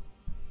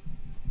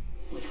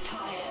 With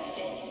Kaya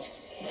dead,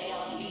 they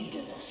are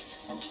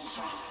leaderless and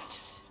trapped.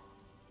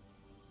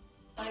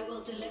 I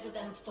will deliver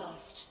them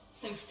first,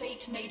 so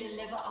fate may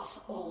deliver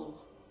us all.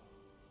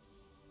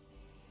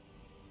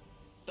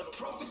 The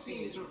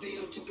prophecy is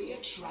revealed to be a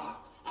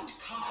trap, and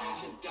Kaya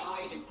has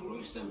died a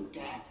gruesome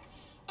death.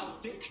 A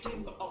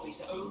victim of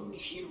his own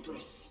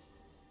hubris.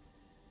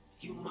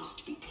 You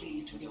must be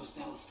pleased with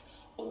yourself.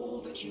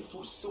 All that you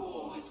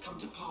foresaw has come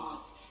to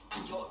pass,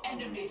 and your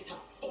enemies have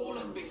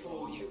fallen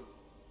before you.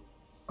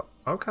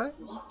 Okay.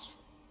 What?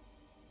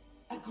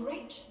 A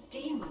great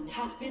demon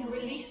has been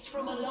released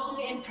from a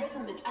long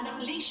imprisonment and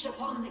unleashed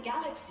upon the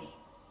galaxy.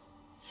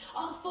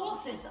 Our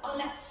forces are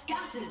left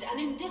scattered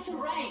and in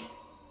disarray.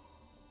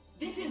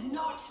 This is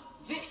not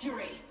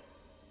victory.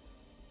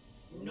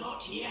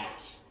 Not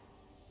yet.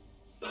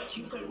 But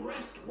you can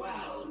rest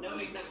well,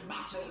 knowing that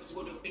matters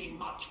would have been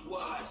much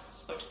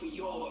worse, but for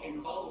your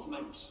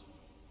involvement.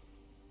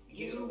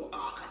 You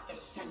are at the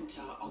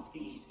center of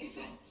these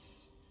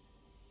events.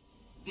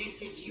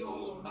 This is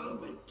your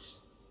moment.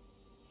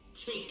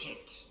 Take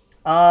it.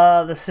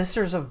 The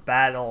Sisters of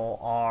Battle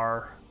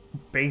are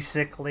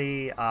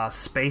basically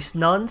space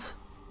nuns.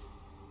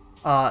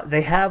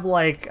 They have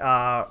like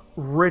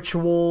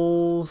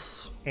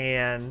rituals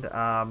and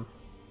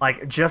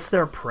like just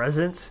their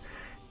presence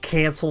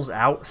cancels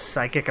out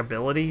psychic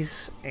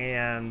abilities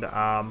and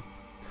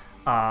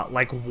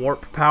like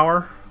warp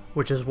power,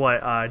 which is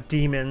what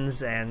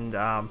demons and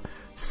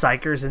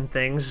psychers and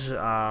things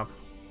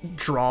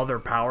draw their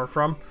power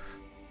from.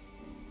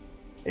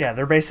 Yeah,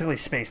 they're basically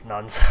space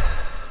nuns.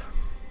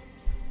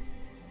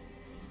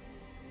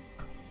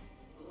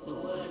 The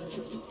words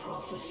of the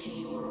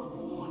prophecy were a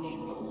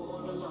warning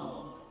all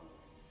along.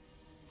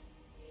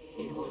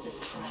 It was a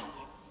trap.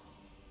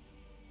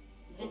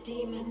 The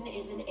demon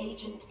is an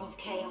agent of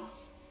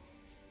chaos,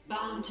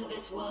 bound to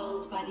this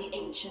world by the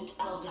ancient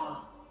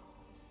Eldar.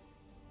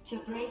 To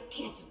break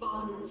its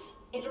bonds,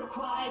 it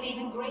required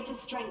even greater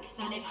strength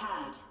than it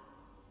had.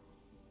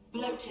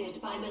 Bloated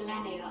by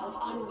millennia of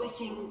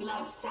unwitting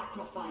blood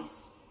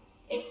sacrifice,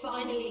 it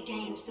finally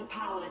gained the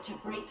power to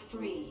break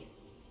free.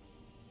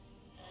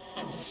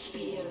 And the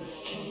spear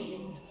of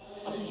Cain,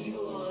 a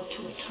lure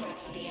to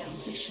attract the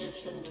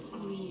ambitious and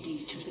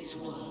greedy to this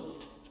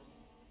world.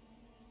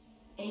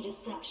 A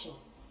deception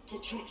to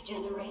trick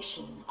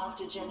generation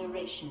after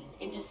generation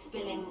into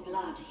spilling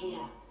blood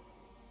here.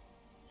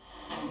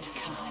 And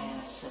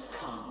Kaya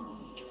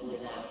succumbed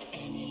without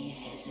any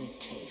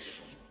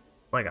hesitation.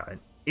 Like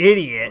an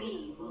idiot.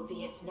 We will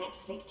be its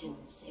next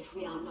victims if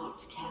we are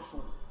not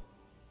careful.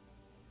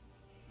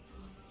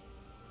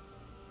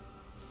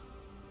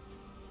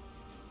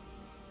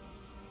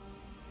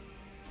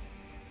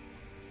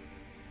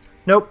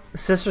 Nope.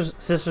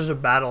 Sisters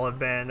of Battle have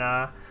been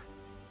a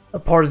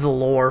part of the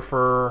lore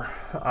for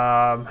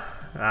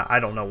I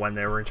don't know when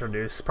they were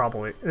introduced.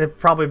 They've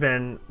probably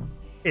been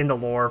in the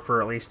lore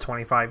for at least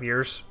 25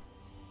 years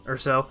or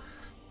so.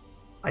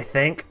 I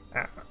think.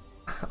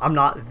 I'm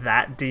not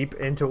that deep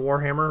into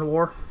Warhammer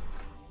lore.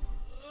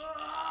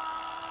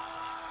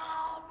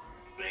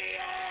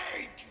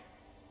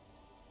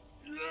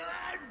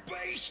 That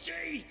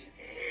beastie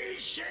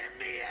is in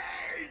the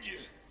head!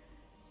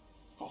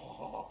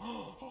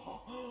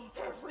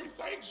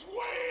 Everything's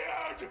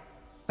weird!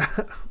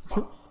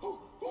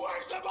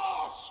 Where's the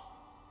boss?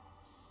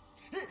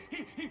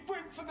 He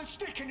went for the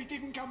stick and he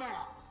didn't come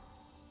out.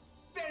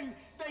 Then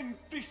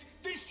this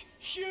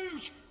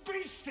huge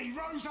beastie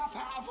rose up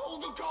out of all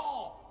the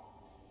gore.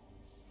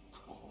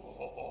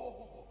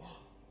 Oh,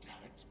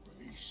 that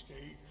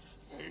beastie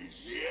is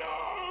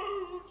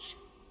huge!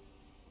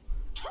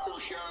 Too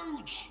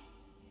huge!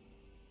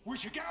 We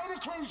should get on a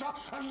cruiser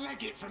and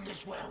leg it from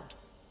this world.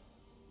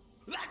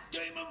 That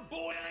demon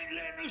boy ain't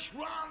letting us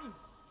run.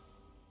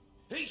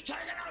 He's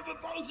taken over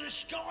both the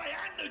sky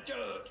and the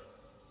dirt.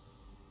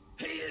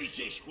 He is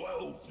this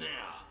world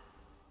now.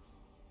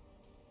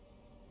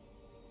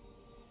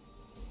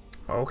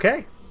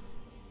 Okay.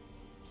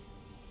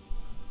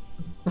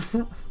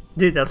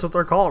 Dude, that's what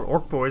they're called,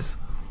 Orc Boys.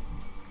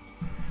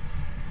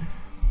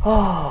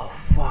 Oh,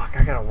 fuck,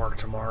 I gotta work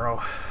tomorrow.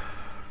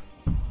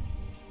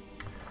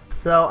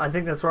 So, I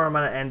think that's where I'm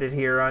gonna end it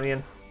here,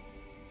 Onion.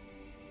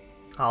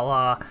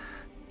 I'll,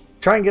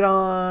 try and get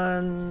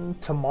on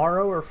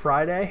tomorrow or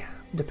Friday,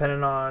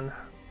 depending on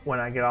when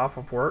I get off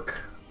of work.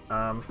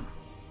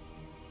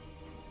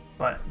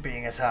 But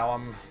being as how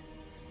I'm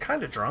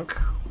kind of drunk,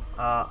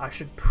 I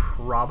should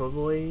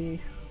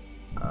probably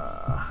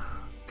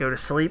go to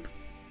sleep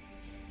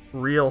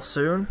real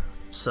soon.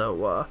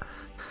 So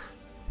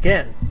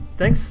again,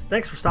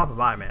 thanks for stopping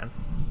by, man.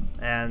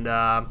 And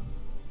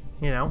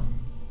you know,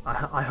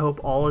 I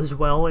hope all is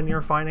well in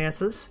your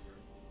finances,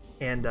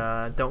 and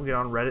don't get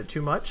on Reddit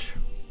too much.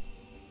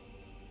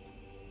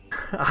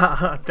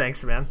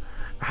 Thanks, man.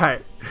 All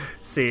right,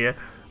 see ya.